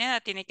Pineda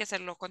tiene que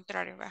hacer lo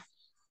contrario, ¿va?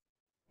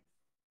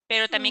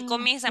 Pero también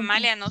con Miss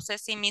Amalia, no sé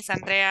si Miss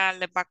Andrea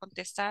les va a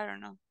contestar o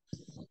no.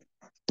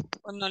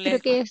 O no Creo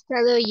les... que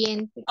está de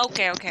oyente.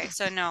 Okay,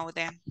 so no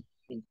then.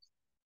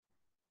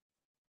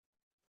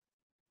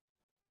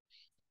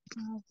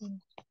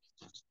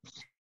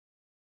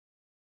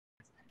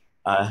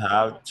 I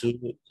have to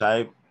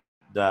type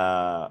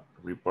the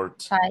report.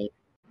 Type.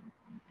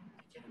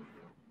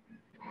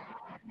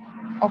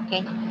 Ok.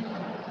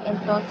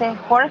 Entonces,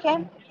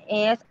 Jorge,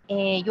 es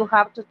you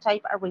have to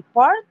type a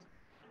report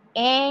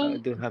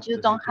and you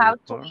don't have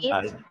to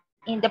eat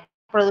in the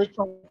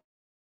production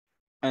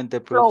En the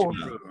floor.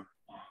 production floor.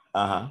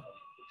 Ajá.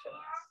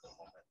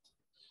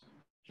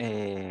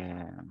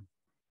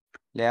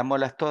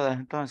 Leámoslas todas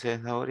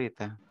entonces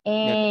ahorita.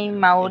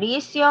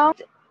 Mauricio,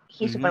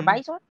 his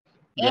supervisor,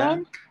 Yeah.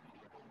 and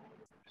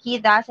he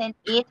doesn't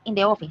eat in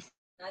the office.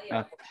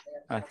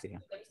 Así.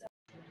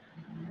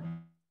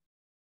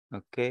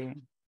 Okay.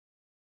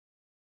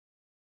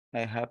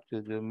 I have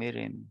to do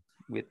meeting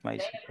with my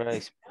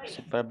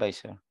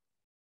supervisor.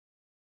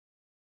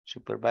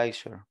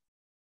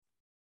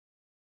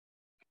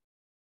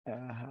 I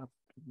have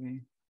to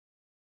be.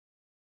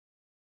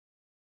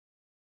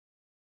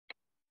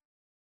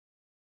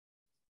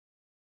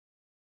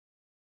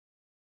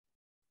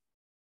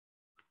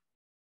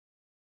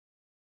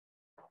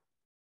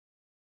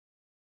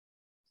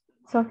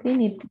 Sophie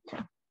ni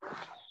teacher.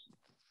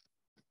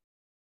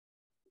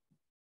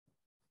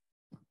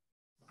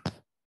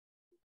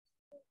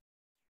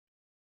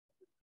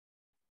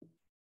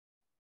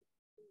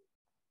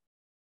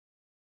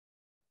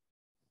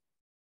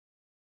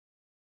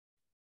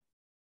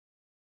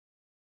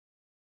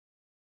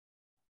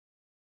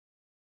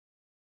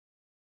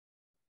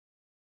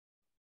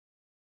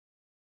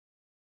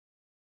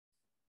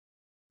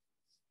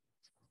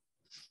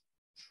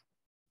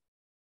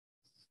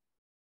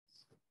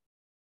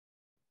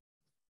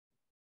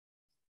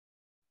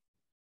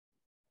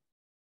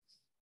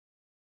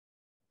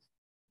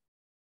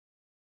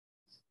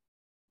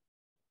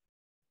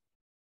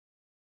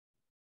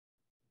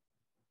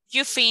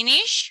 You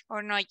finish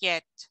or not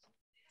yet?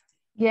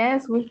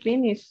 Yes, we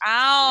finished.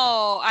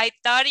 Oh, I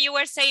thought you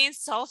were saying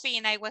Sophie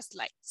and I was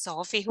like,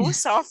 Sophie, who's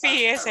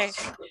Sophie? Okay.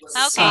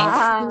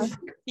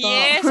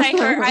 Yes, I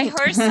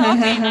heard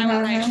Sophie and I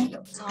was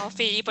like,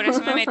 Sophie, y por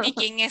eso me metí,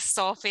 ¿quién es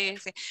Sophie?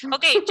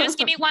 Okay, just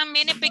give me 1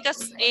 minute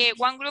because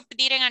one group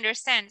didn't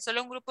understand.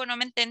 Solo un grupo no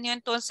me entendió,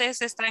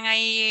 entonces están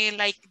ahí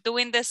like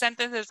doing the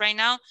sentences right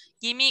now.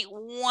 Give me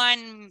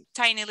 1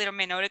 tiny little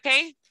minute,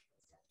 okay?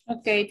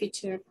 Okay,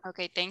 teacher.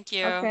 Okay, thank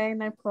you. Okay,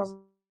 no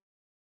problem.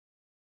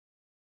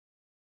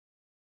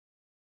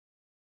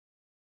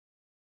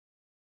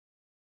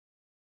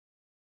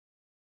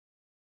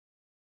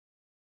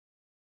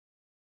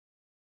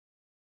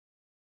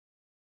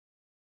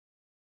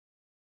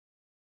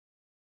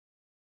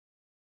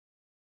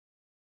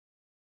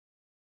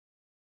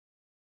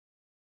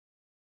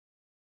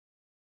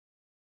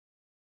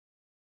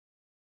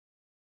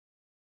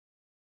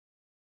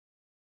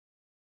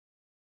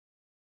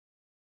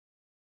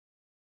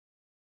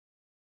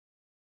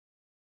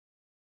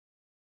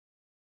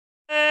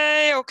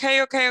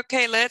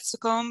 Okay, let's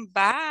come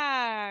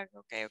back.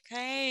 Okay.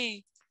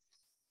 Okay.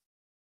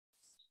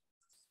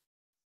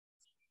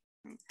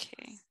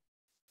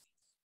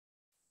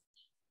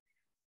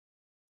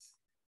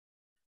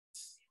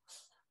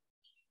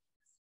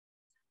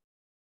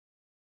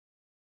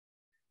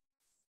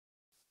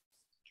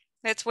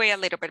 Let's wait a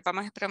little bit.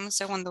 Vamos a esperar un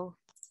segundo.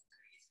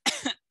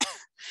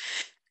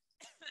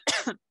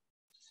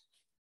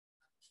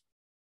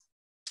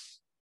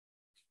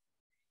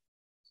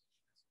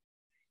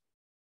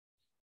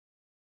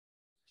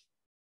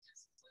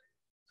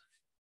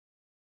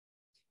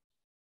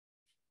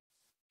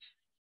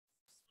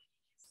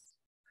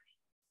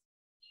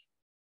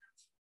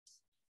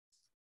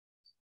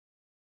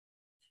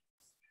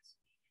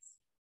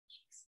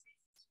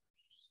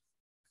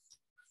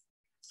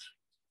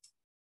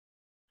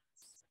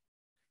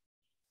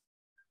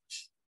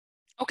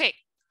 Okay.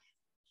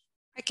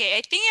 Okay,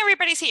 I think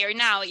everybody's here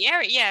now.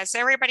 Yeah, yes,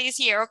 everybody's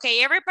here.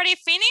 Okay, everybody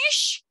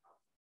finish?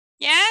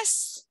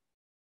 Yes?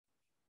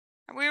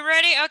 Are we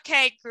ready?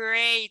 Okay,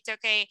 great.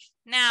 Okay,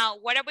 now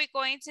what are we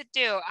going to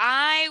do?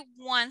 I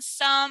want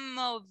some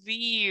of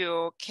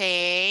you,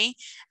 okay?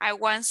 I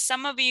want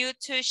some of you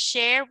to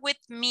share with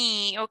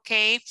me,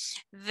 okay,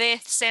 the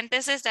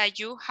sentences that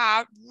you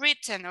have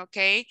written,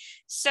 okay?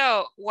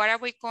 So what are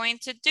we going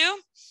to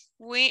do?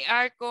 We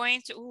are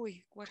going to, ooh,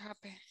 what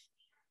happened?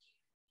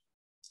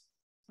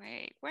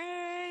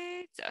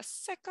 Wait a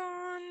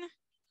second.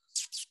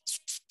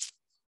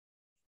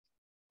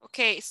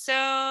 Okay,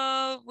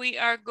 so we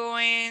are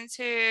going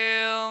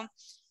to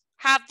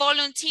have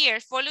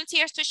volunteers.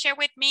 Volunteers to share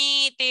with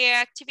me the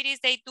activities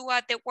they do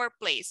at the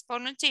workplace.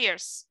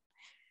 Volunteers.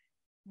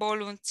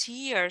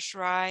 Volunteers,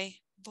 right?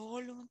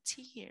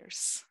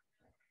 Volunteers.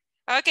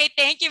 Okay,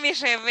 thank you,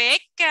 Miss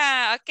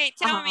Rebecca. Okay,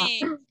 tell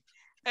me.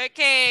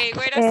 Okay,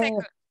 wait a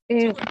second.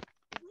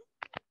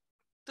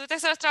 Tú te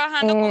estás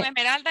trabajando con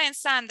Esmeralda and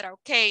Sandra.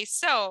 Okay,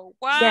 so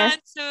 1,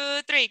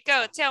 2, 3,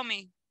 go. Tell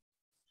me.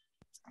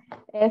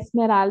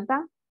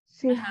 Esmeralda,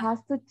 she has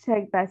to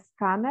check the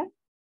scanner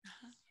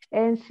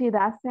and she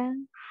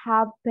doesn't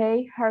have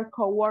pay her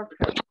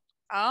coworker.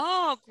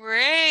 Oh,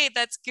 great.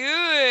 That's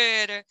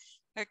good.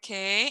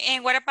 Okay,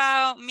 and what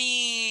about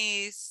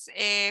Miss,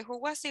 who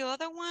was the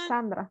other one?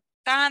 Sandra.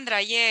 Sandra,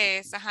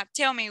 yes.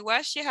 Tell me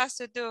what she has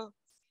to do.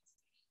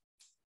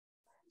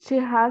 She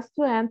has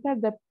to enter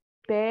the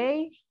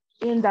pay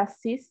in the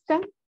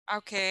system.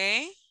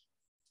 Okay.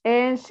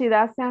 And she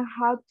doesn't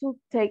have to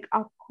take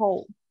a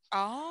call.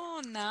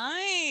 Oh,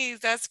 nice.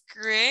 That's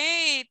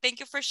great. Thank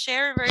you for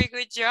sharing. Very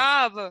good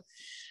job.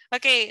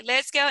 Okay,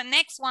 let's go.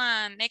 Next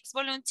one. Next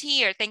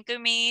volunteer. Thank you,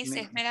 Miss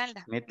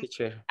Esmeralda. Me,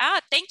 teacher.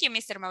 Ah, thank you,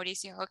 Mr.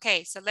 Mauricio.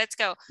 Okay, so let's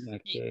go.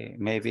 Okay,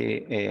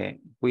 maybe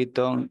we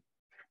don't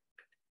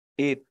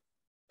eat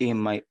in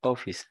my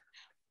office.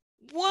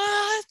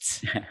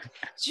 What?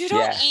 You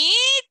don't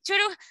eat? You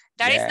don't,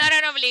 that is not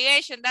an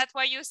obligation. That's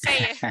why you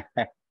say it.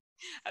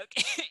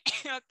 Okay.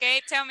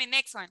 Okay, tell me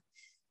next one.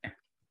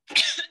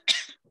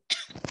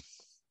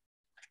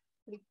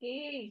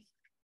 Me?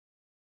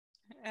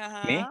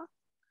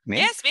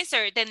 Yes,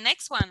 mister, the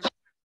next one.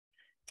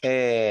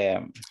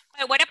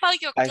 What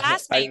about your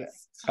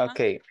classmates?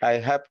 Okay, I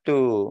have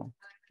to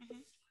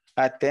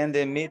attend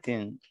the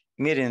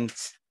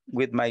meetings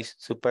with my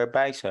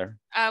supervisor.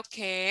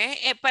 Okay,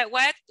 but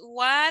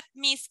what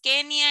Miss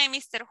Kenya and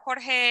Mr.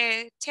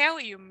 Jorge tell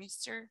you,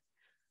 mister?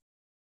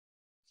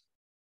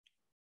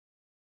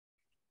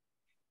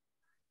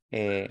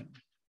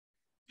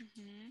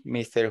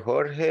 Mr.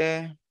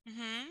 Jorge,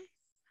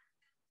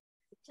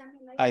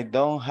 I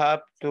don't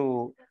have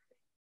to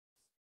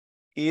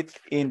eat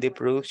in the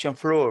production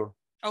floor.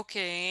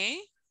 Okay.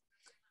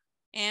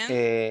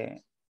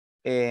 And?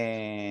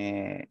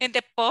 In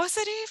the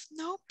positive?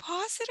 No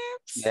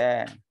positives?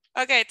 Yeah.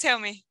 Okay, tell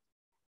me.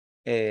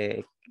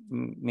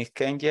 Miss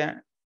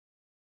Kenya,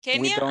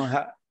 Kenya? we don't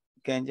have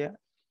Kenya.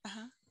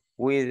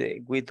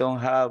 We don't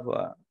have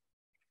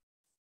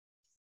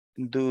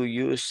do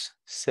use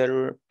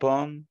cell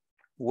phone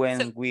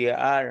when we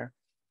are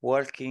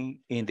working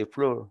in the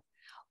floor.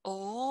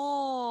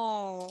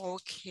 Oh,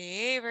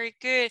 okay, very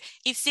good.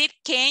 Is it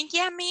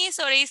Kenya, miss,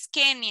 or is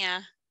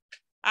Kenya?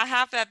 I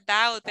have a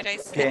doubt that I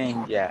said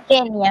Kenya.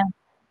 Kenya.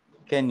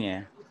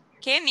 Kenya.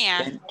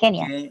 Kenya.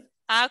 Kenya.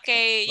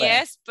 Okay, well,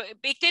 yes, but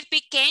it could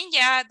be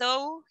Kenya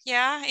though.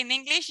 Yeah, in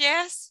English,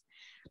 yes.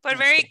 But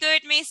very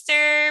good,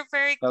 mister.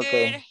 Very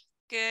good.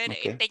 Good.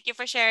 Okay. Thank you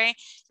for sharing.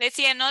 Let's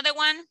see another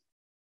one.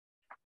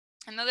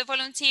 Another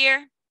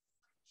volunteer.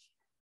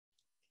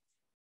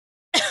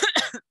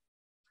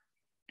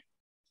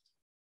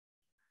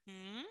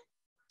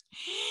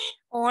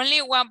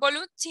 Only one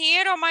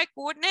volunteer. Oh my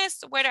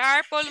goodness. Where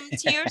are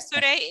volunteers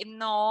today?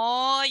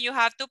 No, you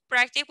have to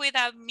practice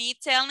without me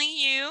telling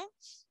you.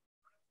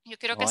 Yo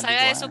quiero que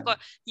salga de su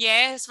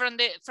yes, from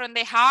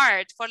the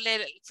heart, from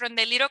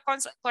the little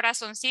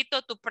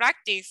corazoncito to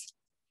practice.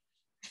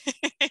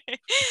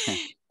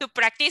 To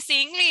practice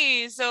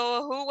English.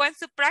 So who wants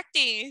to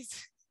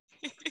practice?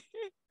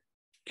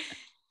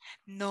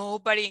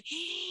 Nobody.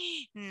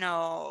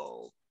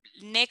 No.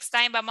 Next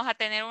time vamos a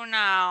tener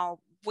una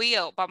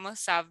wheel.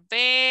 Vamos a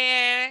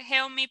ver.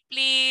 Help me,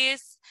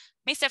 please.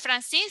 Mr.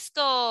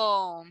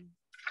 Francisco.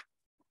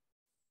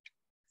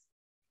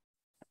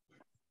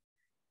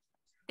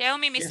 Tell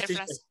me, Mr.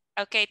 Francisco.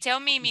 Okay, tell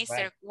me,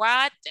 Mr.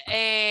 What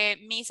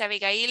Miss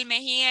Abigail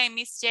Mejia and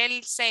Miss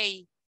Jill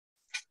say.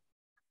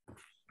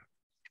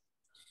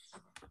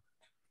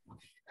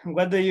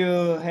 What do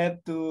you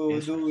have to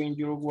do in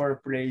your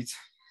workplace?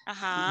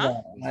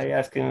 Yeah, I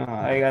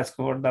ask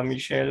for the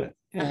Michelle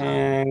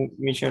and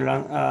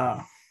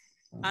Michelle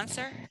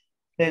answer.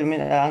 Tell me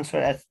the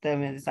answer. Tell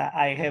me that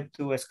I have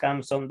to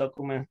scan some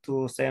documents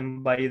to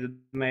send by the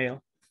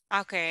mail.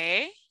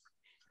 Okay,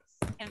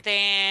 and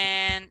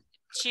then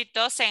she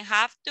doesn't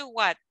have to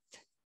what?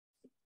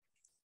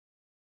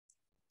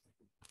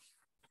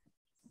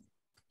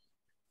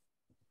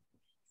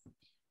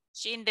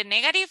 She in the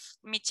negative,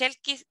 Michelle,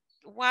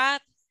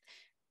 what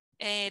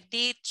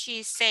did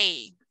she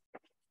say?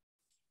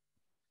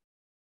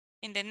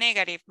 In the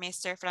negative,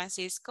 Mr.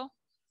 Francisco.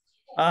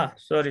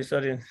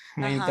 Sorry.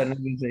 My internet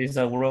is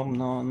a wrong.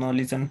 No,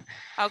 listen.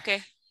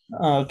 Okay.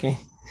 Okay.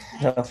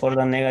 So for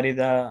the negative,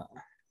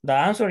 the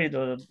answer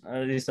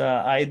is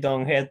I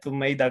don't have to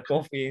make the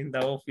coffee in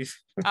the office.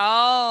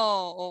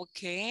 Oh,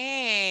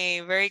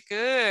 okay. Very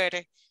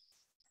good.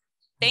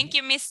 Thank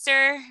you,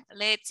 mister.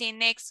 Let's see,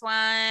 next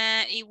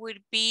one. It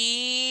would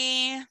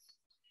be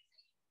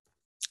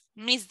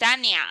Miss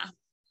Dania.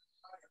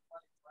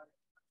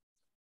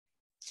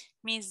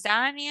 Miss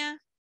Dania,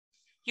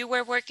 you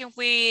were working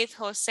with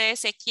Jose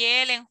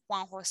Ezequiel and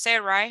Juan Jose,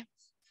 right?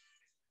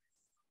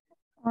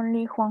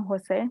 Only Juan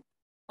Jose.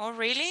 Oh,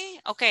 really?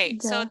 Okay,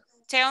 so Yeah.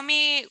 tell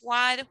me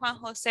what Juan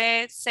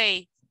Jose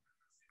say.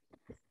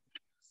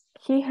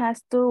 He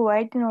has to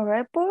write in a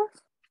report.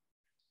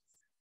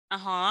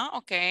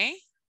 Okay.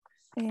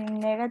 In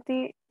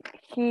negative,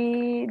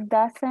 he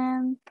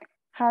doesn't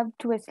have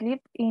to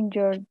sleep in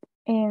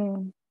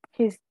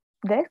his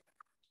desk.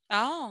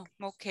 Oh,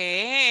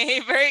 okay.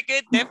 Very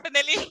good,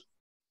 definitely.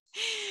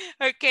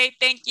 Okay,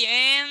 thank you.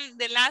 And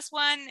the last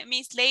one,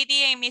 Miss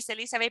Lady and Miss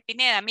Elizabeth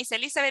Pineda. Miss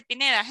Elizabeth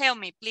Pineda, help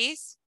me,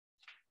 please.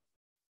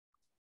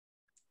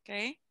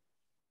 Okay.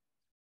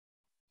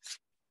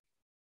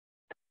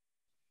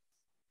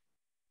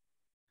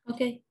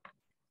 Okay.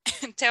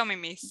 Tell me,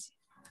 Miss.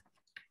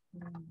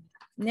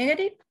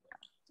 Negative?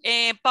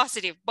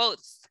 Positive,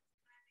 both.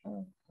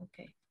 Oh,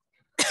 okay.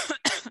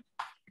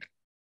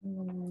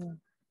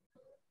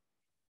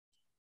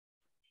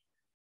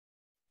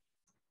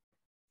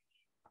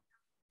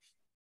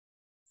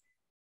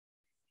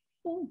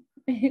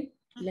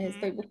 Les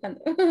estoy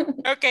buscando.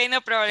 Okay,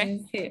 no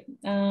problem. Okay.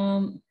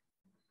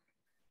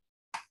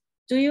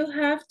 Do you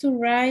have to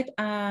write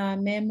a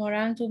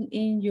memorandum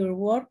in your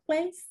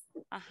workplace?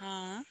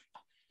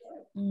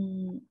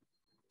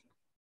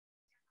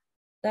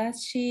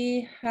 Does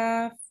she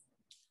have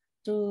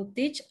to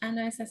teach? Ah,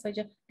 no, esa soy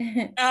yo.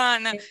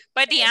 No,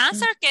 but the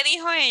answer, ¿qué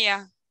dijo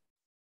ella?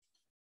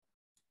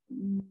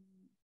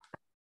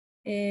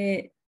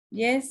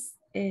 Yes,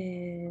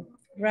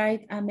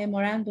 write a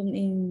memorandum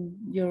in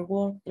your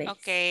workplace.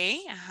 Okay,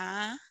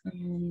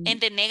 and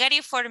the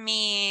negative for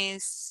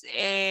Miss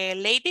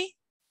Lady?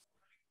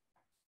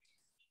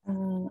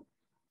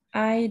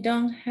 I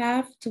don't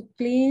have to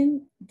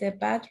clean the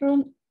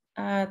bathroom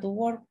at the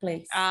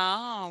workplace.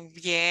 Oh,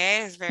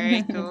 yes,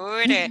 very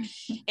good.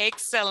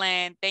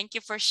 Excellent. Thank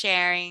you for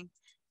sharing.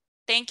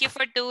 Thank you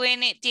for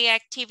doing it, the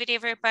activity,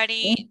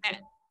 everybody.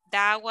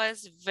 That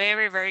was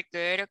very, very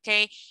good,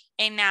 okay?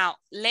 And now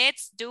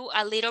let's do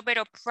a little bit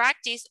of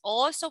practice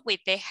also with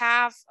the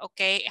have,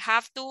 okay?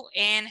 Have to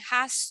and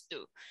has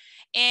to.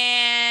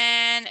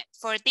 And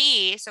for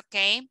this,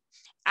 okay,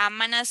 I'm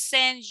gonna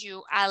send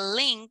you a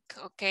link,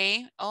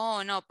 okay?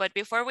 Oh, no, but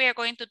before we are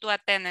going to do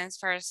attendance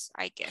first,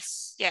 I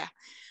guess. Yeah.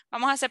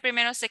 Vamos a hacer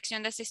primero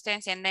sección de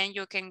asistencia and then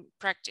you can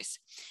practice.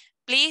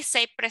 Please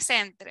say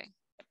presente.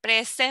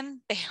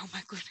 Presente, oh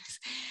my goodness.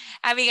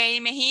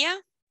 Abigail Mejía.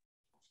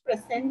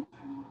 Present.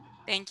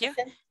 Thank you.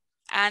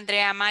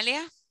 Andrea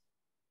Amalia.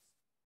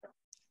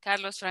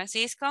 Carlos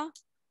Francisco.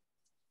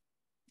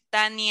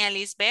 Tania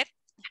Lisbeth.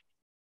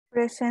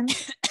 Present.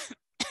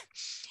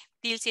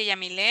 Tilcia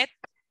Yamilet.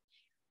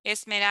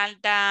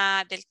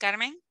 Esmeralda del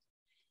Carmen.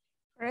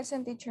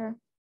 Present, teacher.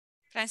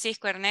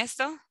 Francisco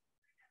Ernesto.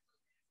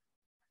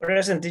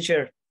 Present,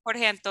 teacher.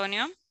 Jorge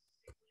Antonio.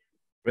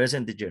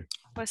 Present, teacher.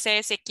 José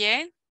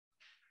Ezequiel.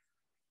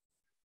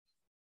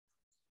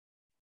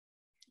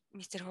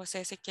 Mr.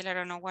 José Ezequiel, I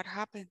don't know what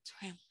happened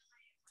to him.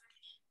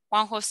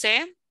 Juan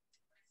José.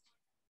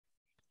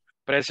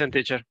 Present,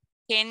 teacher.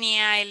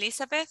 Kenia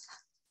Elizabeth.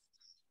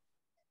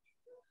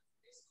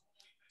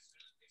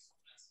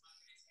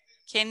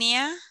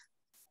 Kenia.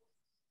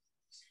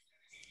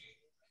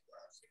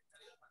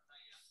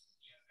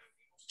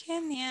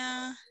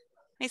 Kenia.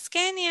 Miss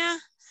Kenia.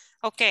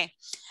 Okay.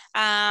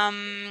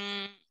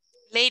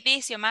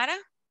 Lady Xiomara.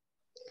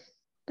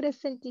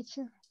 Present,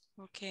 teacher.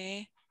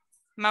 Okay.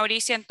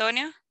 Mauricio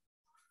Antonio.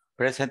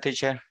 Present,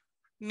 teacher.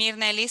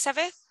 Mirna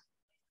Elizabeth.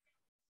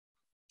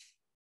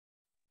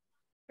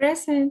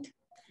 Present.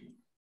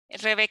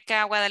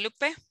 Rebeca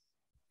Guadalupe.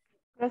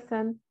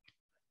 Present.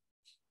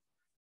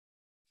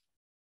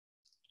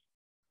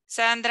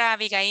 Sandra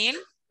Abigail.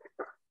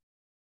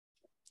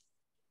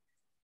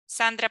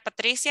 Sandra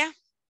Patricia.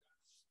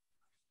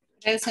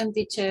 Present,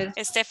 teacher.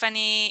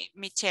 Stephanie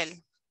Michelle.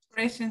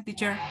 Present,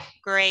 teacher.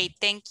 Great,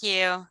 thank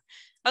you.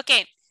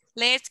 Okay,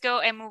 let's go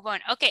and move on.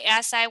 Okay,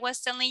 as I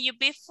was telling you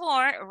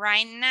before,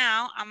 right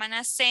now, I'm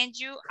gonna send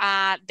you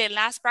the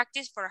last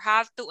practice for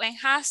have to and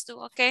has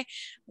to, okay?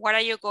 What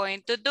are you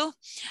going to do?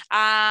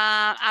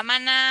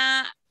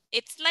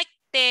 It's like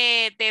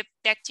the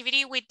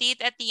activity we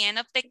did at the end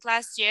of the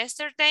class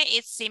yesterday.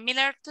 It's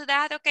similar to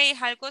that, okay? Es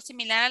algo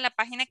similar a la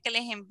página que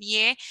les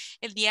envié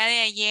el día de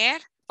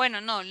ayer. Bueno,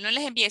 no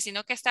les envié,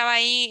 sino que estaba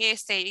ahí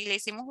y le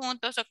hicimos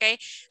juntos, okay?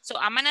 So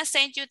I'm gonna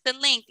send you the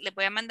link. Les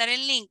voy a mandar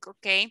el link,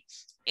 okay?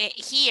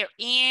 Here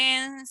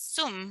in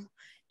Zoom.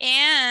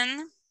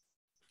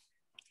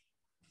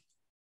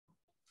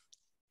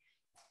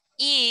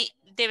 Y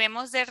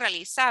debemos de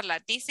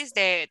realizarla. This is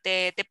the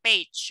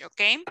page,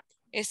 okay?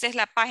 Esta es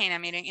la página,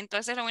 miren.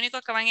 Entonces lo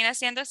único que van a ir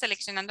haciendo es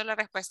seleccionando la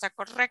respuesta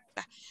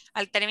correcta.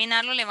 Al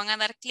terminarlo le van a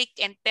dar clic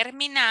en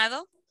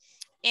terminado.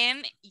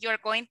 And you're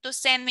going to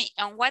send me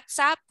on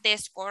WhatsApp the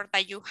score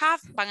that you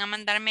have. Van a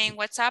mandarme en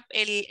WhatsApp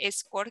el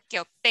score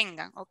que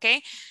obtengan,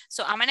 okay?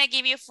 So I'm gonna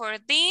give you for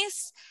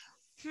this,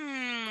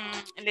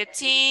 let's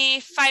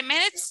see, 5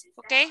 minutes,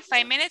 okay?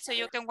 5 minutes so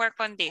you can work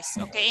on this,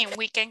 okay? And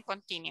we can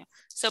continue.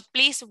 So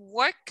please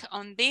work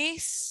on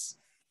this.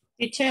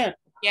 Teacher.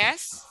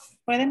 Yes?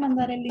 ¿Puede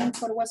mandar el link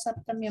por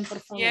WhatsApp también, por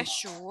favor? Yeah,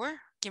 sure.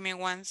 Give me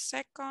 1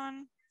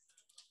 second.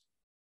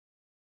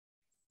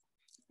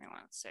 Give me 1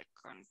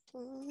 second,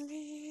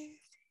 please.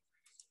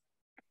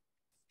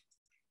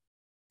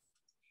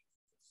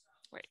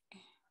 Wait.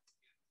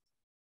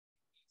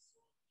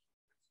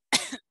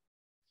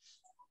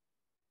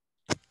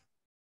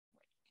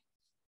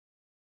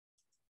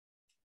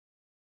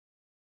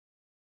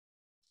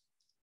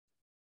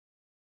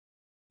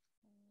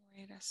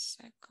 Wait a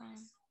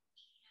second.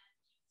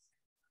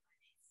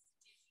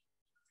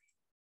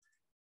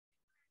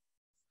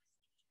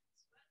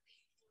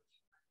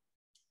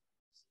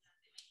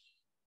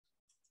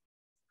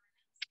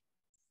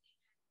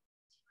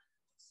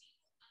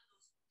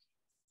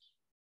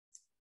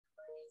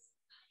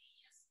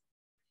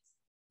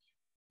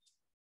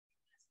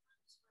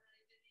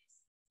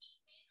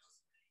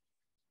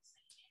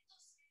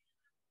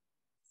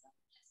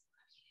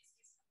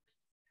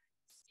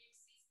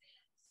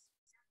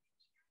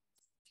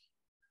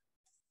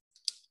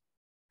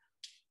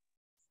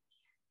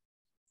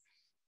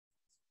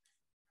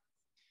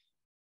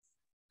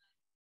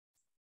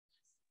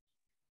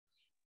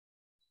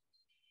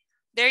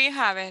 There you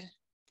have it.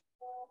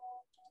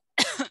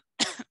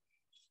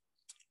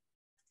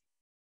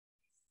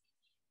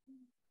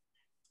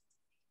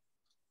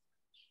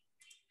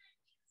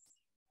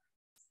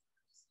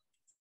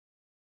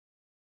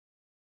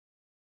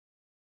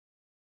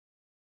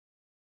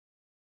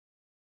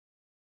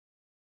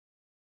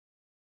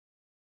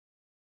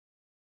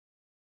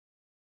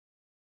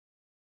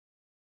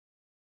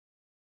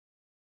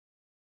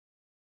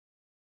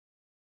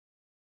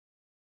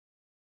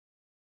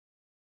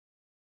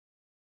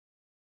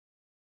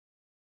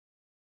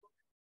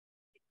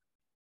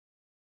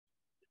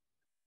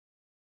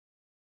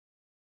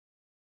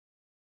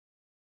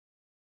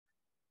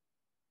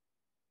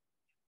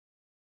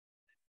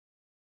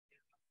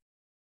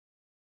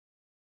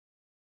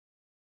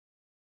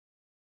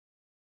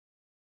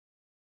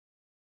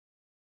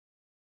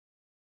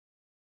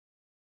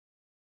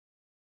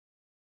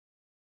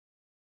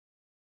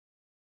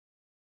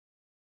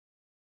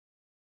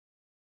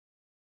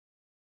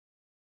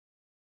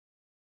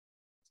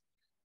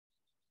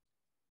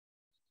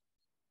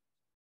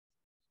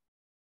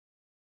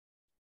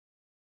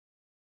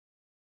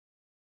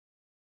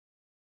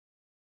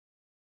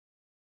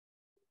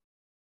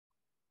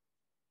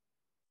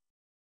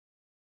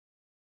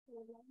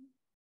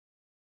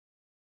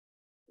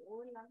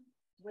 Hola,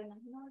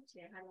 buenas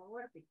noches a la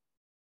orden.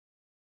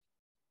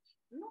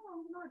 No,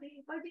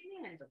 voy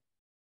viniendo.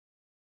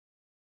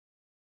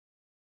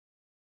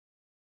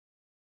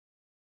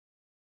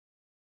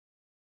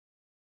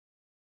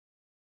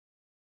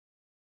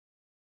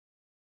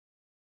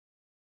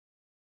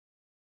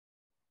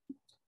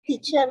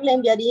 Teacher, le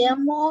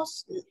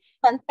enviaríamos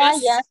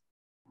pantalla.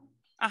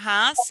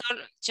 Ajá,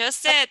 solo,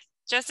 just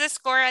the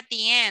score at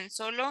the end,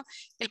 solo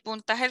el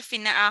puntaje al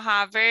final.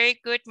 Ajá, very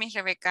good, Miss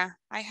Rebecca.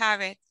 I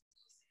have it.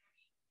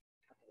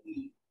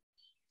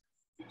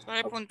 Solo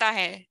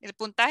el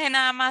puntaje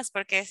nada más,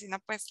 porque si no,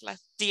 pues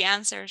the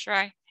answers,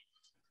 right?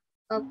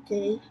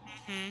 Okay.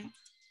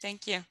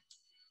 Thank you.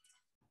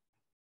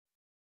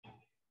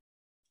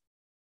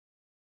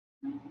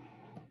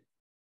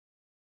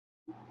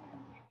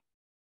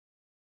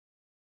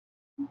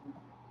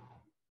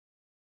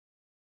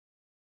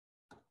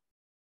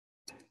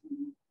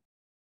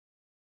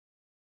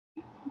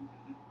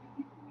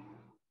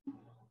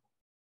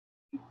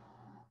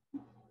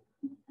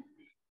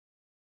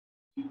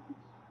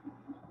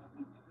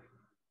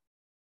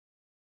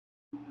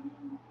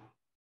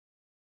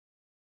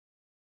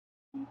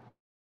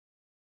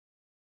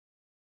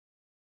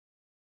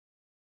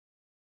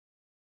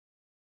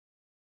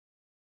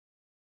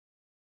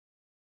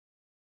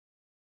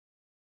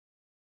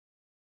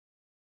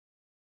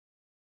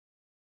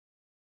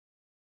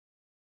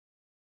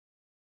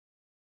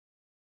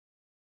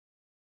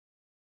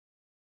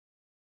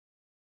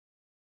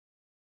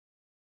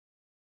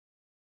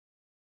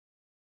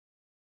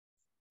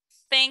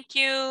 Thank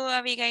you,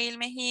 Abigail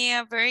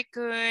Mejia. Very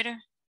good.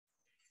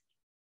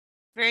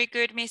 Very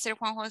good, Mr.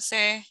 Juan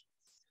Jose.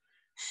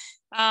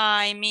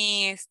 Ay,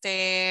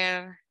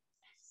 Mr.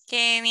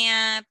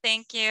 Kenia,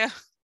 thank you.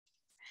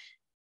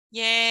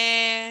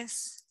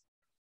 Yes.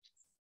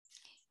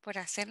 Por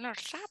hacerlo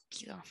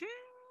rápido.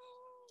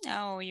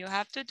 No, you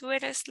have to do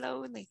it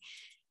slowly.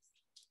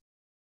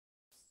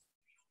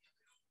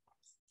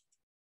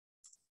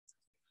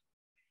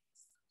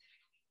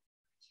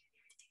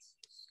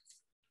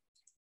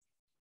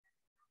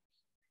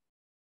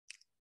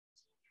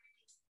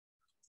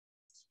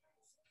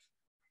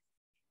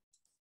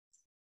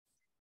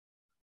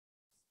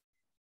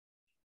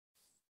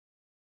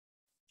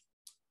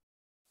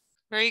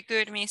 Very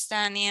good, Miss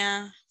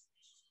Tania.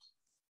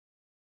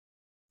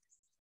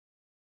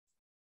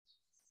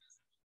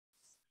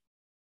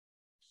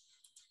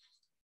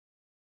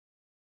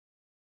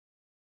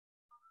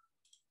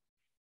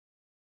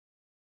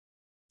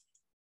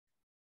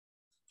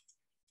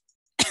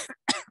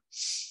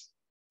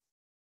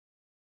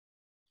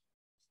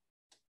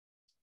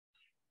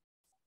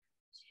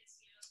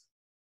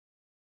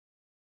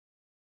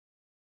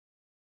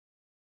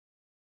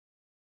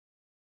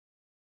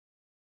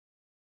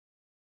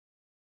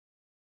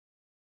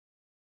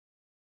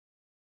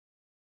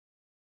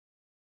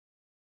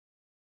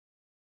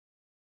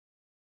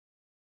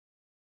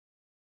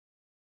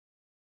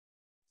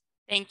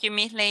 Thank you,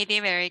 Miss Lady.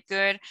 Very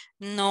good.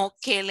 No,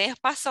 ¿qué les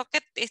pasó? Que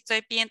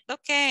estoy viendo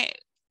que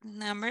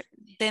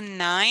the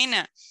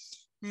 9.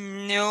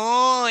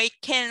 No, it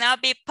cannot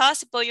be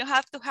possible. You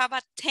have to have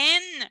a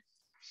 10.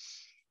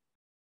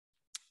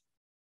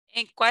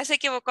 ¿En cuál se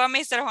equivocó,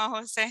 Mr. Juan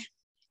José?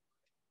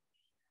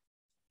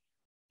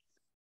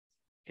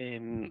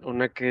 En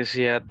una que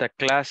decía the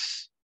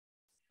class.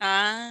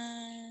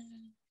 Ah.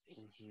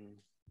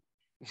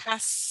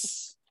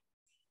 Class.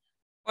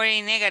 O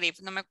en negative,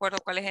 no me acuerdo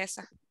cuál es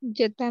esa.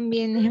 Yo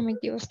también me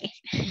equivoqué.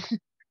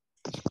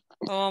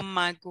 Oh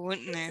my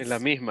goodness. Es la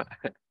misma.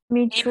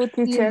 Me too,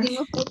 teacher.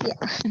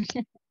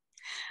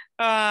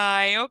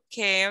 Ay,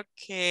 ok.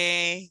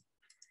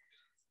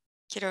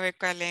 Quiero ver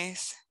cuál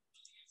es.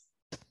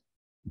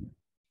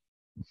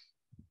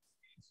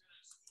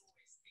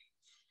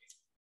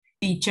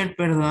 Teacher,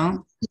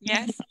 perdón.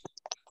 Yes.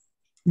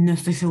 No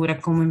estoy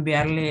segura cómo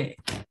enviarle.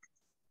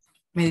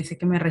 Me dice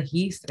que me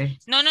registre.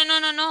 No.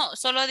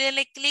 Solo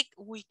dele clic.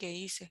 Uy, ¿qué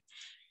hice?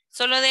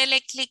 Solo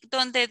dele clic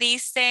donde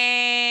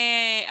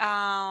dice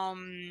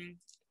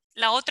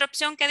la otra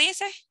opción que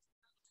dice.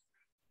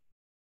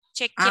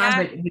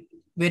 Chequear.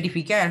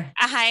 Verificar.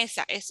 Ajá,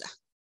 esa.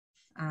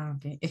 Ah,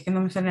 ok. Es que no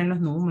me salen los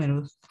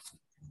números.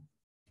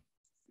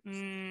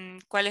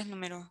 ¿Cuál es el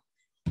número?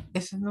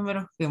 Esos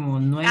números como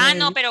 9. Ah,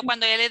 no, pero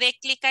cuando ya le dé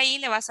clic ahí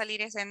le va a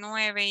salir ese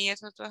 9 y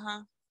eso.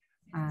 Ajá.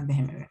 Ah,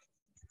 déjeme ver.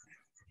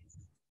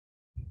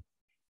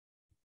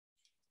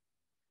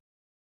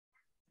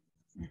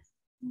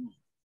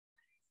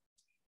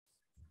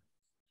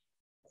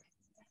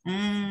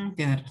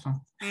 Tiene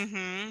razón.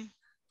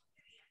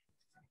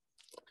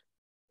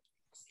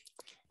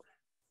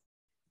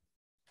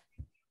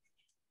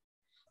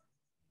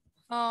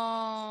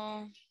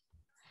 Oh,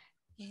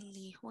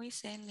 Ellie, who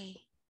is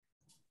Ellie?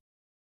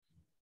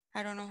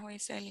 I don't know who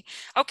is Ellie.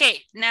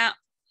 Okay, now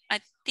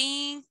I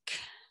think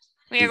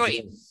we are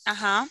going.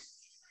 Ajá.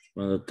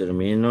 Cuando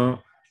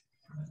termino,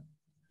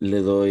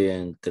 le doy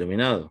en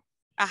terminado.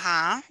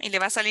 Ajá, y le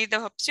va a salir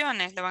 2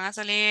 opciones. Le van a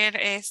salir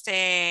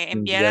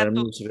enviar a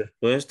tu... mis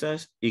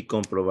respuestas y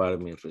comprobar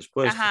mis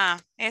respuestas.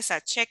 Ajá, esa,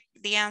 check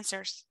the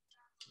answers.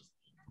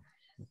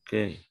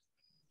 Okay.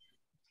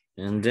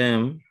 And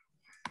then...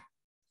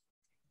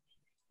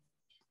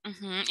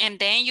 And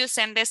then you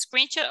send the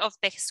screenshot of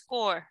the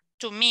score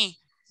to me.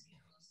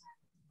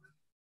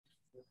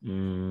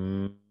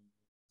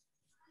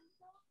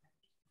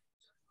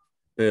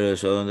 Pero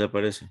eso, ¿dónde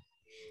aparece?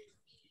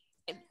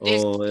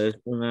 ¿O es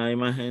una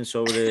imagen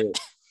sobre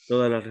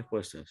todas las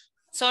respuestas?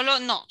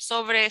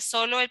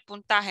 Solo el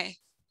puntaje.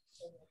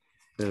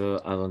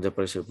 Pero ¿a dónde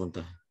aparece el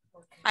puntaje?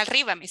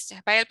 Arriba,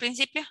 mister. Vaya al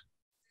principio.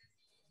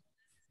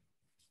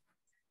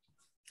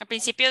 Al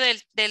principio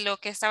de lo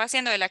que estaba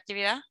haciendo de la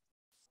actividad.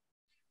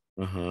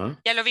 Ajá.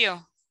 ¿Ya lo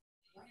vio?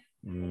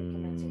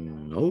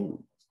 No.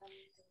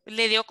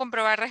 Le dio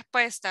comprobar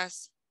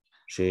respuestas.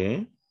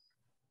 Sí.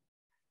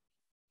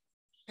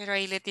 Pero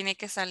ahí le tiene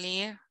que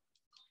salir.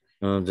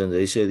 Donde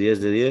dice 10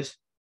 de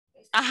 10.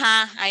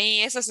 Ajá,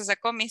 ahí eso se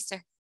sacó,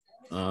 mister.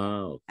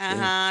 Ah, ok.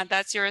 Ajá,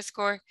 that's your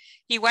score.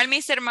 Igual,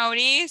 Mr.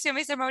 Mauricio,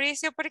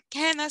 ¿por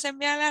qué no se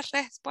envían las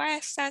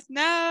respuestas?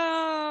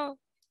 No.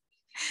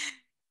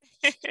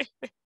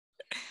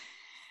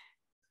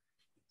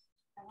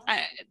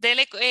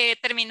 Dele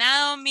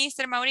terminado,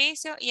 Mr.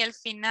 Mauricio, y al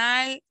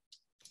final,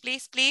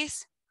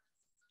 please.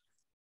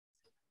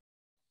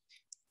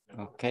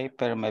 Ok,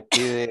 pero me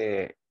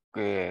pide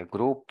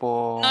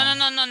grupo.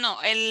 No.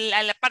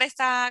 A la par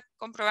está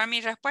comprobar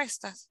mis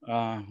respuestas.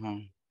 Ajá.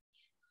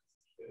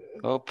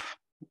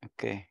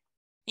 Ok.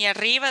 Y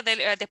arriba,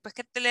 después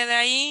que te le da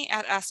ahí,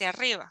 hacia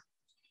arriba.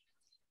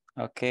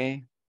 Ok.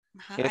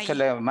 Ajá, ¿Quieres que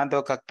le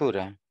mando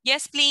captura?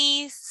 Yes,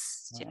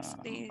 please. Yes,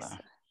 please.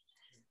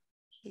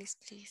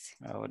 Please.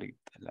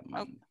 Ahorita la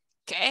mando.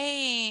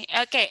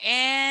 Okay,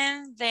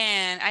 and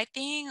then I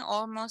think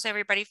almost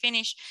everybody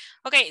finished.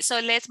 Okay, so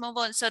let's move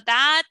on. So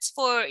that's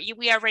for you.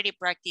 We already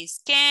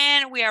practiced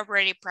can, we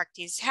already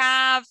practiced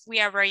have, we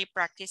already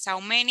practiced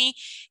how many,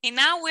 and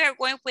now we are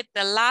going with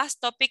the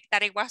last topic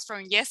that it was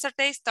from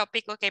yesterday's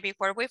topic. Okay,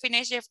 before we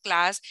finish the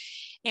class,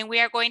 and we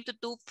are going to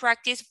do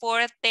practice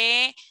for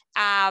the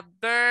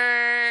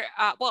verb.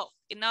 Well,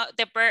 you know,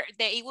 the verb.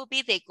 It will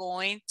be the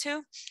going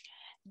to.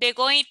 The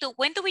going to,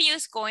 when do we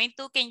use going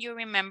to? Can you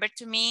remember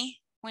to me?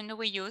 When do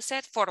we use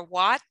it? For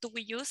what do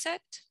we use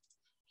it?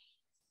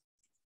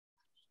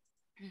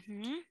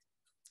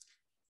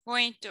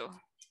 Going to.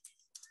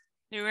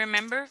 Do you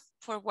remember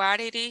for what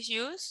it is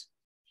used?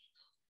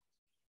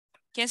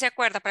 ¿Quién se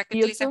acuerda para qué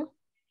utiliza?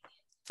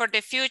 For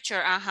the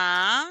future,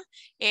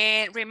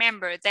 And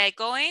remember that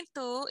going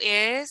to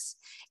is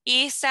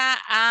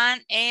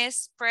an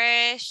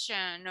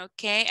expression,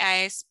 okay?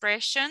 An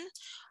expression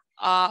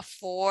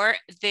for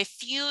the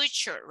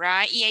future,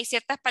 right? Y hay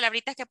ciertas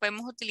palabritas que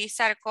podemos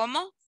utilizar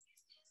como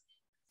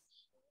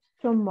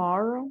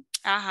tomorrow.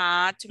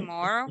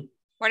 Tomorrow.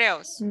 What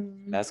else?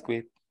 Last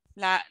week.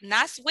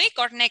 Last week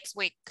or next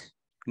week?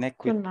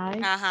 Next week.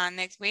 Tonight.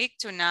 Next week,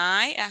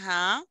 tonight,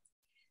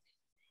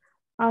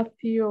 A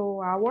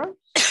few hours.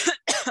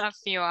 A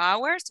few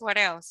hours. What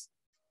else?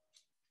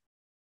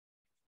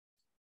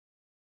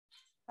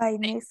 By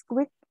next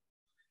week.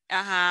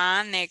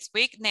 Next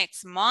week,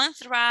 next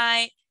month,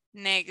 right?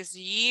 Next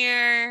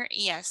year.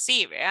 Y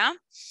así, ¿verdad?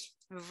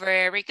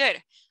 Very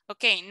good.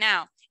 Okay,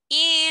 now,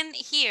 in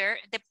here,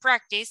 the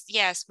practice,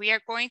 yes, we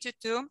are going to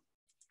do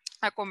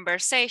a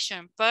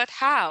conversation, but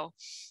how?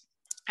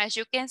 As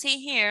you can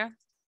see here,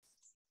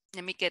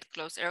 let me get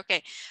closer.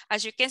 Okay,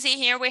 as you can see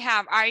here, we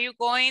have, are you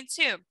going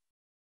to?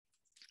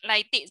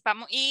 Like this.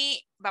 Vamos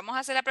a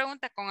hacer la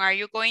pregunta con are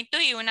you going to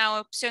y una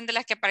opción de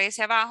las que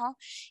aparece abajo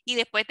y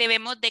después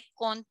debemos de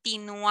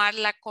continuar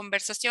la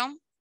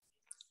conversación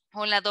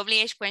con la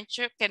doble H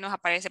question que nos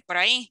aparece por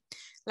ahí.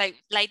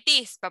 Like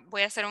this.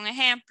 Voy a hacer un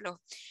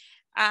ejemplo.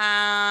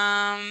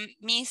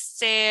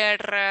 Mr.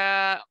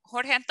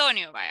 Jorge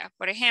Antonio, vaya,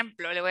 por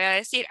ejemplo, le voy a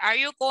decir, are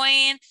you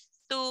going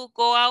to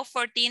go out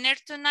for dinner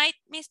tonight,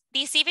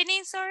 this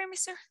evening? Sorry,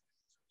 mister.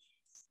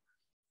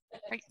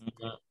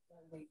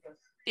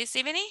 This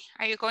evening?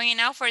 Are you going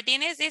out for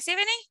dinner this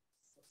evening?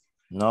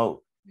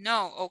 No.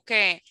 No,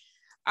 okay.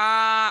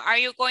 Are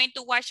you going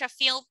to watch a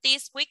film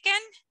this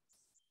weekend?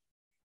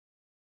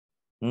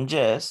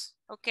 Yes.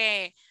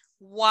 Okay.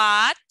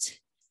 What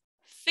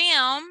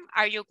film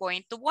are you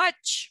going to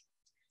watch?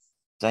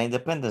 The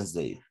Independence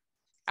Day.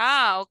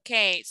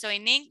 Okay. So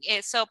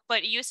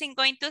but using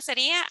going to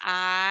sería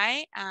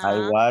I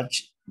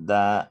watch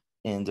the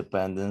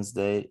Independence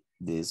Day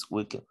this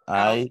weekend.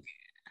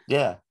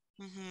 Yeah,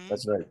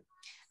 that's right.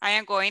 I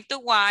am going to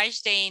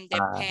watch the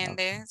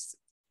Independence.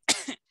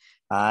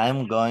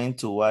 I'm going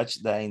to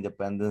watch the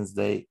Independence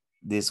Day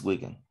this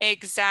weekend.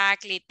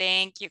 Exactly.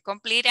 Thank you.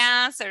 Complete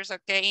answers.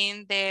 Okay.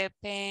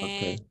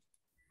 Independent.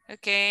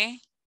 Okay.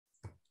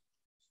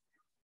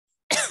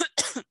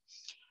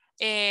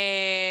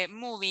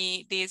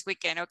 Movie this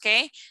weekend.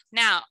 Okay.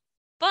 Now,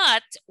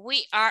 but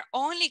we are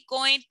only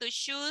going to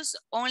choose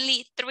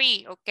only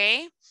 3.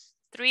 Okay.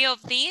 3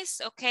 of these,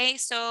 okay,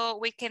 so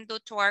we can do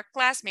to our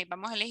classmates.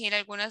 Vamos a elegir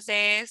algunas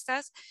de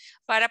estas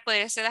para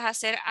podérselas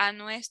hacer a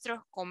nuestros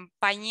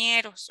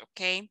compañeros,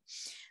 okay?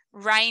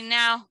 Right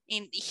now,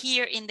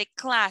 here in the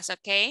class,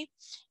 okay?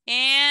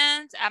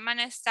 And I'm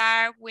gonna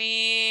start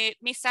with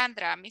Miss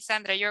Sandra. Miss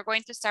Sandra, you're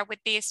going to start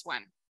with this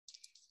one.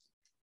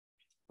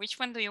 Which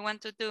one do you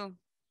want to do?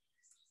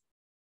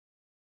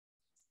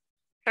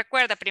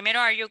 Recuerda, primero,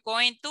 are you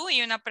going to?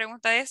 Y una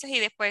pregunta de esas y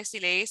después si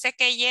le dice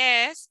que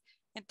yes,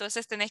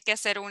 entonces tenés que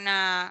hacer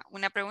una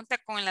pregunta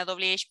con la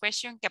doble H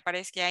question que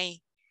aparezca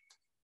ahí.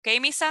 ¿Ok,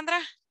 Miss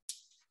Sandra?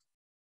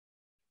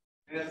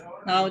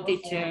 No,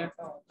 teacher.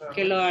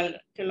 Que lo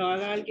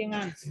haga alguien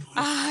antes.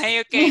 Ay,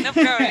 ok, no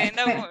problem,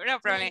 no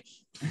problem.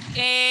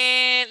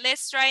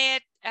 Let's try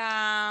it,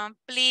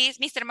 please.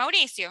 Mr.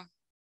 Mauricio.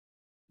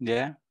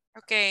 Yeah.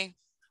 Okay.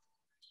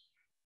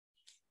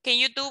 Can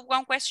you do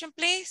one question,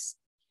 please?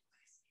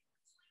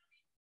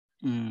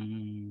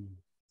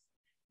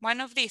 One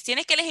of these.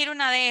 Tienes que elegir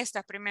una de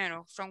estas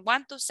primero. From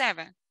 1 to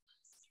 7.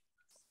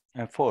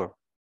 4.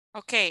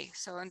 Okay,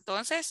 so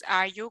entonces,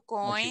 are you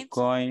going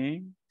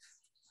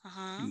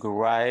to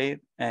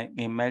write an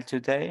email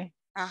today?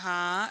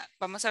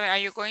 Vamos a ver, are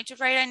you going to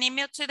write an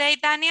email today,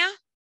 Dania?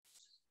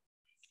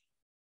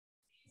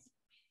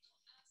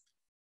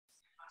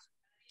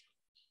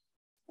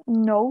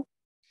 No.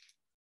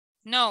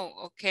 No,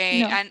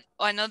 okay. No. And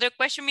another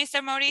question,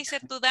 Mr. Mauricio,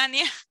 to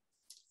Dania.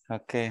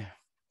 Okay.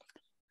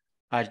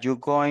 Are you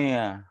going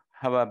to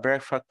have a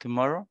breakfast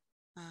tomorrow?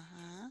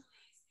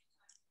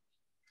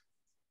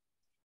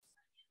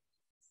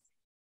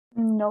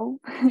 No.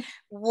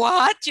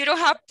 What? You don't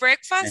have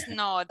breakfast?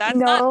 No, that's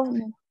not.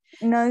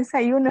 No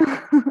desayuno.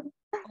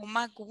 Oh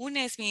my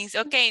goodness, Miss.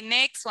 Okay,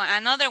 next one.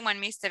 Another one,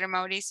 Mr.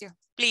 Mauricio,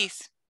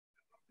 please.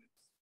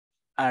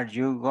 Are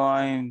you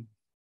going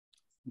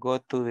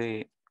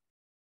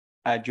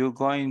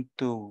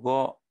to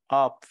go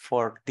up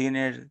for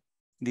dinner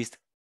this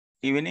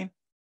evening?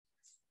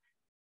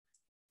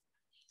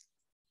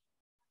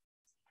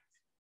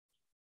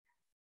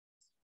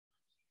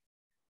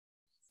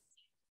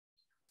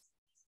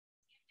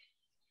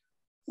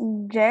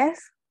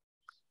 Yes.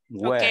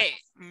 Where? Okay.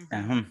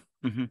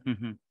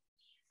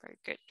 Very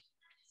good.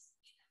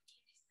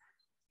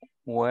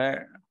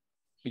 Where?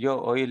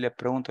 Hoy le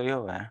pregunto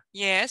yo, ¿verdad?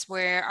 Yes,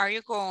 where are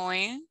you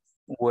going?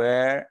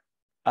 Where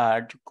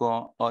are you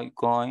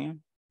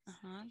going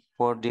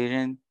for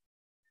dinner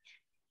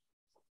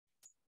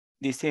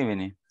this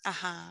evening?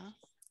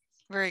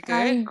 Very good.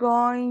 I'm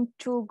going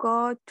to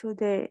go to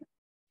the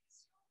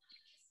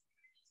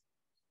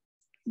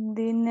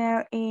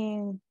dinner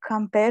in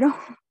Campero.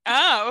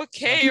 Oh,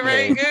 okay,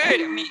 very good.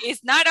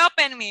 It's not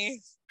open,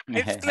 Miss.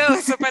 It's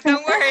closed, but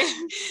don't worry.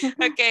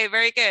 Okay,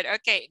 very good.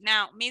 Okay,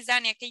 now, Miss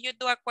Dania, can you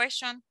do a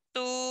question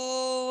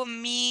to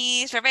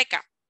Miss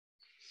Rebecca?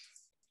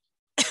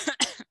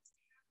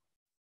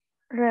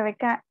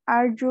 Rebecca,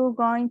 are you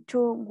going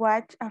to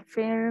watch a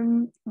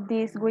film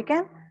this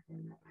weekend?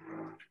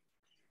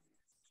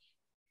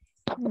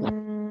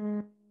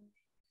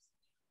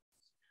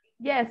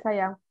 Yes, I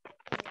am.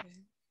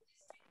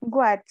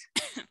 What?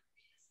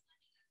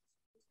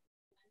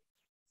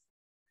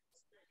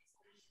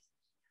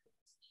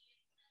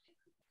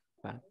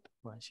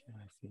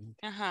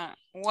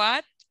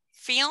 What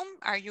film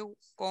are you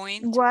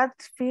going to? What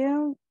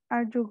film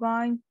are you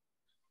going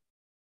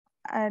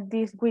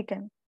this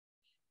weekend?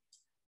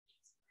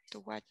 To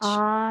watch.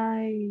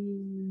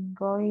 I'm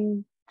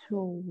going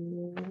to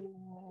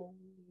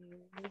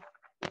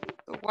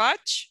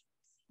watch.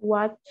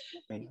 Watch.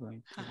 I'm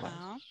going to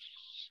watch.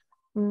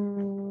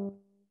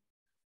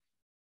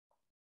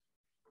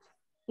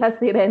 La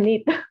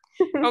Sirenita.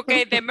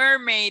 Okay, the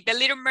mermaid, the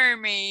little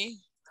mermaid.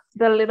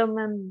 The little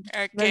man.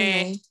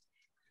 Okay.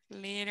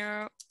 Mermaid.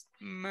 Little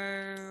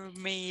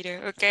mermaid.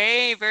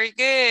 Okay, very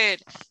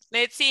good.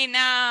 Let's see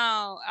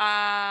now.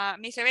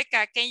 Miss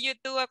Rebecca, can you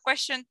do a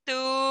question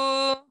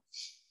to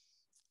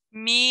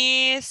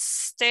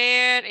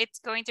Mr. It's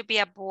going to be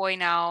a boy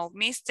now.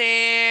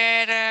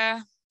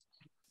 Mr.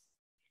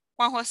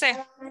 Juan Jose.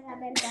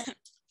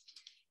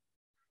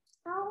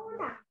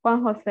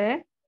 Juan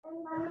Jose,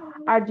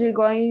 are you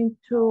going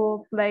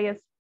to play a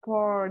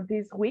sport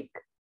this week?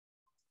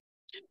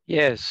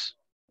 Yes.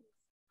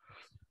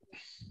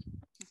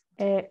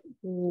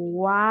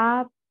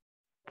 What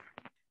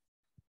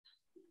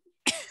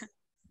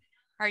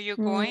are you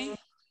going?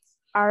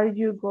 Are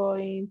you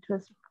going to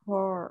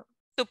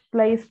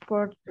play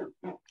sport?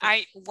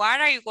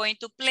 What are you going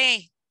to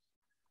play?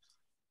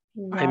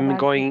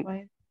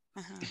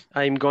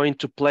 I'm going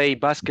to play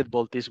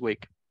basketball this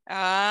week.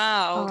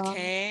 Ah,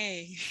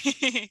 okay.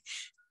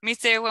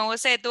 Mr. Juan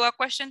Jose, do a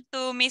question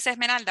to Miss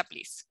Esmeralda,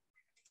 please.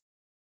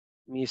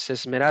 Miss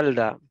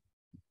Esmeralda,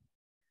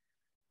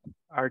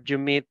 are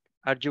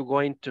you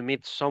going to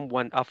meet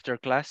someone after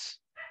class?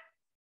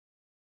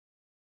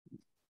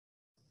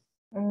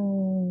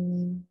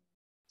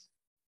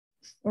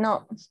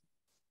 No.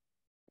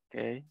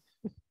 Okay.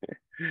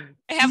 Wait.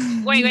 I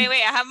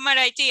have more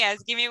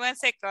ideas. Give me 1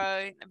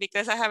 second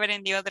because I have it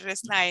in the other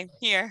slide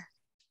here.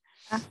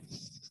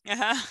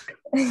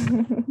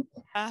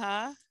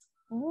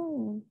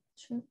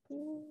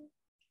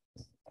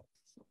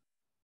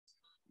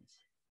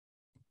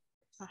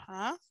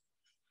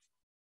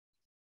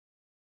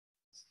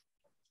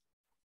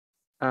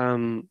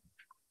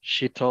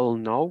 She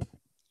told no.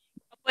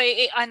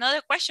 Wait,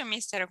 another question,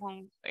 Mr.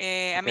 Juan.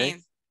 Okay. I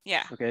mean,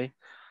 yeah. Okay.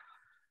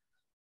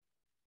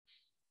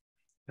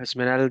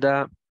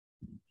 Esmeralda,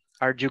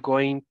 are you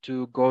going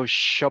to go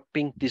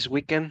shopping this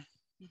weekend?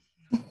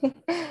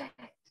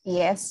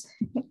 Yes.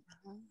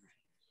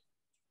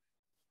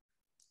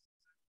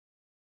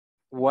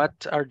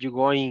 What are you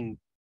going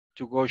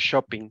to go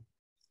shopping?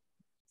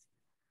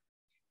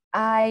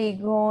 I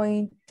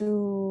going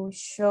to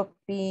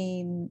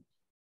shopping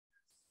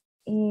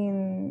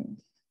in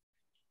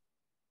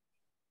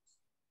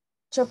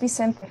shopping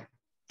center.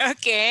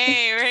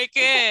 Okay, very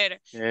good.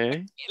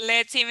 Okay.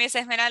 Let's see, Miss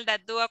Esmeralda,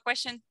 do a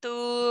question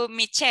to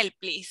Michelle,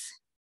 please.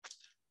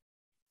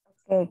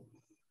 Okay.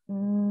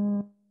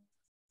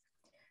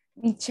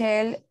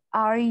 Michelle,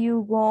 are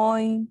you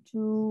going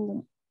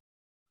to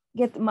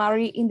get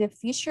married in the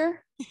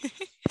future?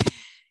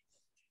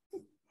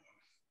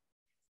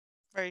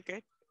 Very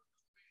good.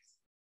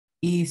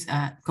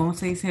 ¿Cómo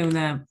se dice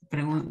una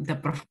pregunta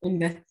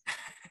profunda?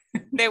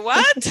 ¿De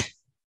what?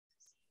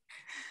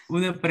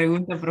 Una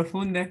pregunta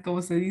profunda,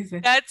 ¿cómo se dice?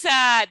 That's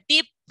a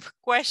deep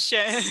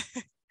question.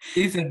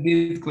 It's a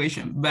deep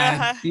question,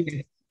 but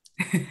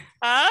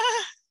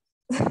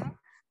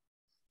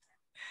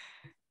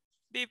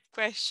deep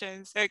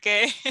questions,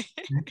 okay.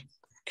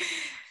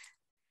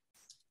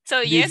 So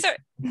yes or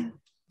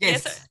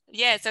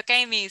yes,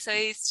 okay, me. So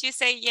she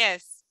say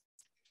yes.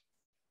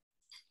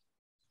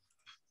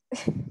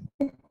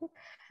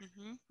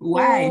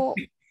 Why?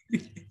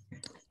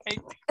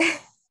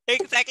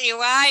 Exactly,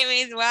 why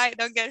means why.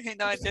 Don't get me,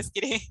 no, just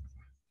kidding.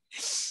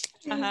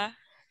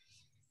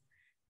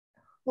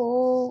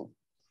 Who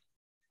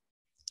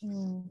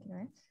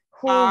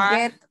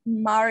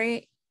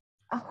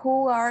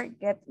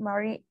get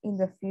married in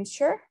the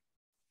future?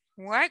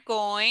 We're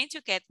going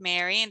to get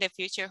married in the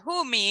future.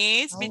 Who,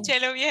 Miss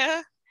Michelle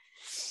Oviedo?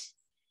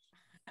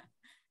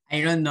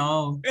 I don't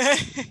know.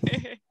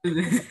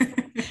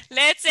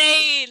 Let's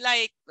say,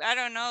 like, I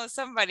don't know,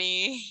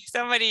 somebody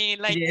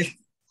like, yes.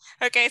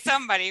 Okay,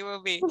 somebody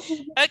will be.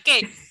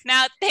 Okay,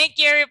 now thank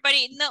you,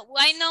 everybody. No,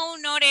 I know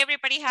not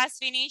everybody has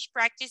finished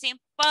practicing,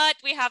 but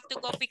we have to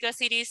go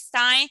because it is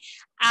time.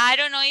 I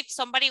don't know if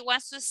somebody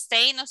wants to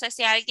stay. No sé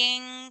si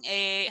alguien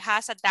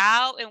has a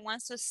doubt and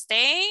wants to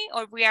stay,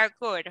 or we are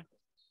good.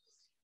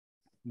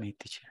 Me,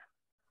 teacher.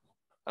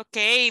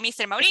 Okay,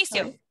 Mr.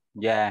 Mauricio.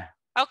 Yeah.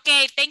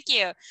 Okay, thank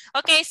you.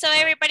 Okay, so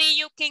everybody,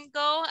 you can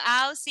go.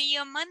 I'll see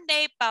you on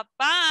Monday.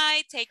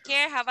 Bye-bye. Take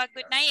care. Have a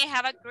good night and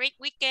have a great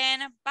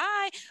weekend.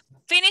 Bye.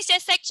 Finish the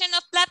section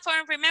of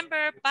platform.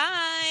 Remember,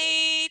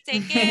 bye.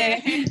 Take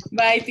care.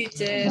 Bye,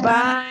 teacher.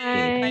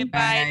 Bye.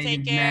 Bye-bye.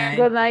 Take care.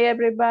 Good night,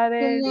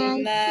 everybody.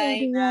 Good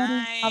night.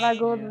 Have a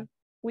good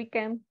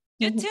weekend.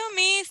 You too,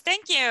 Miss.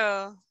 Thank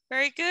you.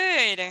 Very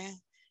good.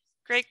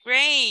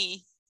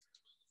 Great.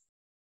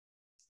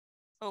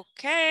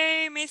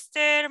 Okay,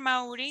 Mr.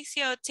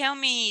 Mauricio, tell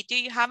me, do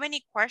you have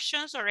any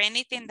questions or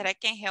anything that I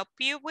can help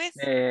you with?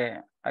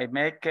 I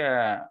make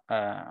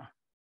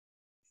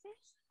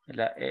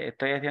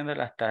estoy haciendo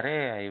las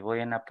tareas y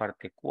voy en la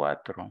parte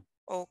 4.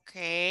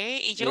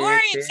 Okay, you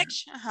are in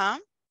section,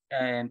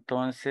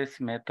 Entonces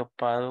me he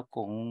topado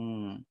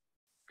con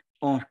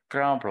un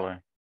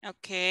scramble.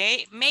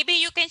 Okay,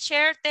 maybe you can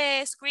share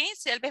the screen.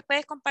 Tal vez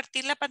puedes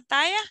compartir la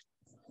pantalla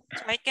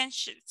so I can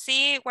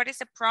see what is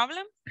the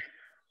problem.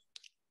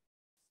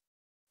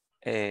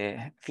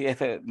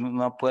 Fíjese,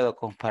 no puedo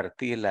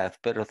compartirlas,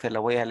 pero se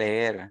la voy a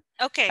leer.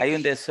 Okay. Hay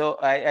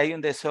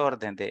un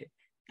desorden de,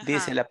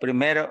 dice la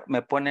primero,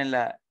 me ponen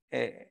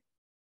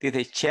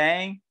dice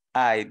change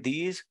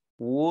IDs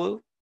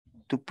would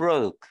to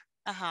product.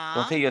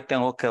 Entonces yo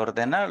tengo que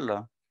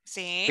ordenarlo.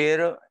 Sí.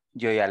 Pero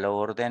yo ya lo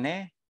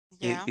ordené.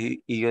 Yeah.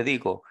 Y yo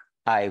digo,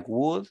 I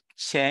would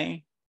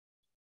change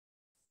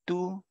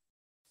to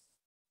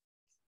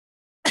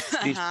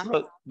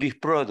this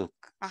product.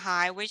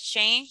 Ajá, I will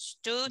change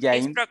to Ya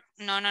this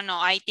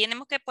no, ahí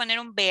tenemos que poner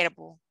un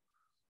verbo.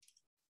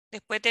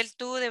 Después del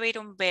to debe ir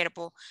un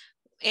verbo.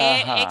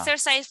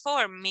 Exercise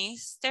 4,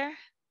 mister.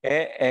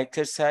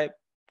 Exercise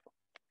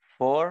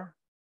 4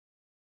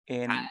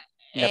 en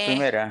la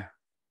primera.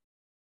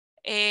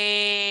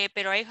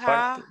 Pero hay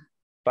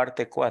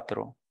Parte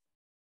 4.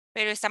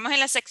 Pero estamos en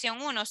la sección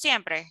 1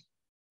 siempre.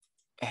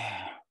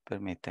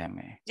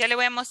 Permítame. Ya le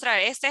voy a mostrar.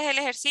 ¿Este es el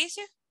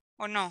ejercicio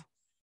o no?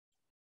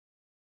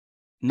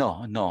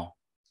 No.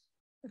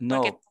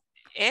 Porque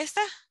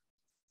 ¿esta?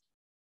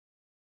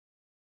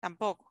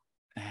 Tampoco.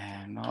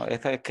 No,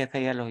 esta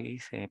ya lo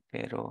hice,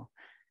 pero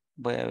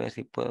voy a ver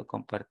si puedo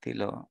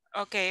compartirlo.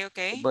 Ok.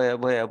 Voy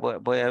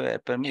a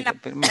ver, permítame.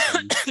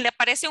 Le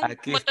aparece un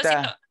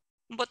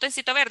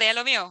botoncito verde, ¿ya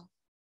lo vio?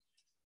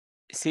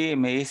 Sí,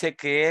 me dice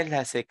que es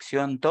la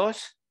sección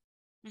 2,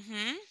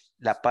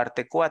 la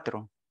parte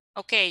 4.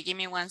 Ok, give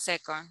me 1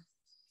 second.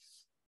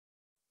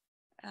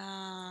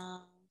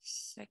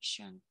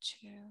 Section 2.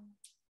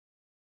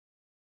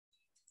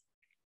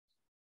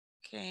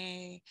 Ok.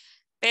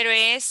 Pero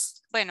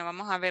bueno,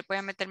 vamos a ver, voy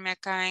a meterme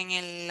acá en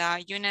el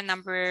unit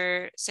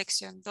number,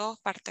 sección 2,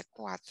 parte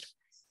 4.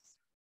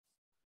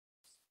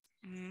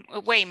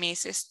 Wait, mi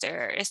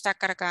sister, está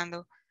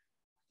cargando.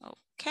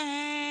 Ok.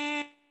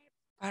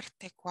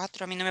 Parte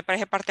 4, a mí no me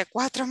parece parte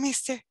 4,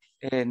 mister.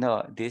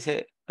 No,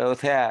 dice, o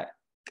sea,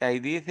 ahí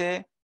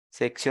dice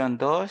sección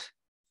 2,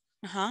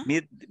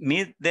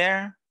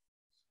 midterm,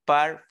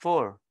 part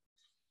 4.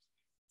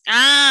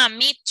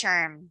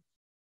 Midterm.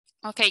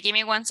 Ok, give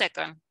me 1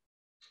 second.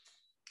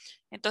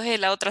 Entonces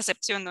la otra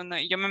sección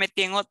donde yo me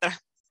metí en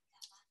otra.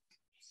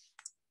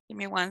 Give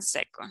me 1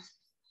 second.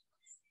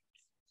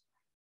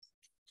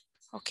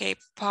 Okay,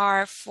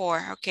 part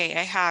 4. Okay,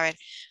 I have it.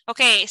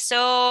 Okay,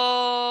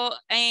 so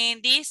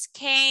in this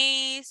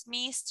case,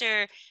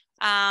 Mr.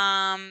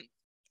 I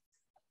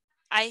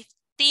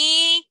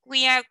think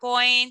we are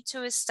going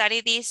to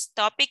study this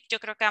topic. Yo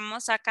creo que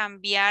vamos a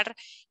cambiar,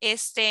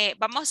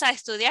 vamos a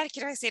estudiar,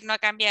 quiero decir, no a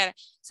cambiar.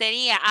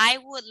 Sería I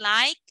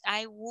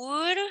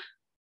would.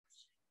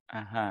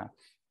 Ajá.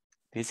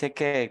 Dice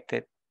que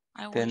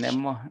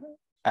tenemos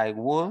I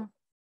would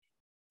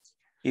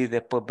y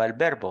después va el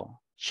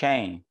verbo,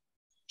 change.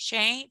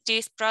 Change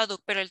this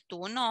product, pero el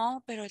tú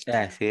no, pero el tú.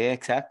 Sí,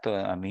 exacto.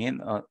 A mí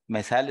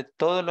me sale,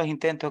 todos los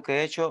intentos que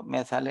he hecho,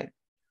 me sale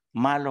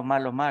malo.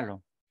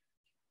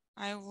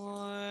 I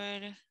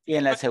would. Y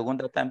en la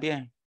segunda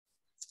también.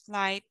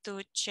 Like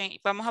to change.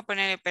 Vamos a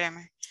poner,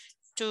 espérame.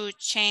 To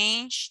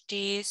change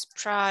this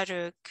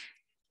product.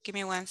 Give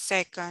me 1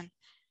 second.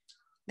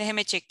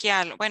 Déjeme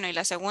chequearlo. Bueno, y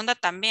la segunda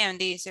también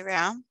dice,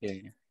 ¿vean?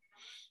 Sí.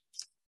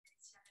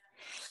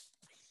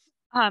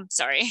 I'm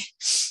sorry.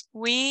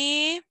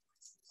 We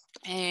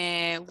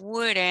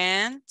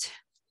wouldn't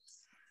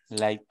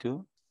like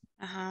to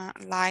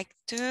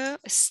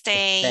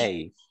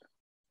stay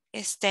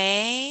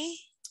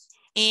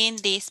in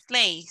this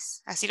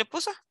place. ¿Así lo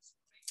puso?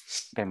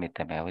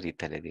 Permítame,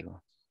 ahorita le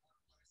digo.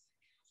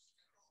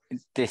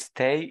 To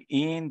stay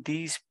in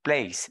this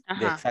place.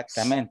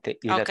 Exactamente.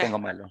 Y la tengo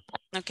malo.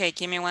 Ok,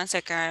 give me 1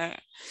 second.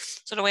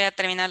 Solo voy a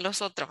terminar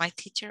los otros. My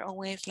teacher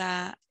always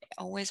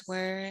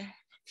wear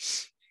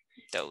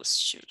those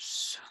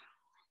shoes.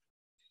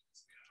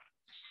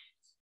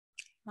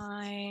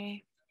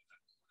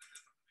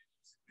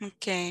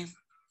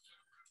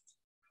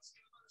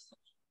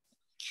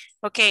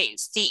 Okay,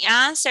 the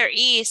answer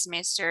is,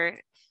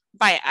 Mr.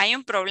 Vaya, hay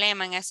un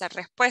problema en esa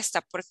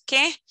respuesta. ¿Por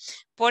qué?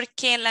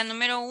 Porque la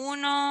número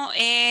 1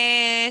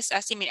 es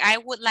así, mira, I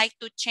would like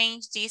to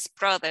change this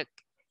product.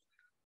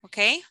 ¿Ok?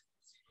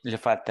 Le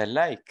falta el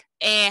like.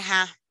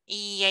 Ajá,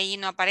 y ahí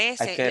no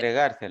aparece. Hay que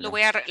agregárselo.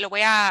 Lo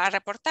voy a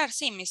reportar,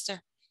 sí,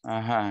 mister.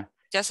 Ajá.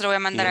 Ya se lo voy a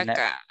mandar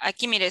acá.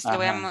 Aquí, mire, lo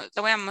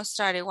voy a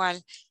mostrar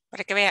igual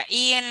para que vea.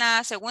 Y en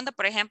la segunda,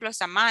 por ejemplo,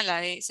 está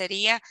mala.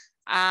 Sería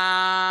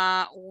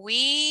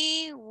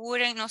we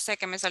wouldn't, no sé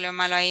qué me salió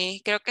mal ahí.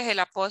 Creo que es el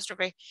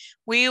apóstrofe.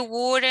 We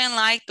wouldn't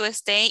like to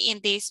stay in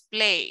this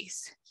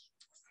place.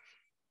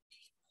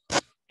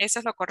 Eso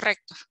es lo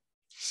correcto.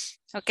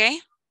 ¿Ok?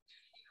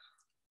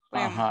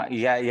 Ajá,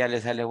 y ya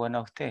le sale bueno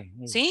a usted.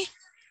 ¿Sí?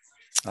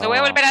 Lo voy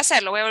a volver a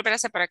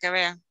hacer, para que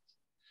vean.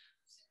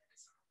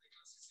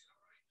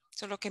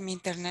 Solo que mi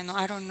internet no,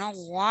 I don't know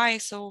why.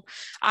 So,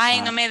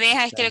 no me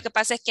deja, es que lo que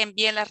pasa es que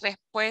envié las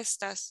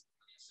respuestas.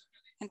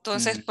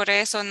 Entonces, por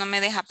eso no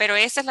me deja. Pero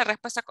esa es la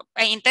respuesta.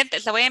 Intente,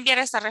 le voy a enviar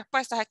estas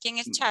respuestas aquí en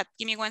el chat.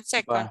 Give me one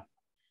second.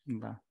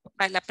 Va.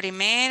 La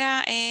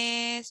primera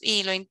es,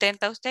 y lo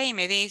intenta usted y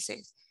me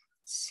dice.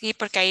 Sí,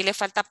 porque ahí le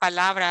falta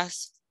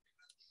palabras.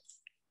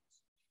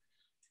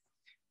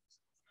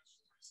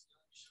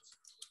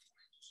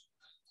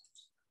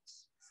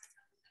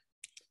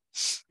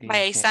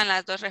 Vaya, ahí están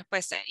las dos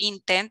respuestas.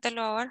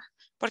 Inténtelo ahora,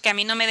 porque a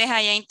mí no me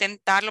deja ya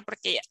intentarlo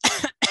porque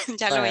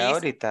ya lo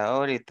hice.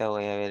 Ahorita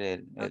voy a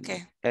ver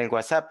el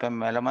WhatsApp,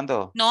 me lo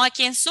mandó. No,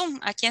 aquí en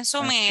Zoom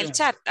en el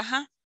chat,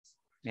 ajá.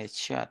 El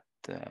chat,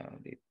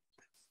 ahorita.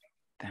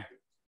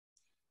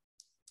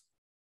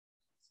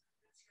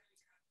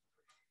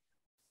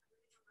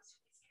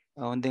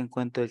 ¿A dónde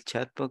encuentro el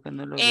chat? Porque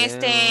no lo veo.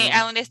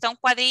 A donde está un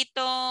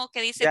cuadrito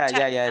que dice chat.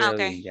 Ya lo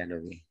Okay. vi, ya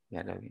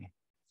lo vi.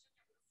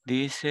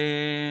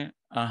 Dice,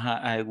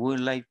 ajá, I would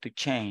like to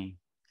change.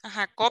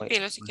 Ajá,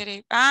 cópielo si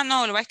quiere.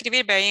 No, lo va a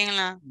escribir, ve ahí en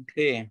la.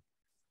 Sí.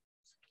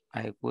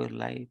 I would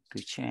like to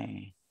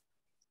change.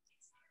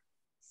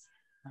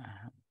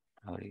 Ajá,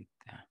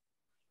 ahorita.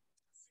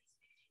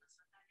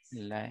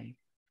 Like.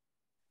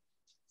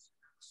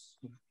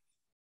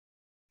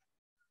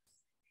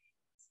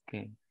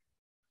 Okay.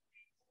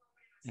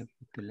 I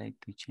would like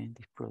to change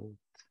this product.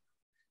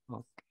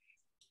 Okay.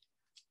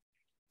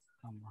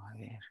 Vamos a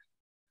ver.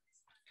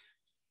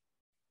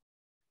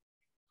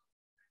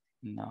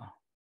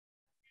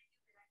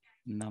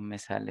 No me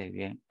sale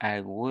bien.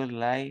 I would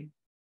like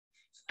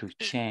to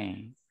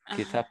change.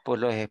 Quizás por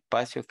los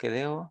espacios que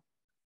dejo.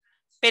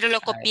 ¿Pero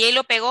lo copié y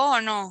lo pegó o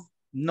no?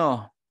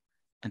 No.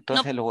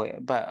 Entonces no.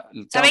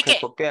 tengo que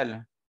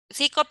copiarlo.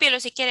 Sí,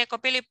 cópielo si quiere,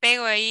 cópielo y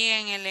pego ahí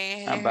en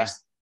el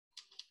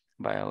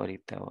Va,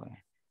 ahorita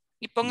voy.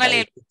 Y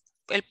póngale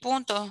el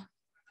punto.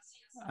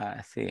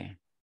 Sí.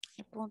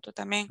 El punto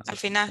también, al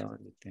final.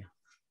 Ahorita.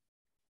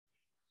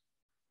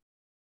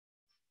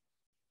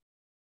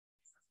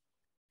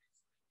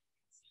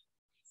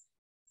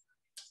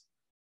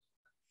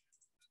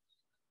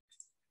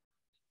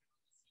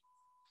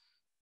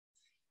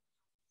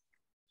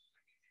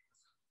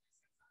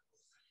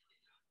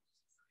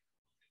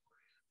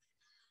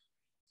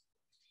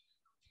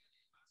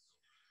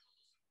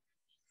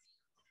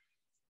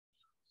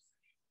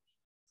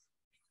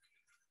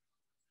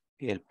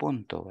 Y el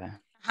punto, ¿verdad?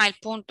 Ajá, el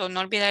punto, no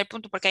olvidar el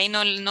punto, porque ahí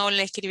no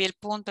le escribí el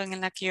punto en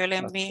la que yo le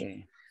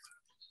envié.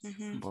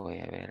 Okay. Voy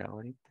a ver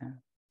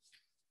ahorita.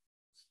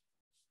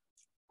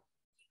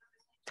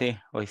 Sí,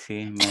 hoy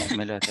sí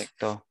me lo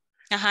aceptó.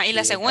 Ajá, y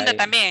la segunda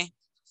también.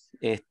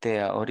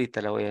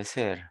 Ahorita la voy a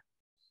hacer.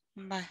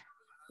 Vale.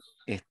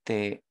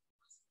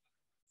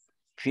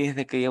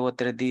 Fíjese que llevo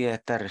 3 días de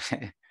estar.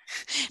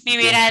 Me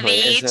hubiera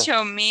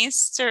dicho,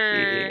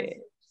 mister.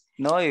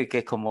 No, y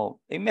que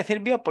y me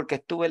sirvió porque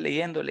estuve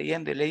leyendo,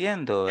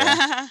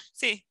 ¿verdad?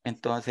 Sí.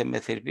 Entonces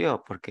me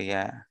sirvió porque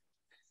ya,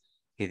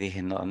 y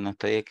dije, no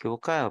estoy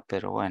equivocado,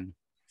 pero bueno.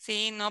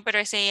 Sí, no, pero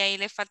ahí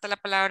le falta la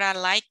palabra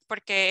like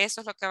porque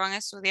eso es lo que van a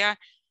estudiar.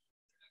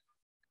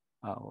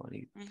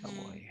 Ahorita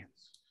voy.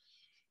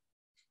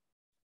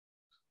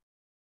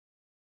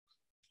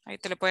 Ahí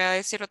te lo voy a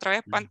decir otra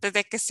vez antes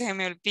de que se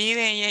me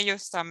olvide y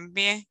ellos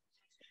también.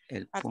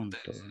 El punto.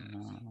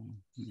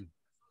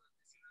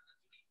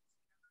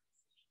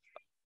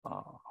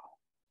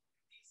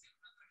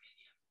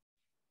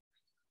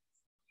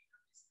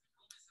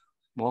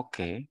 Ok.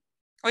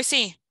 Hoy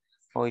sí.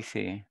 Hoy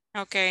sí.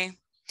 Ok.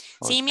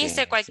 Sí,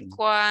 mister,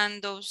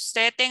 cuando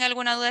usted tenga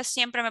alguna duda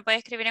siempre me puede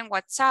escribir en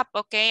WhatsApp,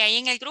 ok. Ahí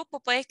en el grupo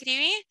puede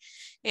escribir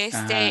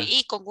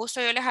y con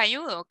gusto yo les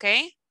ayudo, ok.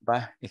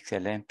 Va,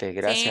 excelente.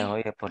 Gracias, sí.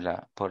 oye, por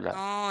la.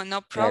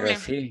 No problem.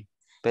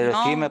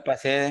 Pero sí me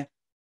pasé,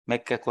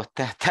 me que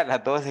acosté hasta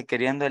las 12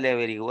 queriéndole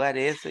averiguar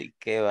eso y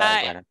qué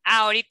bárbaro.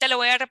 Ahorita lo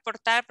voy a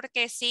reportar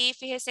porque sí,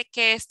 fíjese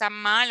que está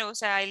mal, o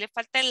sea, ahí le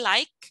falta el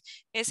like.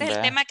 Ese es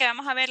el tema que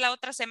vamos a ver la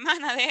otra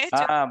semana, de hecho.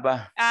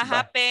 Va.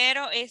 Ajá,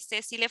 pero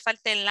sí le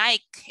falta el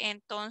like.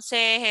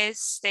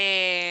 Entonces,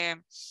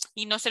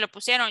 y no se lo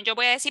pusieron. Yo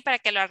voy a decir para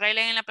que lo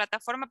arreglen en la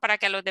plataforma para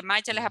que a los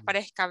demás ya les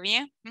aparezca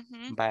bien.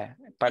 Va,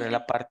 para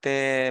la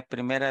parte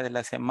primera de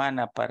la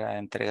semana para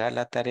entregar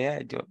la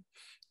tarea, yo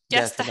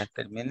ya se la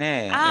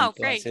terminé.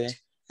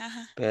 Entonces,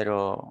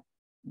 pero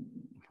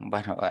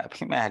bueno, a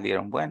mí me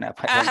salieron buenas.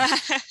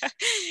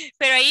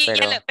 Pero ahí,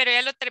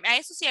 a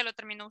eso sí ya lo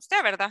terminó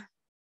usted, ¿verdad?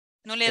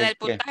 No le da el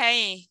puntaje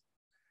ahí.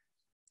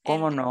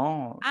 ¿Cómo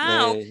no?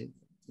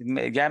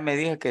 Ya me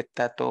dije que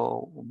está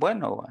todo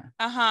bueno.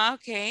 Ajá,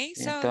 ok.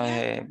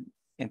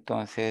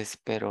 Entonces,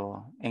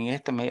 pero en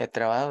esto me he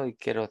trabado y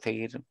quiero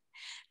seguir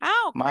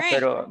más, great.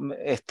 pero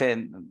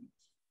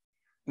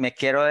me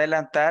quiero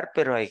adelantar,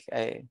 pero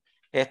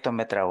Esto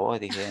me trabó,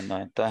 dije, no,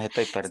 entonces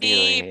estoy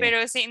perdido. Sí, dije.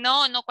 pero sí,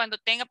 no, cuando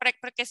tenga,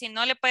 porque si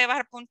no le puede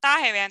bajar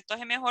puntaje, vea,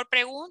 entonces mejor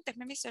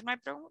pregúnteme, mister,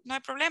 no hay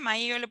problema,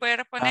 ahí yo le voy a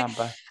responder.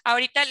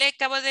 Ahorita le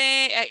acabo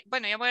de,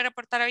 bueno, yo voy a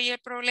reportar ahí el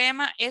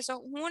problema, eso es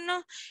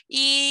uno,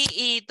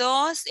 y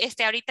dos,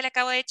 ahorita le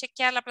acabo de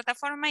chequear la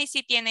plataforma y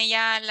sí tiene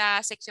ya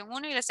la sección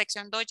 1 y la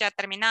sección 2 ya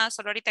terminada,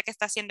 solo ahorita que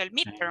está haciendo el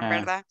midterm,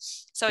 ¿verdad?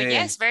 So sí.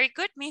 Yes, very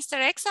good,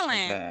 mister,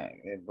 excellent.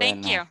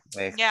 Thank you,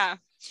 yeah.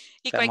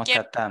 Estamos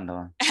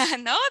tratando.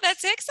 No,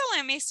 that's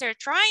excellent, mister.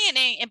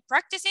 Trying and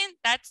practicing,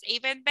 that's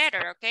even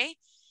better, okay?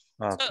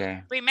 Okay.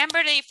 So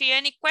remember that if you have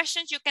any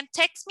questions, you can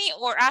text me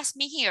or ask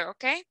me here,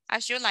 okay?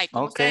 As you like.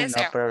 Okay,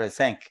 no problem.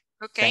 Thank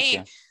you.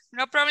 Okay,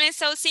 no problem.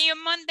 So see you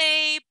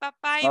Monday.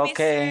 Bye-bye,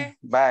 okay,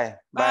 mister.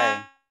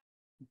 bye.